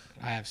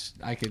 I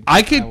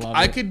I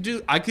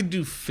could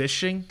do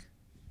fishing.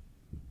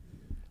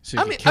 So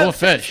you could kill a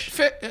fish.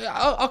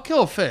 I'll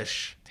kill a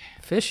fish.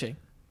 Fishing.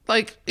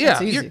 Like, yeah,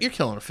 That's easy. you're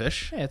killing a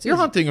fish. Yeah, it's you're easy.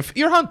 hunting.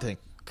 You're hunting.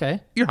 Okay.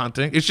 You're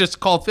hunting. It's just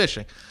called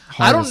fishing.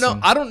 I don't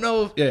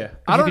know. Yeah.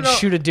 I You don't could know.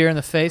 shoot a deer in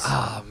the face.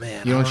 Oh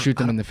man. You don't shoot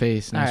them in the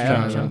face. All Nice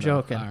right, try. I'm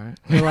joking. All right.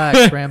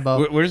 Relax,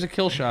 Rambo. Where's a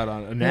kill shot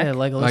on a neck? Yeah,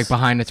 Legolas. Like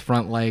behind its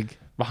front leg.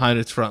 Behind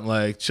its front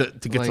leg to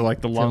get to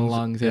like the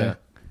lungs. Yeah.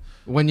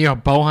 When you're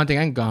bow hunting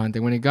and gun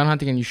hunting, when you're gun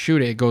hunting and you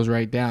shoot it, it goes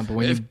right down. But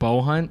when you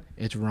bow hunt,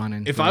 it's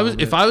running. If I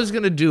was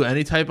gonna do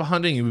any type of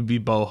hunting, it would be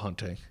bow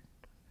hunting.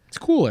 it's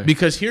cooler.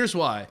 Because here's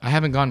why. I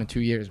haven't gone in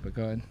 2 years, but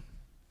go ahead.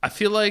 I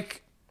feel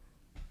like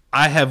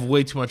I have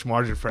way too much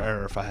margin for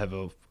error if I have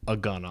a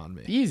gun on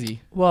me.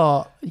 Easy.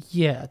 Well,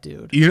 yeah,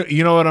 dude.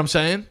 You know what I'm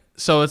saying?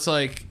 So it's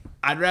like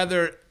I'd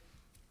rather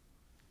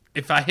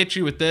if I hit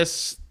you with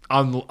this,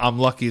 I'm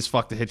lucky as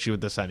fuck to hit you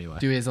with this anyway.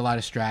 Dude, there's a lot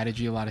of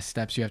strategy, a lot of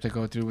steps you have to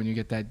go through when you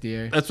get that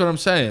deer. That's what I'm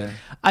saying.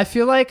 I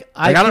feel like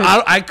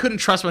I couldn't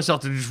trust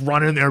myself to just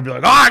run in there and be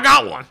like, oh, I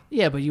got one.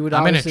 yeah, but you would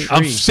I'm in a obviously tree.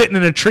 I'm sitting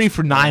in a tree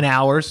for 9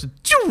 hours.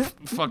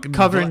 Fucking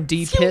covered in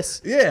D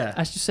piss. Yeah.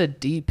 I just said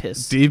D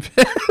piss. Deep.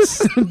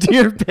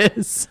 Deer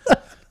piss.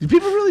 Do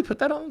people really put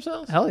that on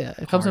themselves? Hell yeah,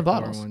 it comes in Hardcore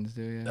bottles. Ones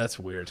do, yeah. That's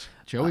weird.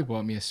 Joey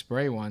bought me a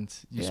spray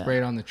once. You Yeah. spray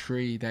it on the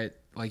tree that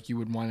like you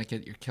would want to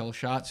get your kill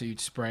shot, so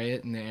you'd spray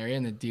it in the area,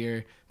 and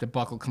the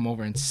buck will come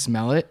over and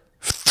smell it.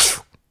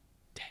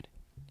 Dead.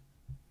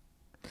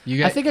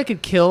 I think I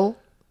could kill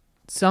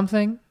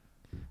something,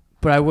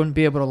 but I wouldn't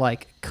be able to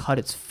like cut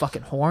its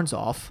fucking horns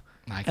off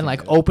I and can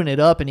like do it. open it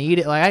up and eat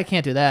it. Like I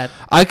can't do that.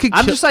 I could.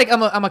 I'm just like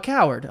I'm a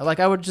coward. Like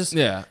I would just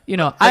Yeah. You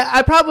know,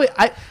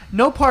 I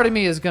no part of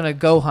me is gonna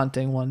go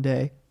hunting one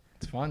day.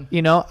 It's fun.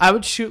 You know, I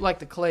would shoot like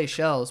the clay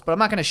shells, but I'm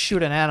not gonna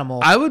shoot an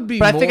animal. I would be.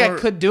 But I think I more-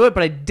 could do it,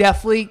 but I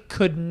definitely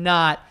could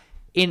not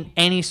in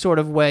any sort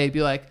of way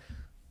be like,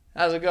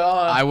 how's it going?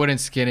 I wouldn't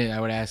skin it. I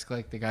would ask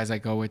like the guys I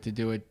go with to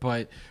do it.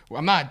 But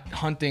I'm not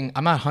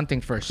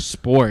hunting for a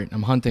sport.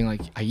 I'm hunting like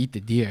I eat the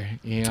deer.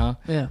 You know.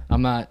 Yeah.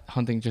 I'm not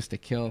hunting just to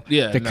kill.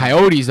 Yeah, The no.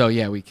 coyotes though,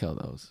 yeah, we kill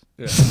those.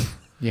 Yeah.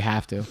 You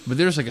have to. But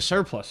there's like a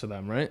surplus of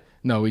them, right?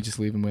 No, we just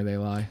leave them where they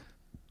lie.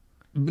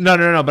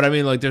 No. But I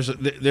mean, like, there's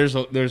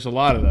a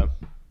lot of them.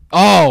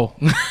 Oh,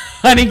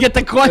 I didn't get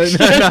the question.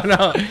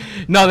 No.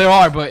 No, there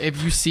are. But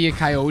if you see a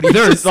coyote,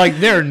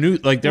 They're new.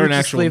 Like they're We an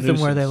just actual. leave them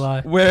where they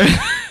nuisance. lie. where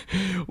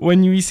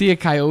when you see a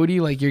coyote,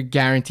 like you're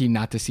guaranteed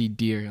not to see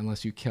deer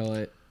unless you kill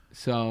it.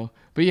 So,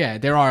 but yeah,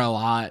 there are a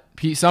lot.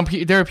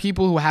 There are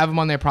people who have them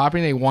on their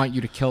property and they want you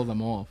to kill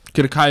them off.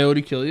 Could a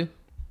coyote kill you?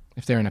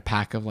 If they're in a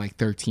pack of like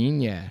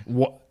 13, yeah,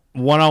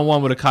 One on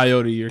one with a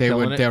coyote, you're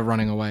killing it. they're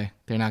running away.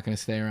 They're not going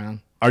to stay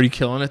around. Are you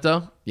killing it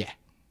though? Yeah.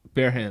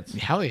 Bare hands.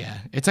 Hell yeah.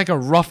 It's like a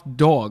rough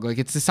dog. Like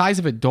it's the size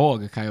of a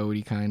dog, a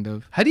coyote kind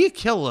of. How do you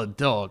kill a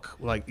dog?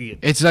 Like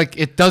It's like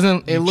it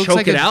doesn't it You looks choke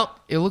like it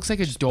out? It looks like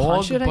a dog,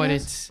 punch it, I but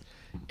guess?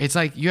 it's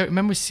like you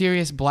remember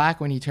Sirius Black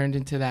when he turned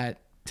into that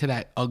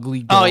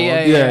ugly Oh, dog?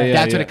 yeah.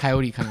 That's what a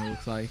coyote kind of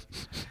looks like.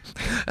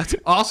 That's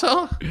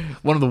also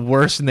one of the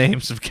worst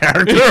names of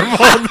character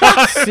of all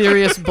time.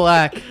 Sirius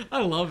Black.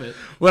 I love it.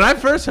 When I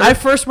first heard, I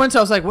first went to,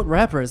 I was like, what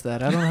rapper is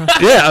that? I don't know.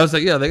 yeah, I was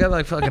like, yo, they got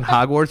like fucking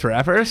Hogwarts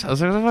rappers. I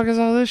was like, what the fuck is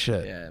all this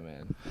shit? Yeah,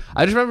 man.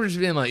 I just remember just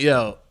being like,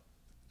 yo,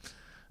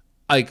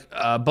 like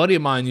a buddy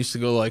of mine used to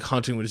go like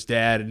hunting with his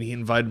dad, and he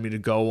invited me to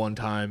go one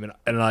time,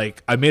 and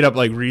like I made up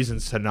like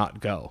reasons to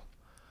not go.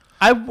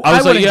 I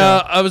was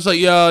like,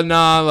 yeah,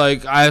 nah,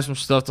 like I have some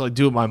stuff to like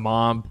do with my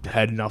mom.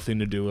 Had nothing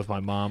to do with my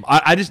mom.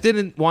 I just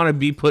didn't want to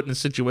be put in a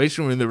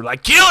situation where they were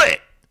like, kill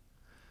it.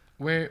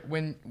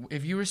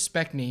 If you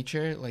respect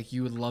nature, like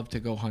you would love to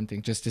go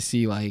hunting just to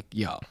see like,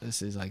 yo,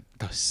 this is like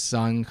the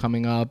sun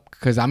coming up,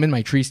 because I'm in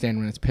my tree stand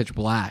when it's pitch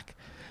black,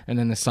 and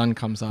then the sun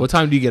comes up. What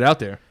time do you get out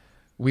there?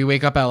 We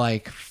wake up at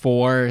like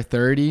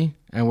 4:30,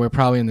 and we're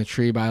probably in the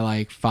tree by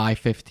like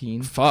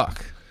 5:15.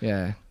 Fuck.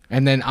 Yeah,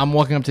 and then I'm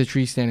walking up to the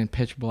tree stand in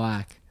pitch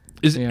black.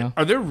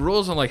 Are there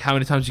rules on like how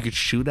many times you could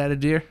shoot at a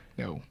deer?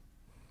 No.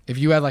 If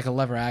you had like a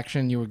lever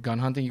action, you were gun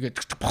hunting, you could.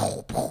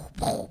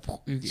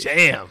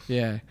 Damn.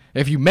 Yeah.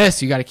 If you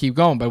miss, you got to keep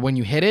going. But when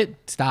you hit it,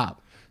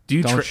 stop.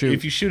 Don't shoot.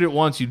 If you shoot it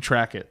once, you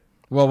track it.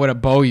 Well, with a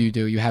bow, you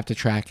do. You have to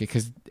track it,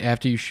 because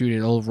after you shoot it,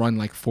 it'll run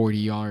like 40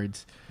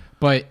 yards.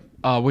 But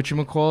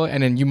whatchamacallit,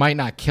 and then you might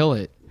not kill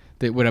it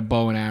with a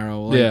bow and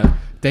arrow. Like, yeah.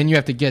 Then you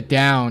have to get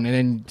down and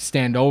then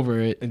stand over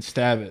it and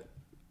stab it.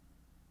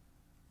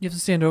 You have to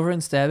stand over it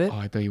and stab it? Oh,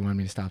 I thought you wanted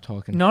me to stop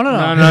talking. No.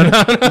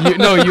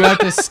 You have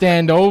to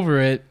stand over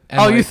it.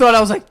 And you thought I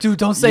was like, dude,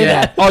 don't say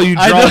that. Oh,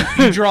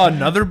 you draw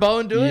another bow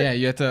and do it? Yeah,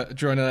 you have to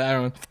draw another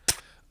arrow.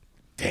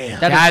 Damn.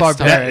 That's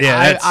barbaric.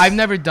 I've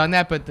never done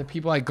that, but the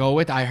people I go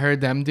with, I heard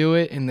them do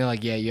it, and they're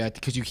like, yeah, you have to,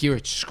 because you hear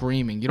it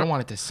screaming. You don't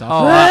want it to suffer.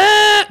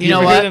 You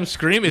know what? Hear them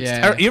scream?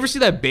 It's you ever see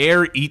that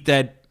bear eat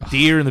that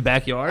deer in the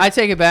backyard? I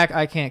take it back.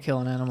 I can't kill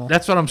an animal.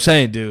 That's what I'm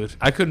saying, dude.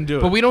 I couldn't do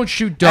it. But we don't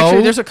shoot doe.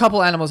 Actually, there's a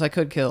couple animals I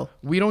could kill.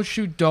 We don't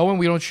shoot doe, and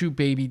we don't shoot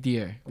baby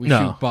deer. We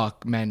shoot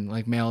buck men,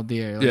 like male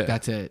deer. Like,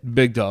 that's it.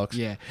 Big dogs.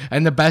 Yeah.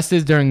 And the best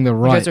is during the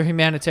rut. You guys are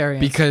humanitarians.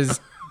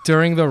 Because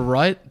during the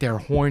rut, they're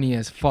horny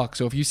as fuck.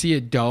 So if you see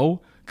a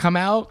doe come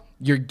out,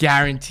 you're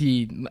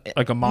guaranteed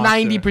like a monster.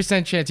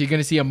 90% chance you're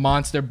gonna see a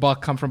monster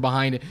buck come from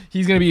behind it.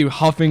 He's gonna be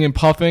huffing and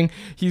puffing.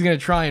 He's gonna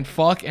try and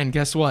fuck, and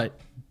guess what?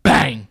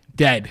 Bang,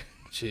 dead.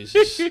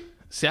 Jesus.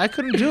 See, I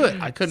couldn't do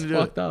it. I couldn't do it.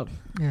 Fucked up.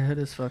 Yeah, it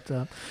is fucked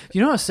up.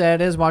 You know how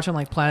sad it is watching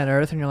like Planet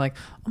Earth, and you're like,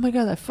 oh my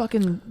god, that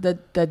fucking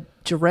that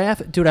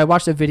giraffe, dude. I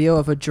watched a video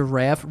of a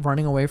giraffe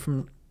running away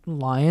from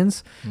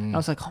lions. I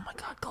was like, oh my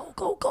god, go.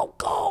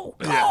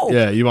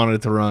 Yeah, you wanted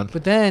it to run.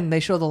 But then they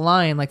show the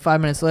lion like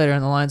 5 minutes later,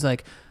 and the lion's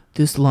like,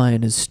 this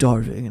lion is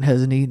starving and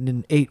hasn't eaten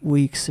in 8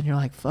 weeks. And you're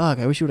like, fuck,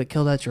 I wish you would have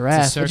killed that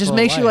giraffe. It just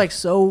makes you like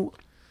so.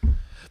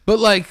 But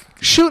like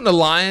shooting a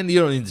lion, you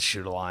don't need to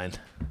shoot a lion.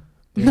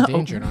 They're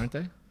endangered, aren't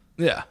they?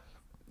 Yeah.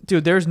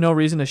 Dude, there's no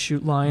reason to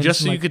shoot lions.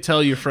 Just so you could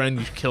tell your friend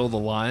you killed a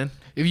lion.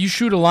 If you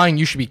shoot a lion,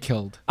 you should be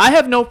killed. I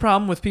have no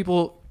problem with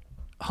people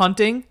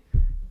hunting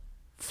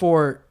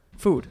for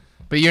food.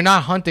 But you're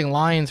not hunting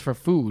lions for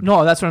food.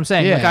 No, that's what I'm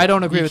saying. Yeah, like, I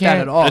don't agree with that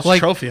at all. It's like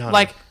trophy hunting.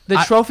 Like the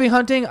trophy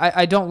hunting,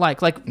 I don't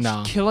like. Like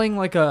No. killing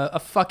like a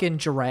fucking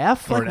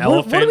giraffe or like, an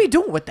elephant. What are we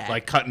doing with that?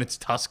 Like cutting its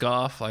tusk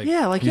off. Like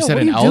yeah, like you yo, said what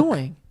are an you elk?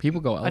 doing?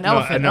 People go elk. An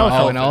elephant.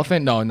 Oh, an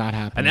elephant? No, not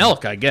happening. An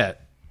elk, I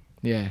get.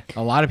 Yeah,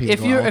 a lot of people.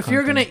 If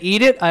you're gonna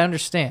eat it, I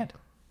understand.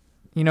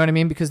 You know what I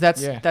mean? Because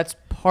that's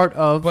part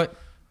of. But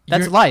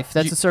that's life.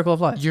 That's the circle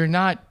of life. You're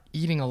not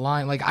eating a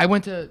lion. Like I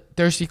went to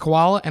Thirsty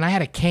Koala and I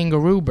had a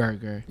kangaroo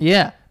burger.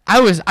 Yeah.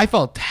 I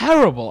felt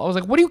terrible. I was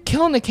like, what are you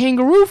killing the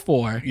kangaroo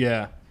for?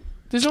 Yeah.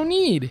 There's no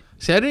need.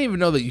 See, I didn't even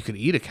know that you could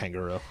eat a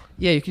kangaroo.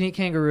 Yeah, you can eat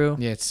kangaroo.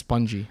 Yeah, it's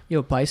spongy.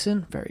 Yo,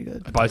 bison, very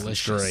good.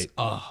 Bison's great.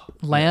 Oh,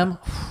 Lamb,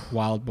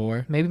 wild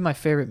boar. maybe my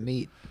favorite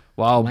meat.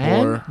 Wild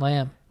Lamb? boar.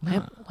 Lamb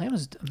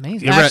is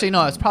amazing. You ever Actually,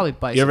 no, it's probably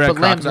bison. you ever had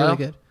but lamb's crocodile?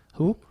 really good.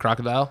 Who?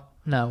 Crocodile.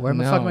 No, where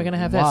the No, fuck am I gonna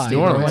have that? why? Steve?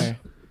 New Orleans. Where?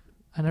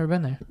 I've never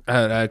been there.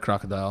 I had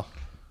crocodile.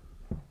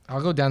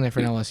 I'll go down there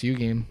for an LSU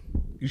game.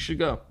 You should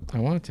go. I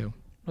wanted to.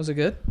 Was it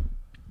good?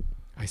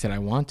 I said I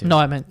want to. No,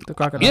 I meant the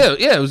crocodile.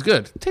 Yeah, it was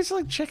good. It tasted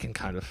like chicken,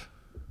 kind of.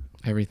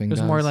 Everything It was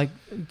does. more like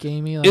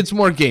gamey. Like, It's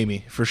more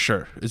gamey, for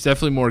sure. It's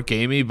definitely more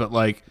gamey, but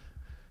like,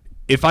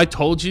 if I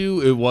told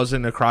you it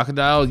wasn't a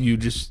crocodile,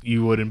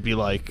 you wouldn't be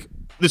like,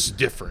 this is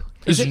different.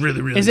 This is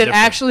really, really Is it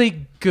different.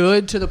 actually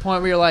good to the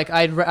point where you're like,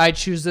 I'd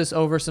choose this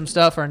over some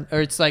stuff, or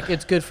it's like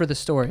it's good for the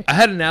story? I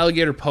had an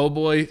alligator po'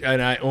 boy,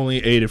 and I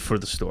only ate it for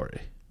the story.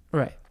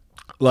 Right.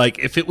 Like,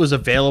 if it was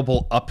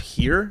available up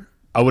here,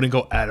 I wouldn't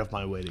go out of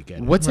my way to get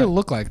it. What's it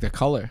look like? The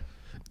color?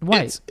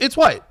 White. It's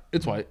white.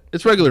 It's white.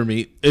 It's regular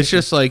meat. It's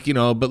just like,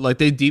 but like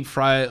they deep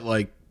fry it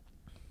like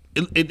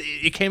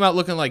it came out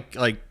looking like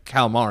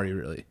calamari,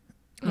 really.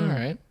 All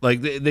right. Like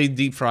they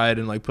deep fry it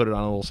and like put it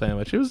on a little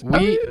sandwich. It was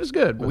it was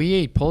good. But We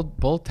ate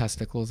bull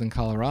testicles in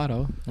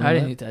Colorado. I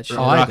didn't eat that shit.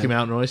 Oh, I Rocky did.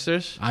 Mountain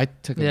oysters. I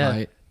took a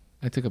Yeah.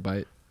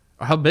 bite.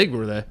 How big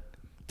were they?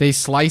 They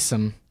slice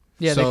them.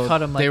 Yeah, they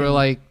cut 'em like They were in-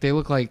 like they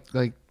look like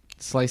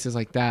slices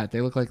like that. They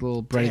look like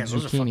little breaded Damn,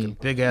 those are fucking zucchini.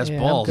 big ass Yeah,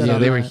 I'm balls. good Yeah,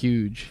 on they were that.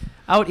 huge.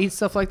 I would eat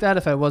stuff like that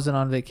if I wasn't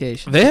on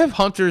vacation. They have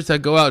hunters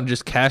that go out and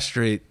just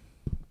castrate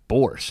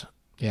boars.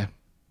 Yeah.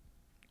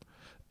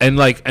 And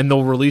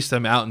they'll release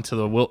them out into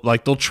the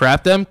like they'll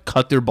trap them,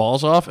 cut their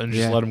balls off, and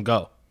just Yeah. let them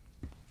go.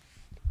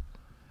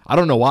 I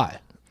don't know why.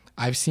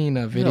 I've seen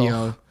a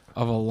video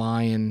of a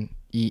lion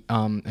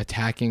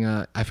attacking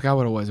I forgot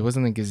what it was. It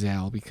wasn't a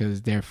gazelle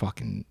because they're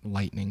fucking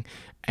lightning,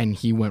 and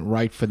he went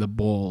right for the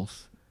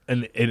balls.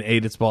 And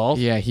ate its balls.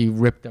 Yeah, he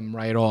ripped them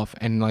right off,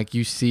 and like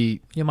you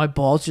see, Yeah, my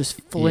balls just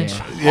flinch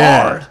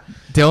Yeah. hard.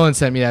 Dylan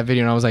sent me that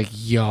video, and I was like,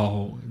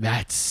 "Yo,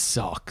 that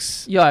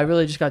sucks." Yo, I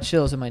really just got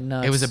chills in my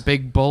nuts. It was a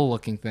big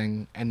bull-looking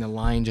thing, and the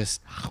lion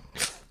just.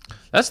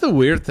 That's the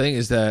weird thing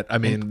is that I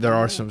mean there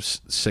are some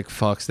sick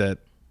fucks that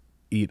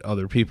eat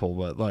other people,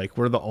 but like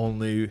we're the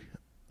only.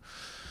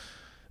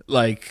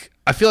 Like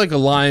I feel like a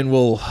lion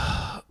will,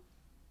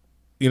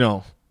 you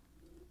know,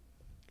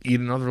 eat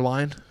another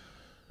lion.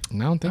 I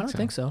don't I think don't so.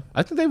 think so.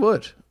 I think they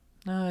would.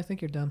 No, I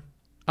think you're dumb.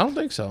 I don't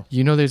think so.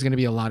 You know, there's gonna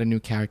be a lot of new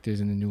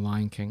characters in the new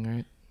Lion King,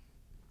 right?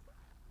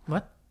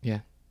 What? Yeah.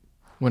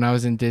 When I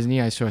was in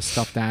Disney, I saw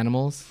stuffed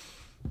animals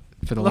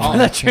for the Love Lion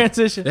that King.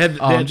 transition. They had,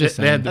 Oh, I'm just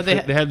they had,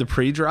 saying. they had the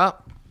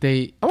pre-drop.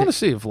 They I want to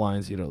see if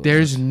lions eat other.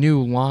 there's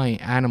new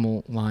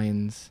animal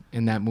lions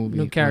in that movie.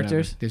 New whatever.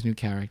 characters? There's new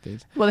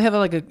characters. Well, they have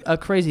like a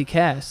crazy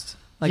cast.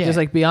 Like Yeah. there's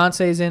like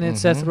Beyonce's in it,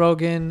 Seth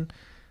Mhm.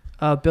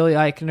 Rogen, Billy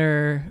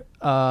Eichner,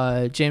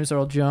 James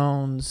Earl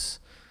Jones.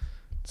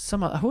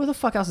 Who the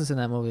fuck else is in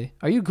that movie?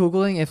 Are you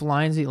googling if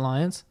lions eat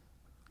lions?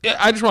 Yeah,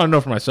 I just want to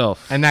know for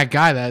myself. And that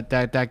guy that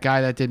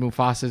guy that did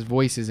Mufasa's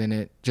voice is in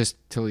it just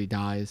till he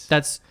dies.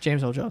 That's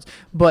James Earl Jones.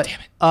 But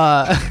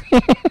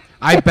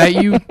I bet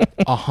you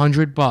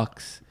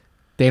 $100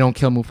 they don't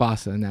kill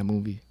Mufasa in that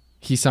movie.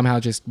 He somehow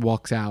just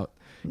walks out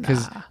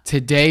because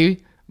today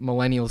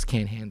millennials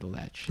can't handle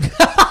that shit.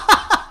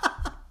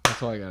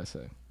 That's all I gotta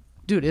say.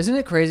 dude, isn't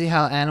it crazy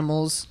how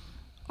animals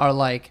are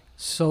like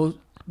so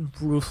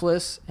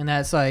ruthless? And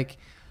that's like,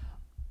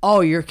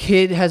 oh, your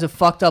kid has a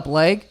fucked up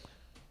leg.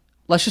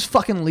 Let's just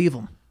fucking leave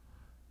him.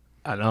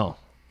 I know.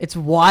 It's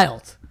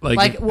wild.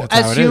 Like, that's how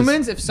as it is.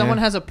 humans, if someone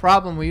Yeah. has a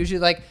problem, we usually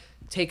like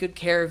take good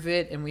care of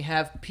it, and we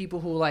have people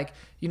who like,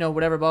 you know,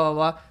 whatever, blah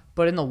blah blah.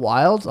 But in the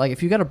wild, like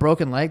if you got a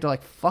broken leg, they're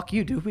like, "Fuck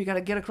you, dude. We got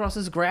to get across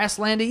this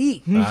grassland to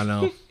eat." I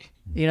know.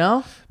 You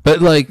know, But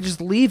like,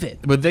 just leave it.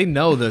 but they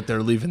know that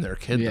they're leaving their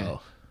kid Yeah.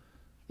 though.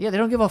 Yeah, they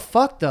don't give a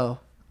fuck though.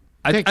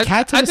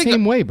 Cats are the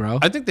same way, bro.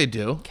 I think they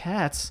do.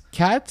 Cats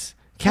Cats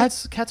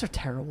are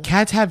terrible.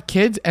 Cats have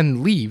kids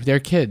and leave their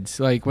kids.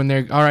 Like when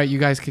they're all right, you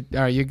guys could.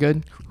 All right, you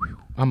good?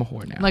 I'm a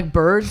whore now. Like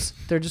birds,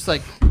 they're just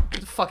like,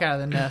 get the fuck out of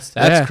the nest.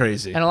 That's Yeah.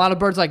 crazy. And a lot of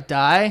birds like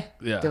die.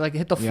 Yeah. They like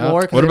hit the Yeah.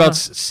 floor. 'cause What they about don't-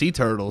 sea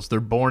turtles?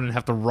 They're born and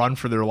have to run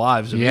for their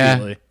lives Yeah.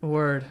 immediately.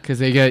 word? Because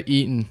they get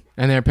eaten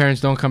and their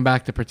parents don't come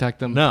back to protect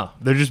them. No,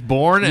 they're just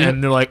born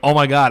and they're like, "Oh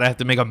my god, I have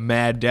to make a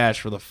mad dash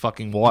for the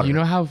fucking water." You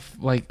know how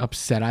like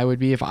upset I would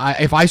be if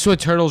I saw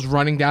turtles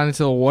running down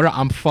into the water.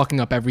 I'm fucking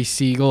up every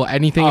seagull,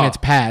 anything in Oh. its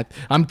path.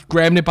 I'm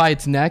grabbing it by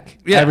its neck,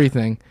 Yeah.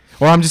 everything.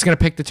 Or I'm just gonna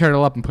pick the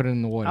turtle up and put it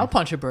in the water. I'll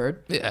punch a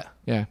bird. Yeah.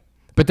 Yeah.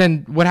 But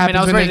then what I mean, happens I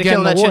was when ready they to get kill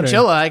in the that water?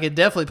 chinchilla. I could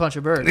definitely punch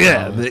a bird.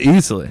 Yeah,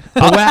 easily.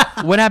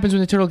 But what happens when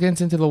the turtle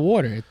gets into the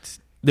water?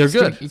 They're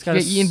good. It's gotta gonna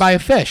get eaten by a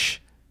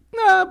fish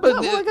Nah, but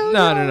well,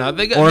 no.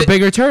 They got, or a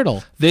bigger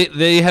turtle.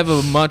 they have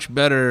a much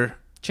better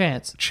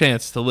Chance.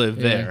 chance to live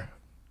Yeah. there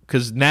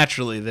because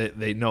naturally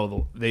they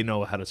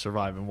know how to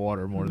survive in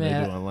water more than they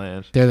Man. do on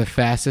land. They're the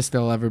fastest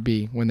they'll ever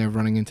be when they're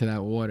running into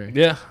that water,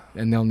 Yeah,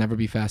 and they'll never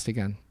be fast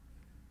again.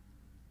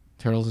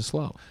 Turtles are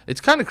slow. it's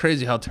kind of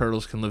crazy how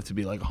turtles can live to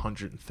be like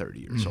 130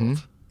 years Mhm.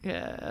 old.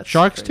 Yeah. that's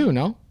Sharks crazy. too,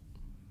 no?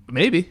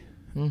 Maybe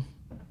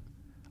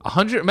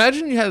 100.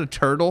 Imagine you had a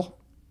turtle.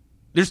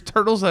 There's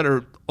turtles that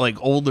are like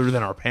older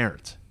than our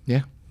parents.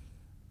 Yeah.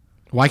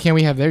 Why can't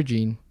we have their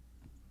gene?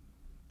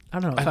 I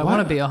don't know if I I want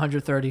to wanna- be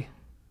 130.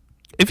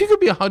 If you could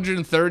be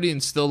 130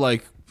 and still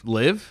like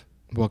live,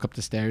 Walk up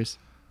the stairs.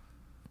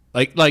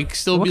 like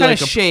still What be kind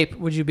like of shape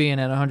would you be in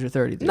at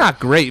 130? dude? not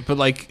great, but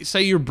like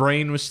say your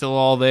brain was still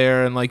all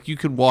there and like you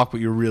could walk, but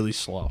you're really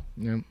slow.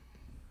 Yeah.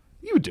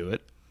 You would do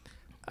it.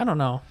 I don't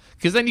know.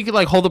 Because then you could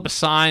like hold up a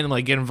sign and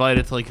like get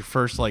invited to like your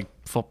first like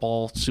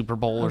football Super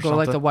Bowl Or or go to something.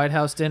 like the White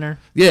House dinner.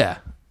 Yeah.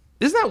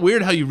 Isn't that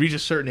weird how you reach a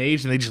certain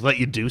age and they just let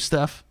you do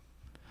stuff?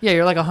 Yeah,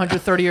 you're like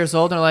 130 years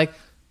old, and they're like,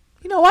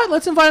 you know what?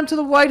 Let's invite him to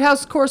the White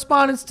House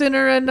Correspondents'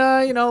 Dinner, and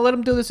let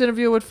him do this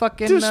interview with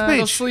fucking. Do a speech.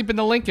 Go sleep in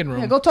the Lincoln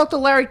Room. Yeah, go talk to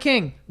Larry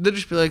King. They'd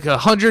just be like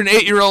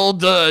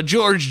 108-year-old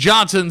George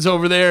Johnson's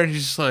over there, and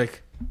he's just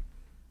like,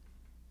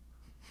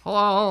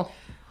 hello.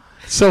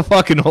 So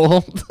fucking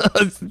old.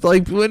 It's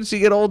like once you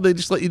get old, they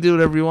just let you do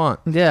whatever you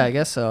want. Yeah, I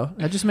guess so.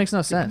 That just makes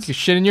no sense. You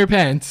shit in your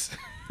pants.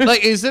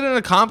 Like, is it an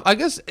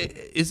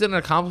is it an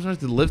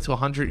accomplishment to live to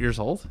 100 years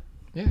old?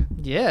 Yeah.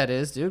 Yeah, it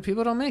is, dude.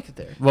 People don't make it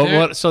there. Well, There-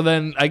 what? So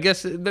then, I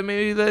guess that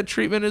maybe the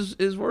treatment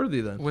is worthy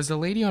then. Was the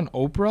lady on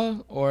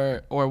Oprah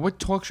or what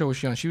talk show was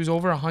she on? She was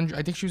over 100.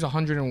 I think she was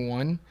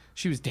 101.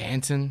 She was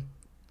dancing.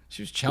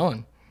 She was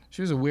chilling.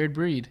 She was a weird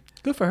breed.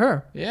 Good for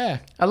her. Yeah.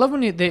 I love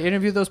when they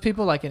interview those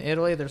people, like in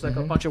Italy. There's like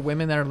a bunch of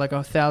women that are like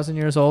 1,000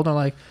 years old, and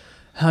like,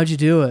 how'd you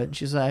do it? And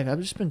she's like,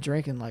 I've just been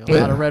drinking like a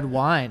lot of red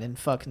wine and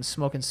fucking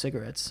smoking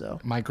cigarettes. So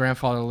My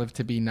grandfather lived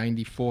to be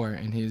 94,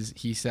 and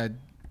he said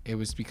it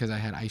was because I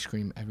had ice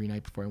cream every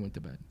night before I went to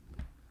bed.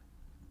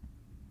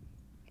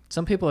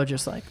 some people are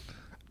just like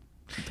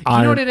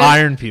Iron, what it is?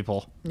 iron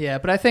people. Yeah,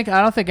 but I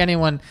don't think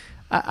anyone.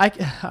 I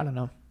don't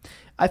know.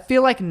 I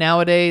feel like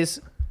nowadays,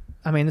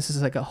 I mean, this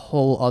is like a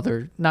whole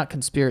other, not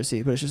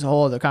conspiracy, but it's just a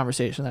whole other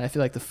conversation. That I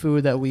feel like the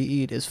food that we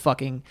eat is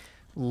fucking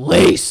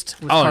laced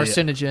with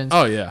carcinogens.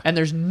 Oh yeah. And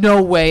there's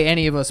no way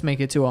any of us make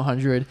it to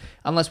 100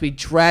 unless we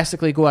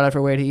drastically go out of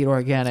our way to eat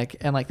organic.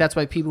 And like that's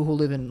why people who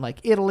live in like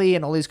Italy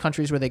and all these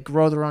countries where they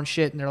grow their own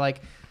shit and they're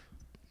like,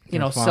 you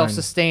know, fine.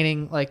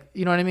 self-sustaining, like,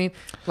 you know what I mean?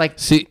 Like,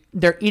 See,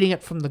 they're eating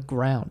it from the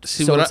ground.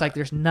 See, So what it's I- like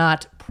there's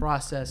not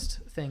processed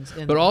things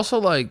in but them. also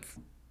like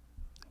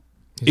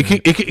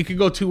it could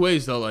go two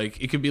ways though. Like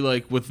it could be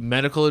like with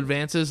medical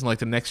advances in like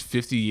the next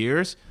 50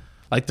 years,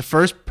 like the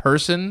first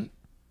person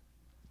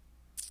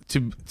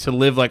to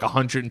live like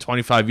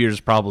 125 years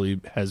probably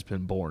has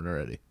been born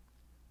already.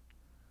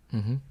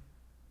 Mm-hmm.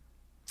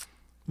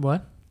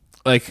 What?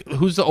 Like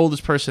who's the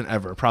oldest person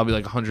ever? Probably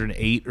like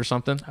 108 or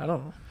something. I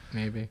don't know.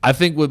 Maybe. I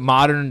think with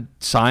modern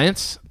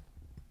science,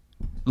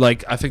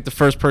 like I think the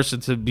first person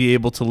to be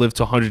able to live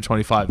to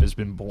 125 has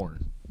been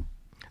born.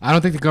 I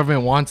don't think the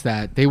government wants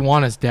that. They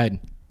want us dead.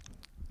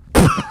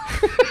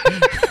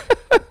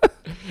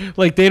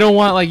 Like they don't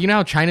want, like, you know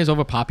how China's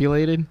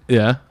overpopulated?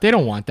 Yeah. They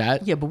don't want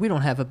that. Yeah, but we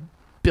don't have 1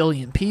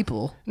 billion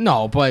people.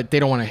 No, but they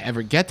don't want to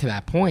ever get to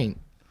that point.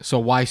 So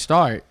why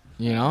start?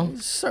 You know?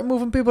 Start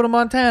moving people to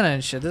Montana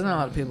and shit. There's not a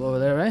lot of people over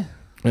there, right?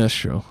 That's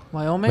true.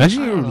 Wyoming?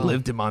 Imagine I you don't know.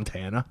 lived in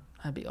Montana.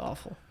 That'd be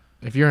awful.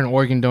 If you're an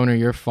organ donor,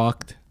 you're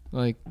fucked.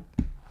 Like,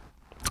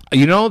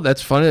 You know,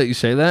 that's funny that you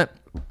say that.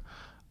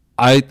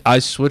 I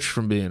switched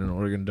from being an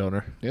organ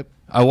donor. yep.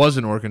 I was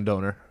an organ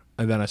donor,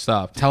 and then I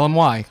stopped. Tell them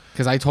why.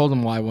 Because I told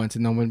them why once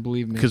and no one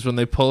believed me. Because when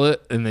they pull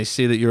it and they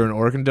see that you're an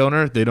organ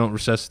donor, they don't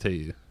resuscitate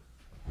you.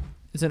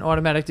 It's an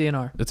automatic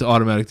DNR. It's an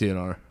automatic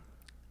DNR.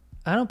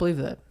 I don't believe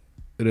that.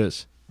 It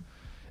is.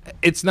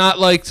 It's not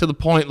like to the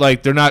point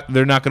like they're not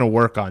going to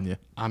work on you.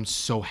 I'm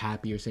so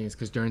happy you're saying this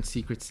because during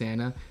Secret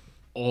Santa,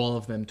 all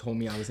of them told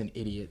me I was an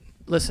idiot.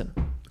 Listen,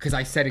 Because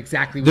I said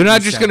exactly what They're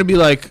not you just said. going to be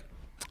like,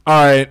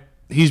 all right,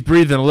 he's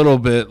breathing a little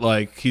bit,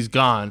 like he's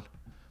gone.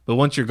 But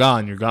once you're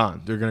gone, you're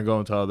gone. They're going to go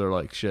into other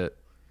like shit.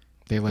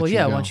 They let well, you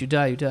yeah, go. once you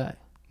die, you die.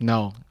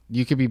 No,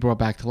 you could be brought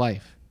back to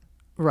life.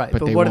 Right, But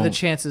but they what are the won't.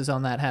 chances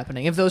on that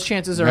happening? If those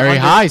chances are Very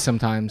under- high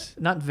sometimes.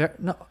 not very,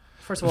 no.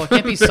 First of all, it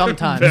can't be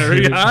sometimes.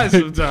 Very high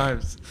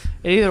sometimes.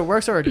 It either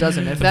works or it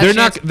doesn't. If that They're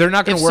chance-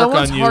 not going if to work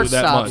someone's on you heart that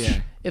stops, much.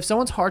 Yeah. If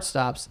someone's heart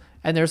stops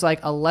and there's like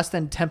a less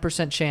than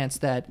 10% chance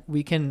that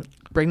we can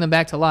bring them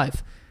back to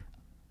life,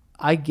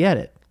 I get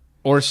it.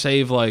 Or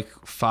save like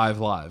 5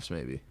 lives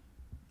maybe.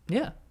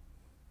 Yeah.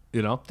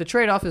 You know? The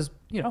trade-off is,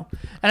 you know,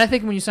 and I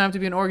think when you sign up to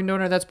be an organ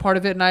donor, that's part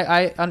of it, and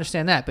I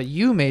understand that. But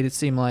you made it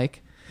seem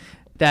like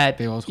that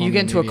They always call you me get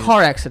an into a idiot.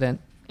 car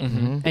accident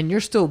Mm-hmm. and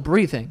you're still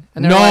breathing.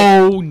 And they're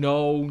like,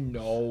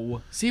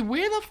 No. See,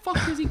 where the fuck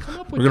does he come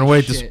up with We're going to this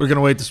wait this shit? we're going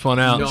to wait this one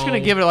out. I'm just No.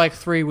 going to give it like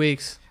 3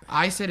 weeks.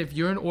 I said if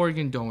you're an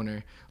organ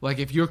donor, like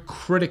if you're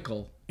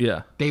critical,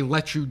 Yeah. they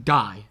let you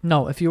die.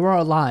 No, if you are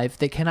alive,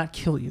 they cannot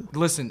kill you.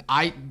 Listen,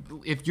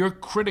 if you're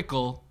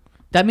critical,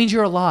 That means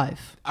you're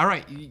alive. all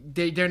right,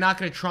 they're not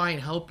going to try and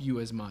help you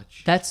as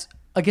much. That's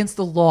against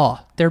the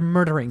law. They're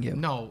murdering you.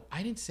 No,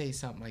 I didn't say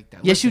something like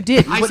that. Yes, you Listen,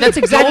 did. I But said that's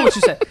exactly don't- what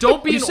you said.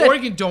 Don't be You an said-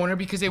 organ donor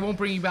because they won't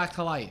bring you back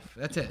to life.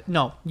 That's it.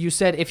 No, you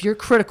said if you're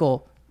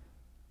critical,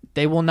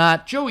 they will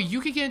not. Joey,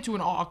 you could get into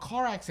a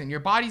car accident. Your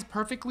body's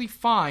perfectly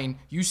fine.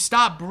 You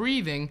stop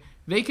breathing.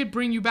 They could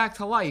bring you back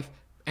to life,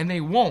 and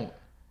they won't.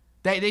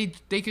 They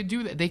could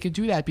do that. They could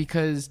do that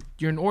because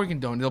you're an organ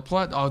donor. They'll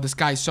plot. Oh, this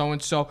guy's so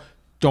and so.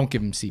 Don't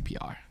give him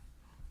CPR.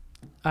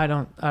 I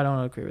don't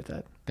agree with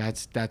that.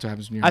 That's what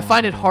happens when you're. I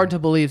find it hard to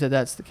believe that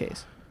that's the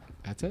case.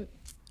 That's it.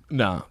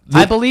 No.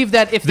 I believe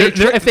that if they're-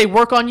 if they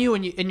work on you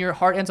and your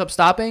heart ends up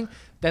stopping,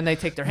 then they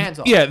take their hands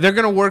off. Yeah, they're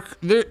going to work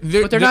they're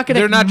But they're not gonna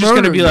they're not just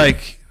going to murder be you.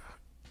 like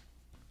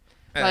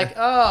Like,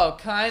 oh,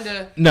 kind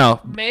of, no.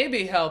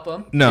 maybe help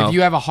them. No. If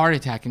you have a heart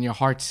attack and your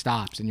heart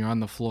stops and you're on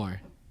the floor,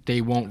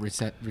 they won't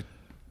reset.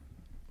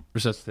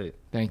 resuscitate.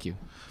 Thank you.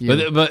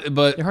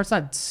 But Your heart's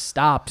not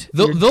stopped.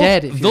 they'll You're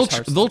dead if your they'll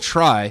heart's they'll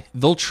try.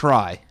 They'll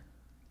try.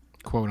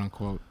 Quote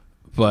unquote.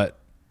 But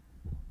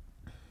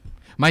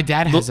My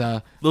dad has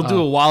a. they'll do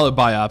a wallet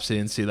biopsy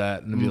and see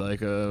that and be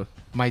like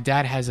My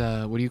dad has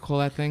a. What do you call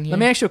that thing? Here? Let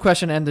me ask you a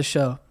question to end the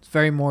show. It's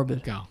very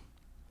morbid. go.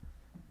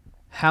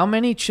 How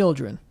many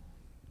children?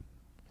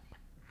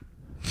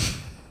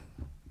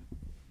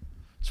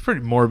 it's a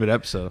pretty morbid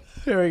episode.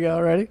 Here we go.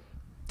 Ready?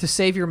 To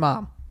save your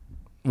mom.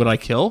 Would I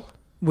kill?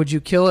 Would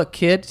you kill a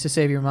kid to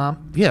save your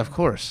mom? Yeah, of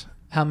course.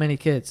 How many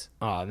kids?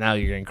 Oh, now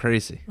you're getting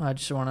crazy. I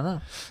just want to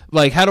know.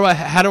 Like how do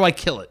I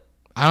kill it?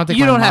 I don't think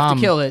You my don't have mom-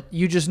 to kill it.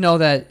 You just know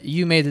that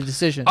you made the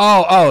decision.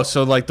 Oh,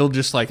 so like they'll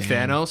just like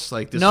Thanos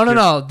like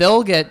no.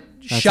 They'll get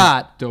That's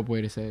shot. A dope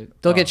way to say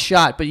it. They'll get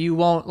shot, but you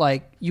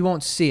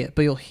won't see it,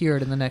 but you'll hear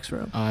it in the next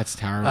room. Oh, that's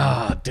terrible.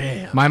 Oh,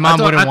 damn. My mom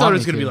wouldn't I thought want it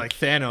was me gonna be to. like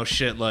Thanos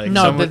shit like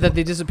No, someone- that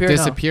they disappear. No.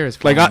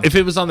 Disappears. like from if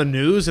it was on the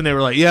news and they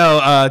were like,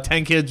 "Yo,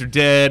 10 kids are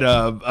dead,"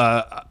 I'd be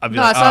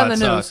No, like, it's "Oh, not in it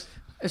the news. sucks."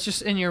 It's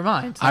just in your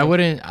mind. I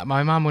wouldn't.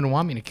 My mom wouldn't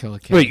want me to kill a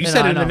kid. Wait, you No,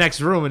 said I in the know.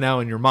 next room and now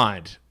in your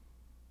mind.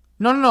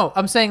 No.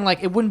 I'm saying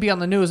like it wouldn't be on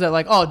the news that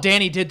like, oh,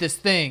 Danny did this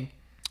thing.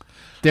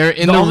 They're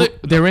in The the only-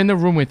 they're in the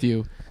room with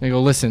you. They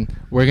go, listen,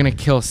 we're gonna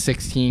kill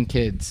 16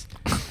 kids.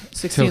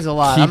 16 is to a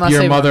lot. Keep I'm not your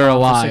saving my mother mom for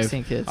alive.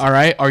 16 kids. All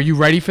right, are you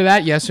ready for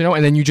that? Yes or no?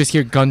 And then you just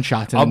hear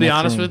gunshots. In I'll the be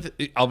next honest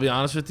room. I'll be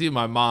honest with you.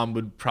 My mom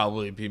would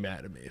probably be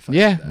mad at me if I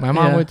Yeah, did that. my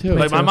mom Yeah. would too.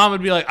 Like my too. mom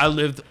would be like, I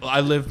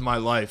lived my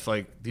life.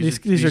 Like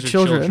these are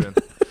children.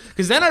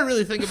 Because then I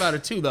really think about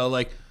it too, though.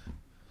 Like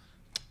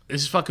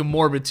this is fucking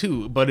morbid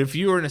too. But if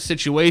you were in a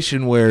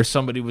situation where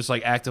somebody was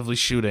like actively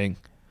shooting,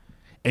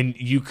 and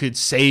you could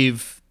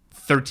save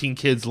 13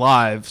 kids'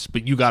 lives,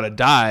 but you gotta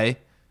die,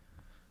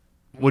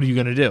 what are you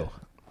gonna do?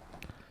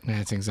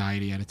 That's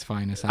anxiety at its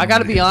finest. I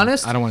gotta be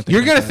honest. I don't want to.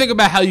 You're gonna think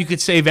about how you could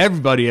save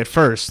everybody at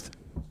first,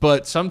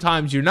 but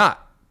sometimes you're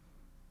not.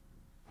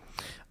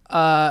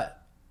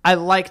 I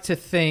like to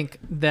think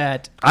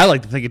that. I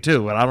like to think it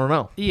too, but I don't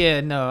know.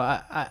 Yeah, no,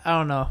 I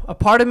don't know. A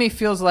part of me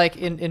feels like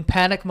in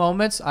panic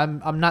moments,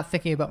 I'm not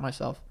thinking about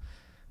myself,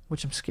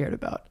 which I'm scared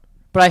about.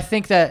 But I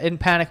think that in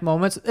panic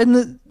moments, in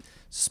the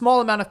small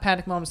amount of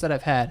panic moments that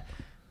I've had,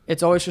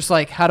 it's always just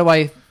like, how do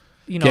I,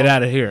 Get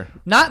out of here.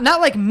 Not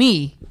like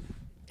me.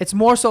 It's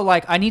more so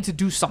like I need to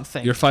do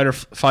something. Your fight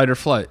or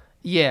flight.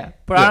 Yeah,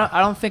 but Yeah. I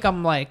don't think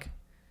I'm like,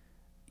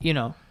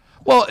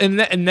 Well, in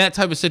that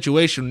type of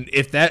situation,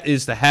 if that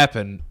is to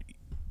happen,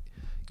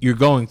 you're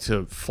going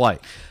to flight.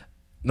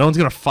 No one's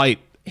gonna fight.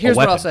 Here's a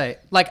what I'll weapon. say.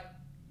 Like,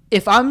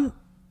 if I'm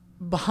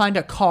behind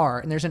a car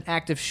and there's an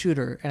active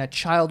shooter and a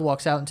child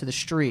walks out into the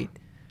street,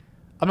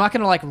 I'm not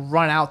gonna like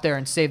run out there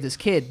and save this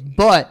kid.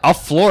 But I'll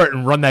floor it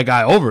and run that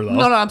guy over though.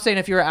 no, I'm saying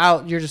if you're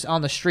out, you're just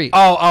on the street.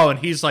 Oh, and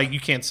he's like, you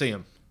can't see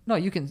him. No,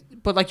 you can,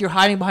 but like you're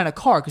hiding behind a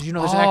car because you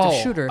know there's an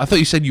active shooter. I thought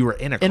you said you were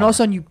in a car. And all of a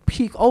sudden you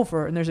peek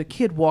over and there's a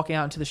kid walking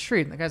out into the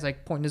street and the guy's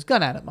like pointing his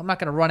gun at him. I'm not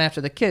gonna run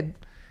after the kid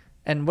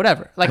and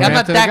whatever. Like Run I'm not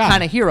after the that guy.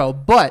 kind of hero.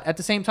 But at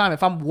the same time,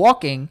 if I'm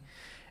walking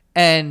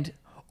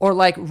or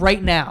like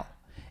right now,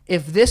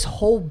 if this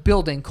whole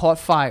building caught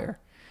fire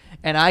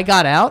and I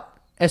got out,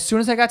 as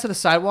soon as I got to the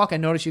sidewalk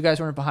and noticed you guys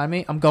weren't behind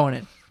me, I'm going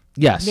in.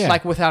 Yes. Yeah.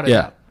 Like without a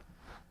Yeah. doubt.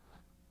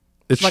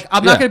 It's Like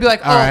I'm not gonna be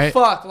like, oh All right.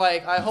 fuck,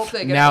 like I hope they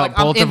get Now like,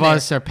 I'm both in of there.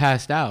 us are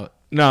passed out.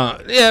 No,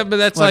 yeah, but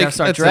that's Well, I like gotta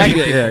start that's dragging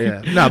like,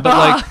 yeah. No,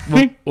 but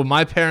like when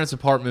my parents'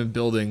 apartment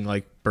building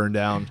like burned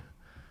down,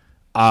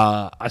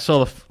 I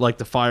saw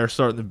the fire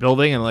start in the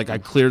building, and like I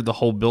cleared the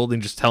whole building,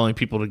 just telling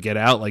people to get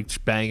out, like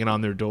just banging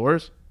on their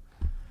doors,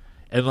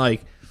 and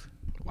like,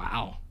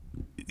 Wow.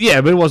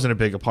 yeah, but it wasn't a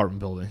big apartment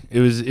building. It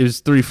was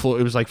 3 floors.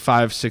 It was like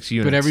 5-6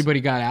 units. But everybody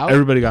got out.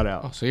 everybody got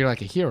out. Oh, so you're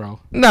like a hero.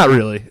 Not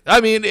really. I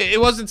mean, it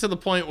wasn't to the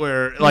point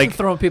where like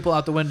throwing people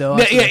out the window.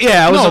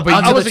 yeah. I was No, but I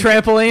onto was the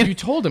trampoline. You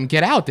told him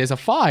get out. There's a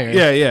fire.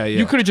 Yeah.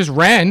 You could have just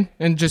ran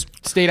and just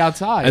stayed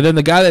outside. And then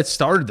the guy that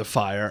started the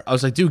fire, I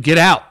was like, dude, get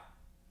out.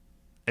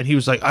 And he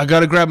was like, I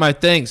got to grab my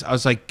things. I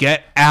was like,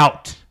 get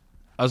out.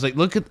 I was like,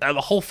 look at the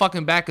whole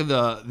fucking back of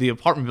the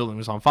apartment building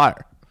was on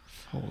fire.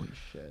 Holy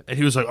shit. And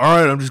he was like, all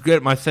right, I'm just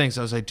getting my things.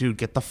 I was like, dude,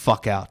 get the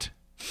fuck out.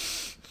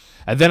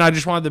 And then I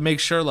just wanted to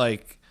make sure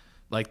like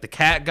the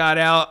cat got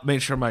out,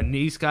 make sure my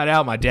niece got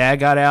out, my dad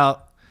got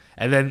out.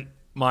 And then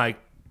my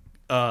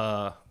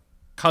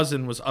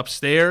cousin was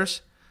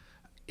upstairs.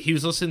 He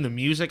was listening to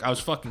music. I was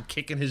fucking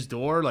kicking his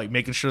door, like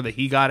making sure that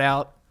he got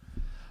out.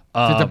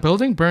 Did the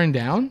building burn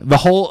down? The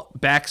whole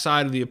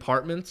backside of the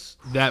apartments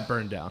that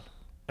burned down,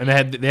 and they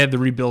had to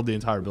rebuild the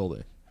entire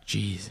building.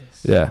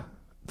 Jesus. Yeah,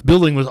 the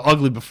building was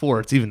ugly before.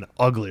 It's even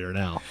uglier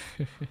now.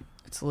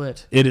 It's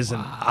lit. It is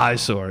an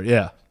eyesore.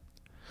 Yeah.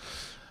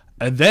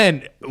 And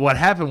then what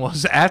happened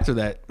was after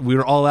that, we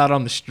were all out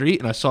on the street,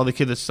 and I saw the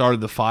kid that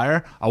started the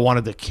fire. I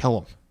wanted to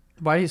kill him.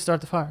 Why do you start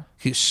the fire?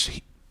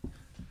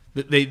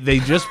 They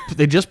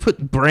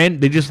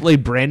just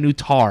laid brand new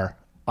tar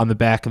on the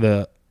back of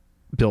the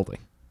building.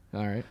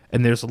 All right.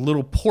 And there's a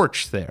little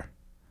porch there.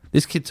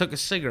 This kid took a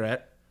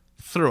cigarette,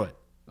 threw it.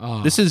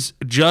 Oh. This is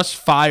just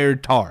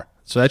fired tar.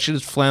 So that shit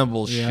is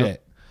flammable as Yep.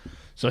 shit.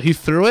 So he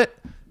threw it,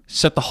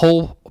 set the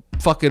whole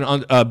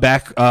fucking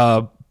back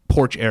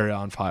porch area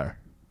on fire.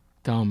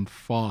 Dumb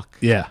fuck.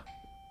 Yeah.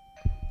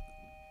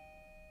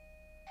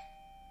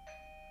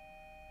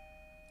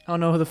 I don't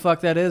know who the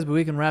fuck that is, but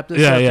we can wrap this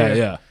Yeah, up yeah,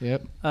 here. yeah.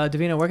 Yep.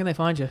 Davina, where can they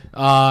find you?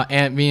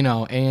 Aunt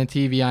Vino,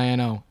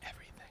 ANTVINO.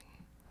 Everything.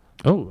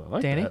 Oh, I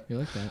like Danny? that. You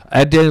like that?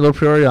 At Danny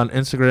Lopriori on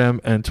Instagram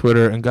and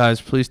Twitter. And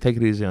guys, please take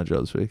it easy on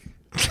Joe this week.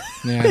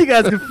 Yeah. You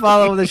guys can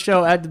follow the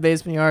show at The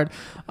Basement Yard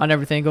on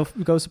everything.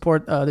 Go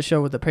support the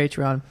show with the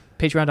Patreon.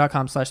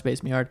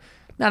 Patreon.com/basementyard.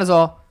 That is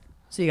all.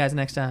 See you guys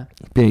next time.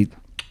 Bait.